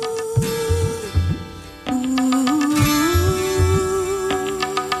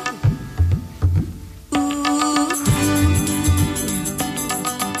 Ooh.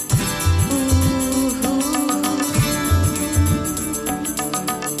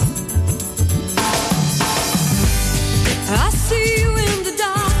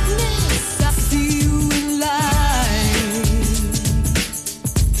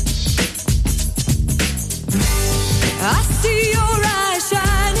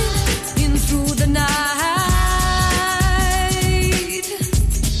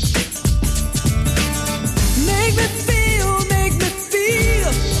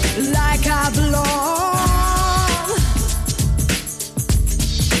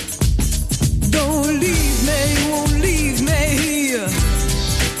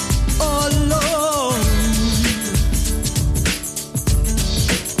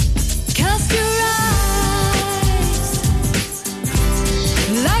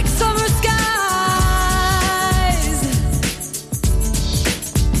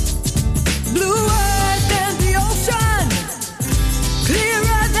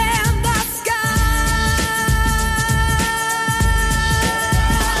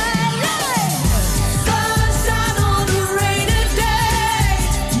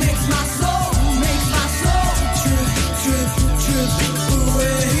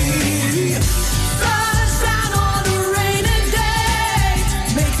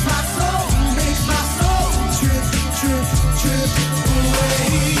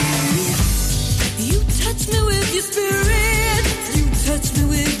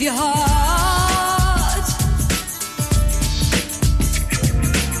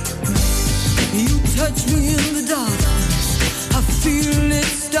 touch me in the darkness. I feel it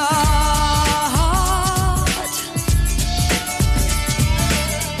start.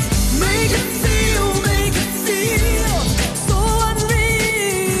 Make it feel so unreal,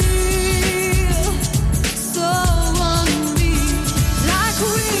 so unreal. Like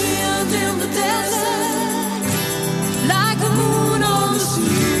wind in the desert, like a moon on the sea.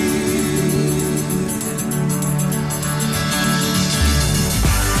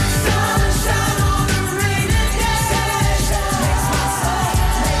 Sunshine on a rainy day makes my soul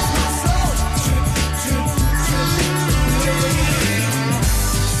trip, trip, trip away.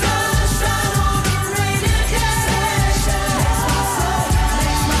 Sunshine on a rainy day makes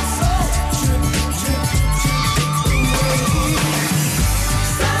my soul trip, trip, trip away.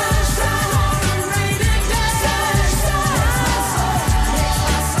 Sunshine on a rainy day makes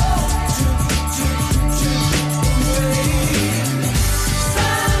my soul trip, trip, trip away.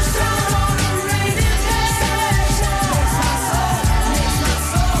 Sunshine on a rainy day makes my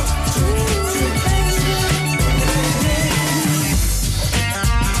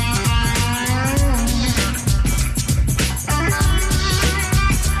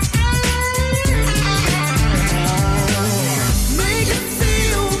Make it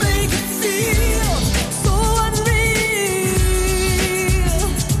feel so unreal,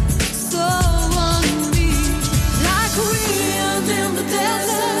 so unreal. Like wind in the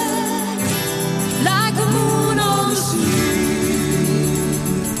desert, like a moon on the sea.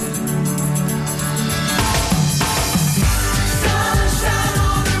 Sunshine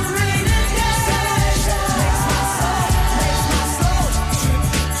on a rainy day makes my soul trip,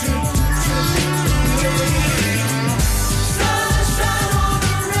 trip, trip away. Sunshine on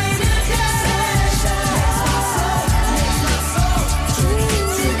a rainy day makes my soul trip,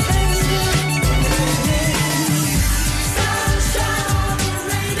 trip away. Sunshine on a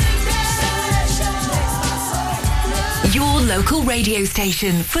rainy day makes my soul. Your local radio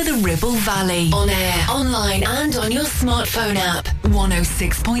station for the Ribble Valley. On air, online and on your smartphone app.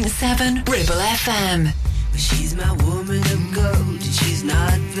 106.7 Ribble FM. She's my woman of gold, and she's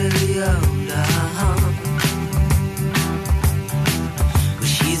not very old. Well,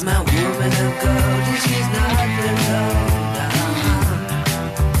 she's my woman of gold, and she's not very old.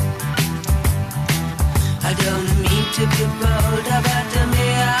 I don't mean to be bold, but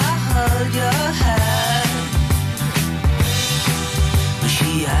may I hold your hand? Well,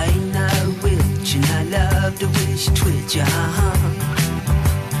 she ain't no witch, and I love the way she twitch your arm.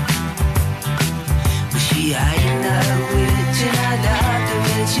 She ain't no witch, and I love the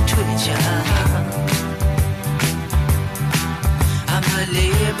way she twitch her arm. I'm a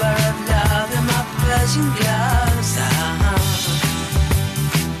labor of love in my Persian gloves.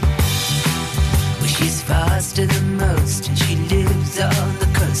 Well, she's faster than most, and she lives on the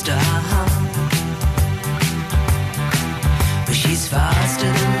coast. Well, she's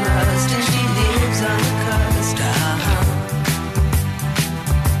faster than most, and she lives on the coast.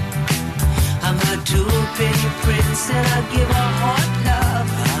 I'm a two-penny prince, and I give her hot love.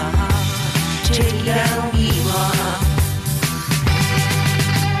 Take down evil.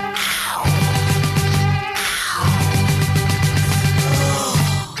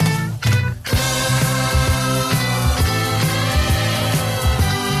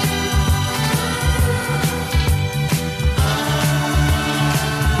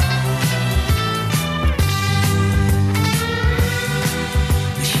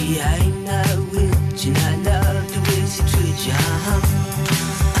 She ain't no witch, and I love the way she treats you.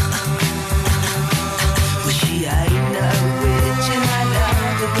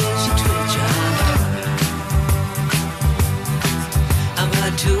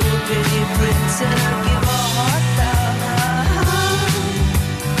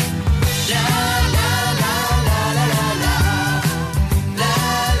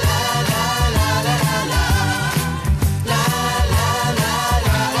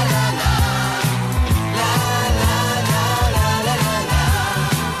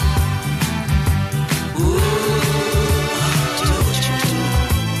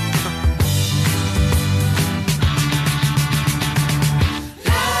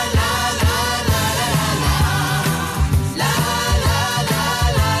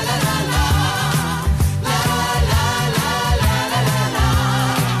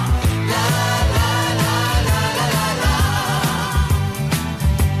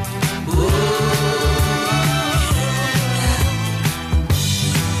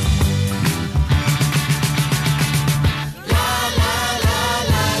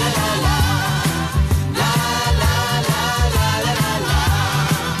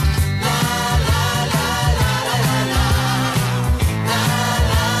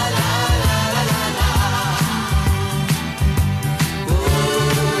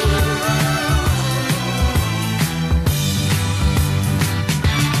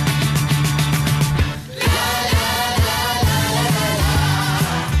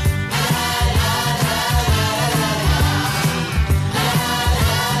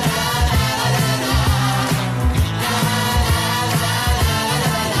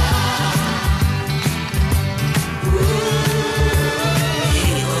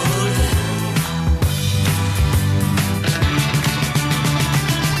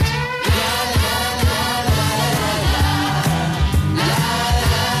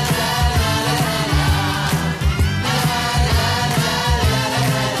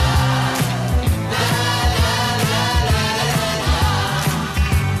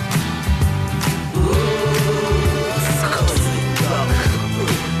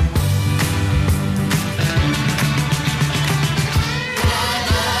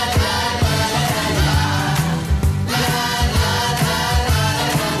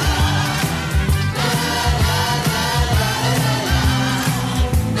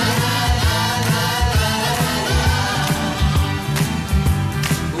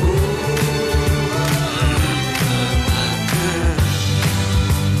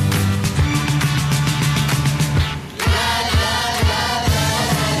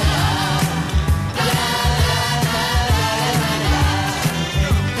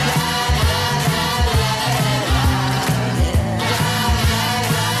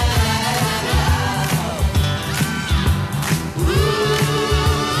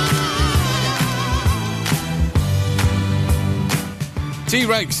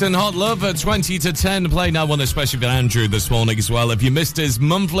 T-Rex and Hot Love at 20 to 10. Play now one especially for Andrew this morning as well. If you missed his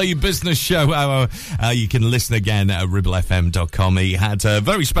monthly business show hour, you can listen again at ribblefm.com. He had a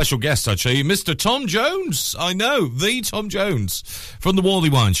very special guest, actually, Mr. Tom Jones. I know, the Tom Jones from the Worley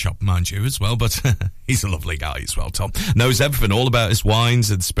Wine Shop, mind you, as well. But he's a lovely guy as well, Tom. Knows everything, all about his wines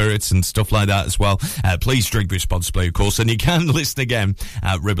and spirits and stuff like that as well. Please drink responsibly, of course. And you can listen again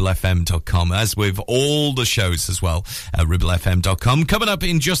at ribblefm.com, as with all the shows as well at ribblefm.com. Coming up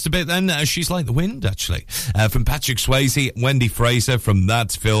in just a bit then, She's Like the Wind, actually. From Patrick Swayze, Wendy Fraser from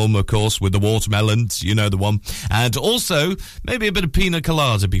that film, of course, with the watermelons, you know the one. And also, maybe a bit of pina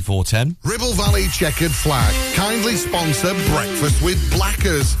colada before 10. Ribble Valley Checkered Flag kindly sponsor Breakfast with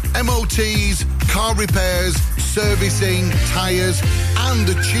Blackers. MOTs, car repairs, servicing, tyres, and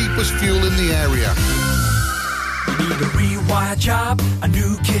the cheapest fuel in the area. Need a rewire job, a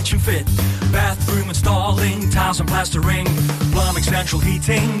new kitchen fit, bathroom installing, tiles and plastering, plumbing, central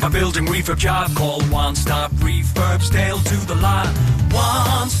heating, a building refurb job. Call One Stop Refurbs, Dale to the lot.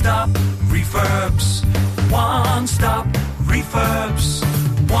 One Stop Refurbs, One Stop Refurbs,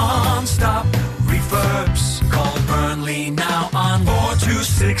 One Stop Refurbs. Call Burnley now on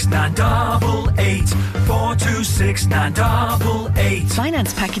 426-988, 426-988.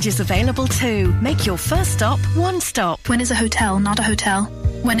 Finance packages available too. Make your first stop One Stop. When it's a hotel, not a hotel.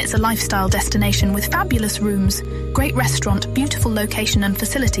 When it's a lifestyle destination with fabulous rooms, great restaurant, beautiful location and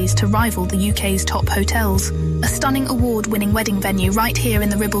facilities to rival the UK's top hotels. A stunning award-winning wedding venue right here in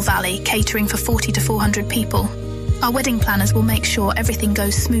the Ribble Valley, catering for 40 to 400 people. Our wedding planners will make sure everything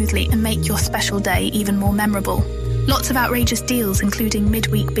goes smoothly and make your special day even more memorable. Lots of outrageous deals, including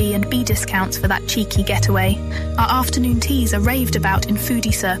midweek B&B discounts for that cheeky getaway. Our afternoon teas are raved about in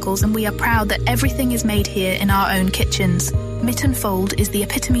foodie circles, and we are proud that everything is made here in our own kitchens. Mytton Fold is the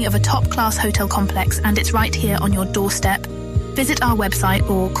epitome of a top-class hotel complex, and it's right here on your doorstep. Visit our website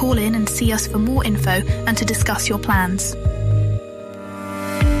or call in and see us for more info and to discuss your plans.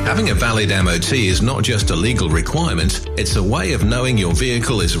 Having a valid MOT is not just a legal requirement, it's a way of knowing your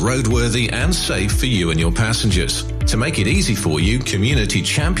vehicle is roadworthy and safe for you and your passengers. To make it easy for you, Community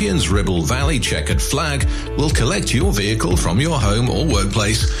Champions Ribble Valley Checkered Flag will collect your vehicle from your home or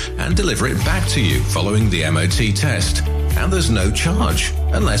workplace and deliver it back to you following the MOT test. And there's no charge,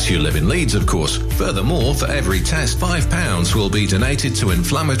 unless you live in Leeds, of course. Furthermore, for every test, £5 will be donated to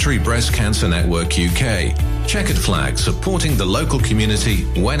Inflammatory Breast Cancer Network UK. Checkered Flag, supporting the local community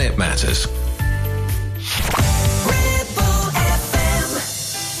when it matters.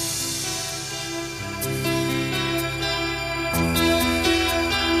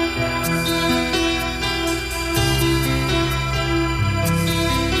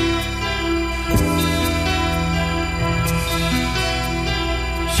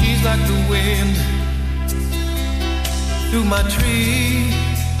 She's like the wind through my tree.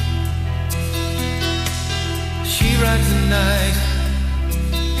 She rides the night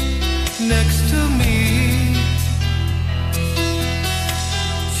next to me.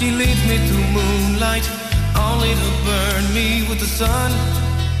 She leads me through moonlight, only to burn me with the sun.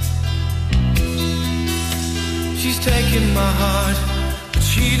 She's taking my heart, but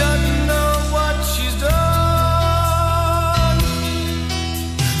she doesn't know what she's done.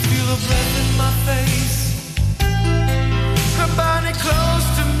 Feel her breath in my face, her body close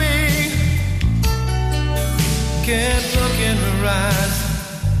to me. Can't look in her eyes,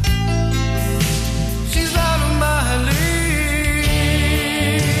 she's out of my league.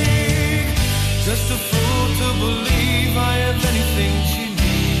 Just a fool to believe I have anything she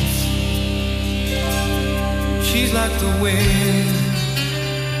needs. She's like the wind.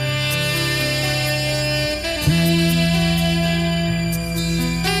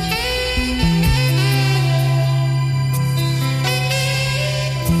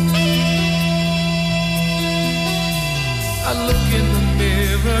 I look in the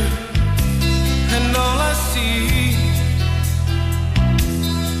mirror and all I see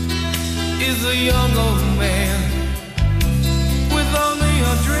is a young old man with only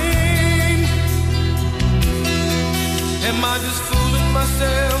a dream. Am I just fooling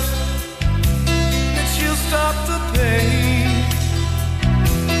myself that she'll stop the pain?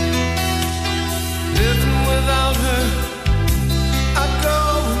 Living without her, I go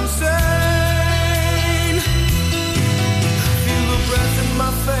insane. Breath in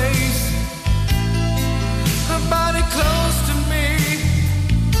my face, her body close to me.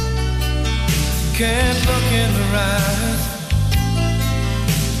 Can't look in her eyes,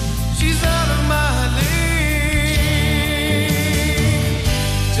 she's out of my league.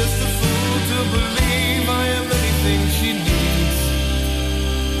 Just a fool to believe I am anything she needs.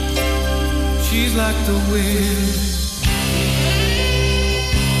 She's like the wind.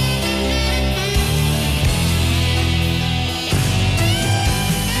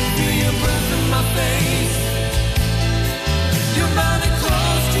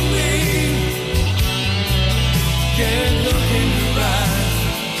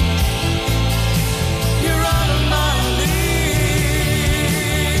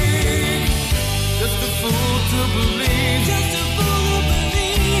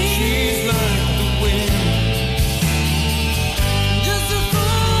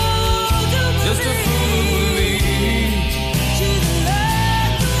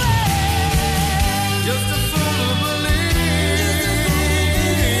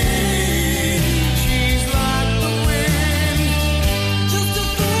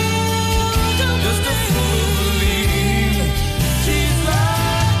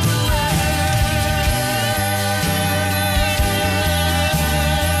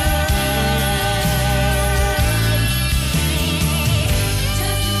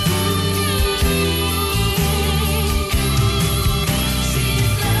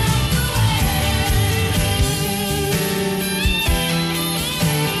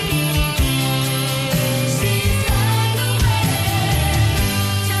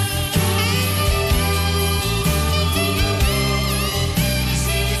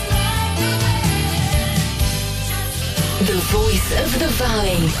 the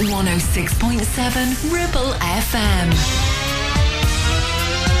Valley. 106.7 Ribble FM.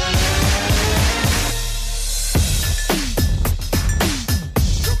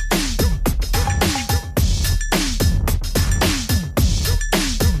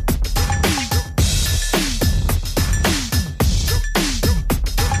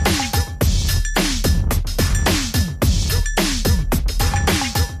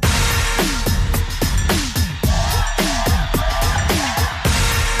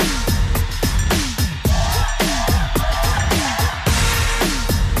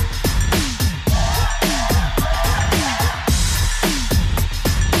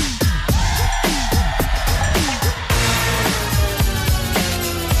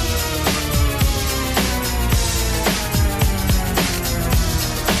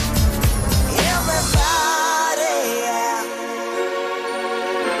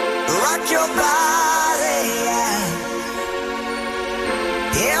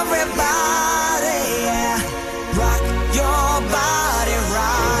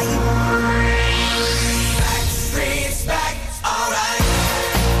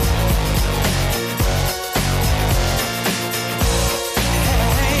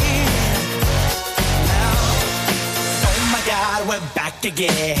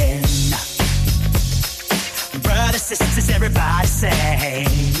 Again, brothers, sisters, everybody sing.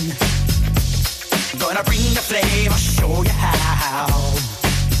 Gonna bring the flame, I'll show you how.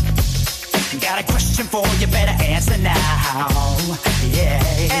 Got a question for you, better answer now. Yeah.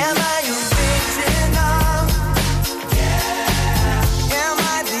 Am I original? Yeah. Am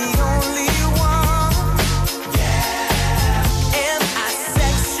I the only one? Yeah. Am I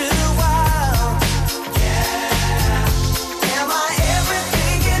sexual? Yeah. Am I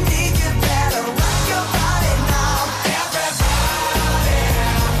everything you need? You better rock your body now. Everybody,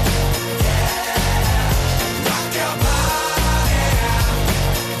 yeah. Rock your body,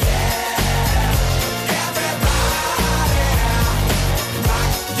 yeah. Everybody,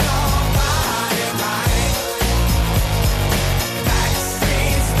 rock your body right.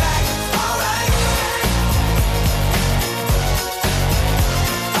 Backstreet's back, alright.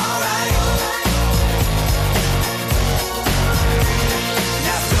 Alright.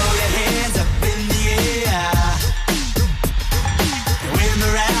 Now throw your hands up in the air. Wave them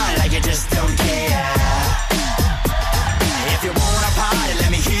around like you just don't care. If you wanna party, let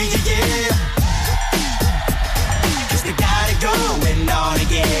me hear you, yeah. 'Cause we got it going on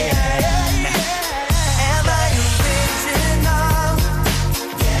again. Am I original?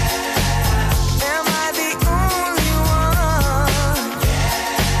 Yeah. Am I the only one?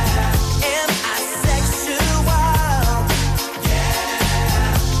 Yeah. Am I sexual? Yeah.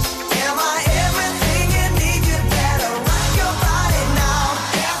 Am I everything you need? You better rock your body now.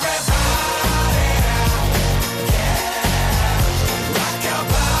 Everybody, yeah. Rock your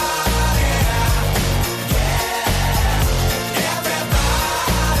body, yeah. Everybody, rock your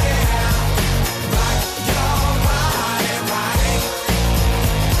body, yeah.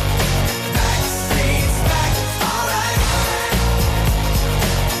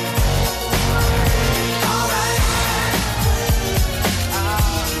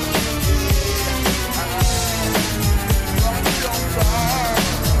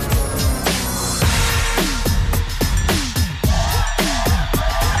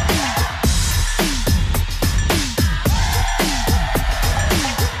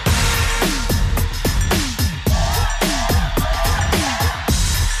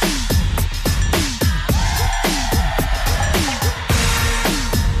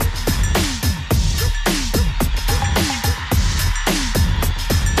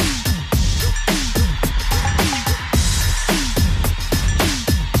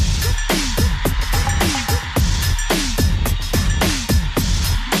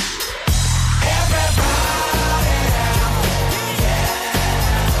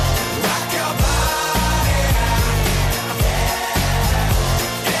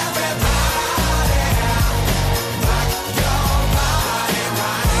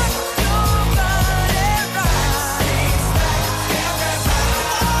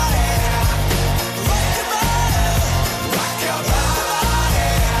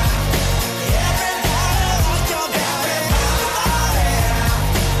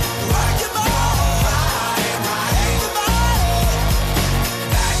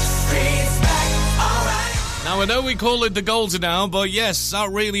 Now, I know we call it the golden hour, but yes,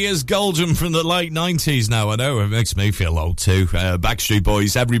 that really is golden from the late 90s now. I know, it makes me feel old too. Backstreet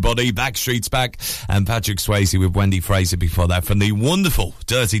Boys, everybody, Backstreet's back, and Patrick Swayze with Wendy Fraser before that from the wonderful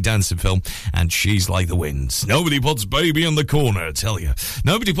Dirty Dancing film, and She's Like the Wind. Nobody puts Baby in the corner, I tell you.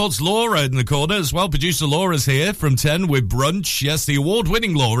 Nobody puts Laura in the corner as well. Producer Laura's here from 10 with Brunch. Yes, the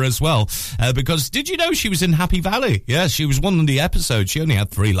award-winning Laura as well, because did you know she was in Happy Valley? Yeah, she was one of the episodes. She only had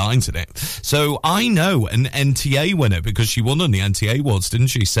 3 lines in it. So I know an NTA winner because she won on the NTA Awards, didn't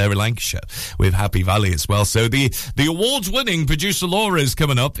she? Sarah Lancashire with Happy Valley as well. So the awards-winning producer Laura is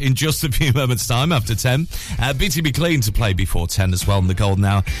coming up in just a few moments' time after 10. Bitty McLean to play before 10 as well in the golden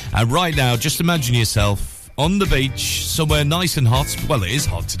hour. And right now, just imagine yourself on the beach, somewhere nice and hot. Well, it is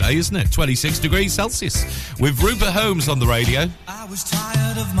hot today, isn't it? 26 degrees Celsius. With Rupert Holmes on the radio. I was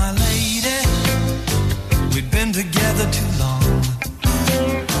tired of my lady. We'd been together too long.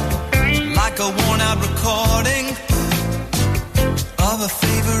 Like a worn-out recording of a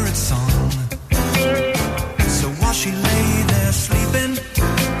favorite song. So while she lay there sleeping,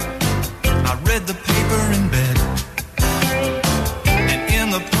 I read the paper in bed. And in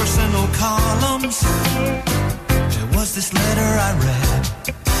the personal columns, there was this letter I read.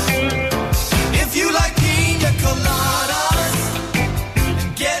 If you like pina coladas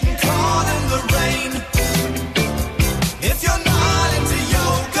and getting caught in the rain, if you're not into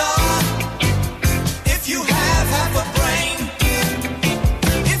yoga, if you have half a brain,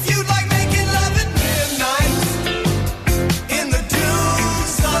 if you like making love at midnight in the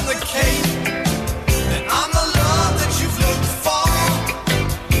dunes on the Cape, then I'm the love that you've looked for.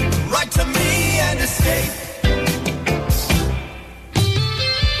 Write to me and escape.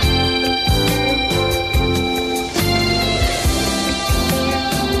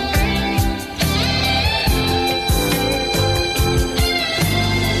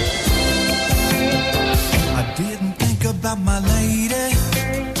 About my lady,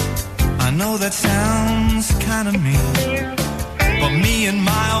 I know that sounds kind of mean, but me and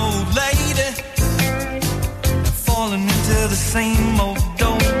my old lady have fallen into the same old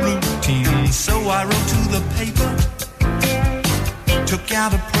routine. So I wrote to the paper, took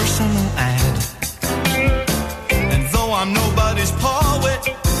out a personal ad, and though I'm nobody's poet,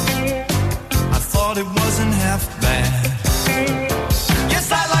 I thought it wasn't half bad.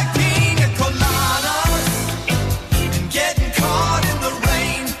 Yes, I like pina coladas.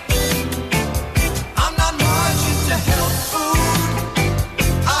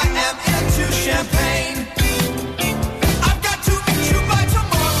 Champagne. I've got to meet you by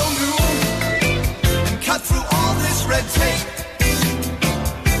tomorrow noon and cut through all this red tape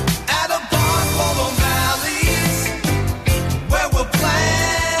at a bar called O'Malley's, where we'll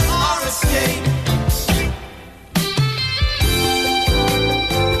plan our escape.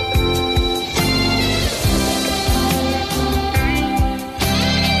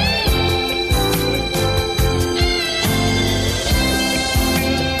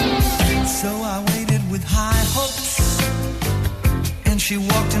 She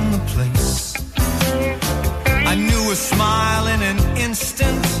walked in the place. I knew her smile in an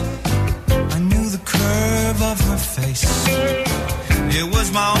instant. I knew the curve of her face. It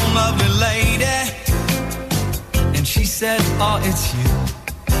was my own lovely lady. And she said, oh, it's you.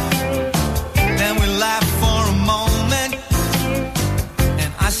 Then we laughed for a moment.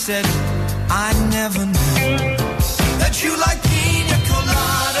 And I said, I never knew that you like pina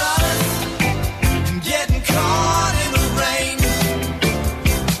coladas and getting caught in the rain.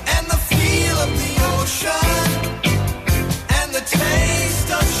 And the taste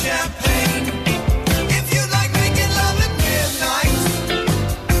of champagne. If you like making love at midnight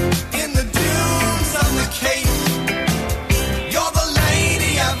in the dunes on the Cape, you're the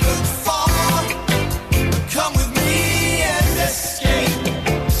lady I've looked for. Come with me and escape.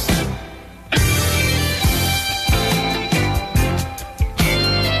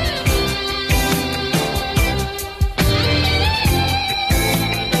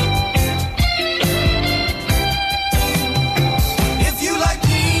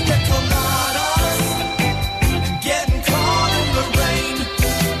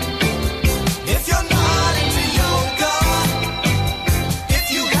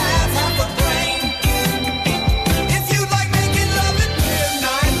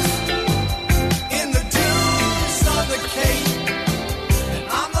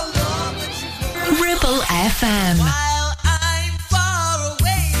 FM. While I'm far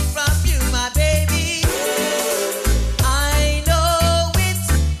away from you, my baby, I know it's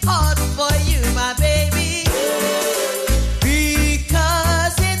hard for you, my baby,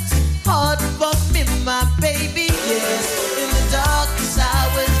 because it's hard for me, my baby, yes, in the darkest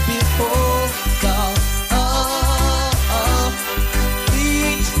hours before dawn. Oh,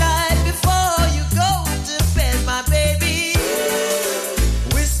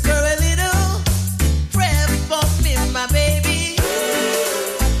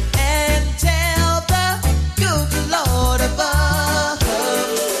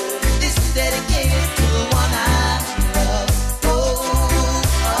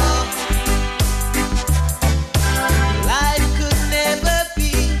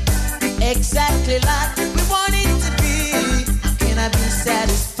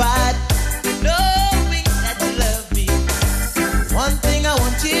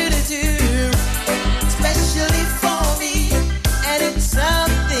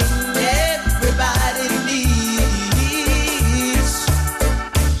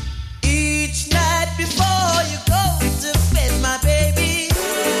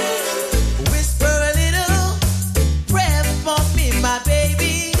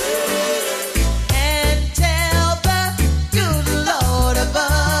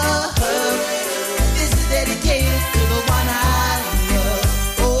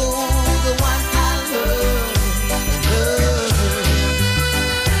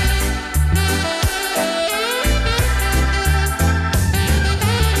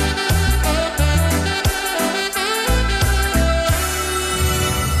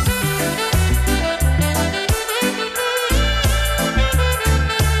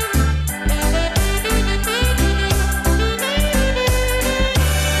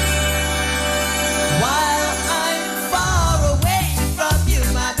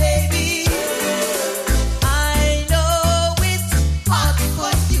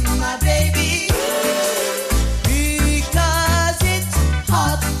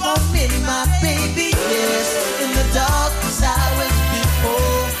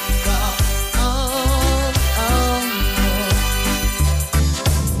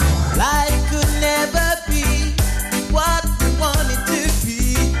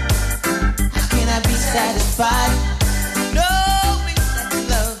 fight, knowing that you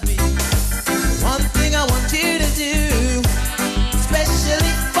love me. One thing I want you to do,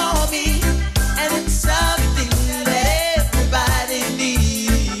 especially for me, and it's something that everybody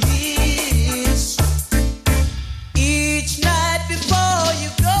needs. Each night before you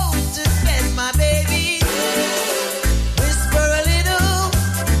go to bed, my baby, whisper a little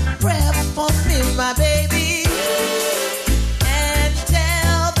prayer for me, my baby, and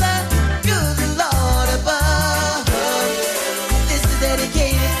tell the good Lord above, this is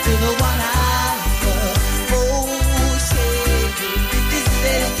dedicated to the one I love. Oh, say, this is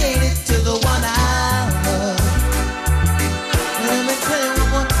dedicated to the one I love. Let me tell you one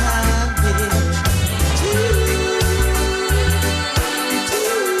more time, baby.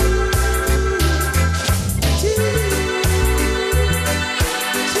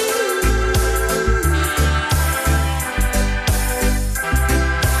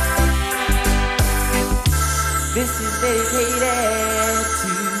 This is dedicated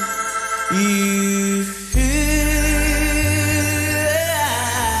to you.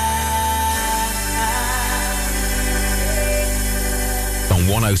 On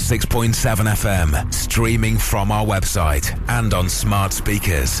 106.7 FM, streaming from our website and on smart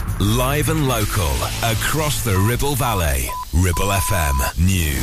speakers, live and local across the Ribble Valley. Ribble FM News.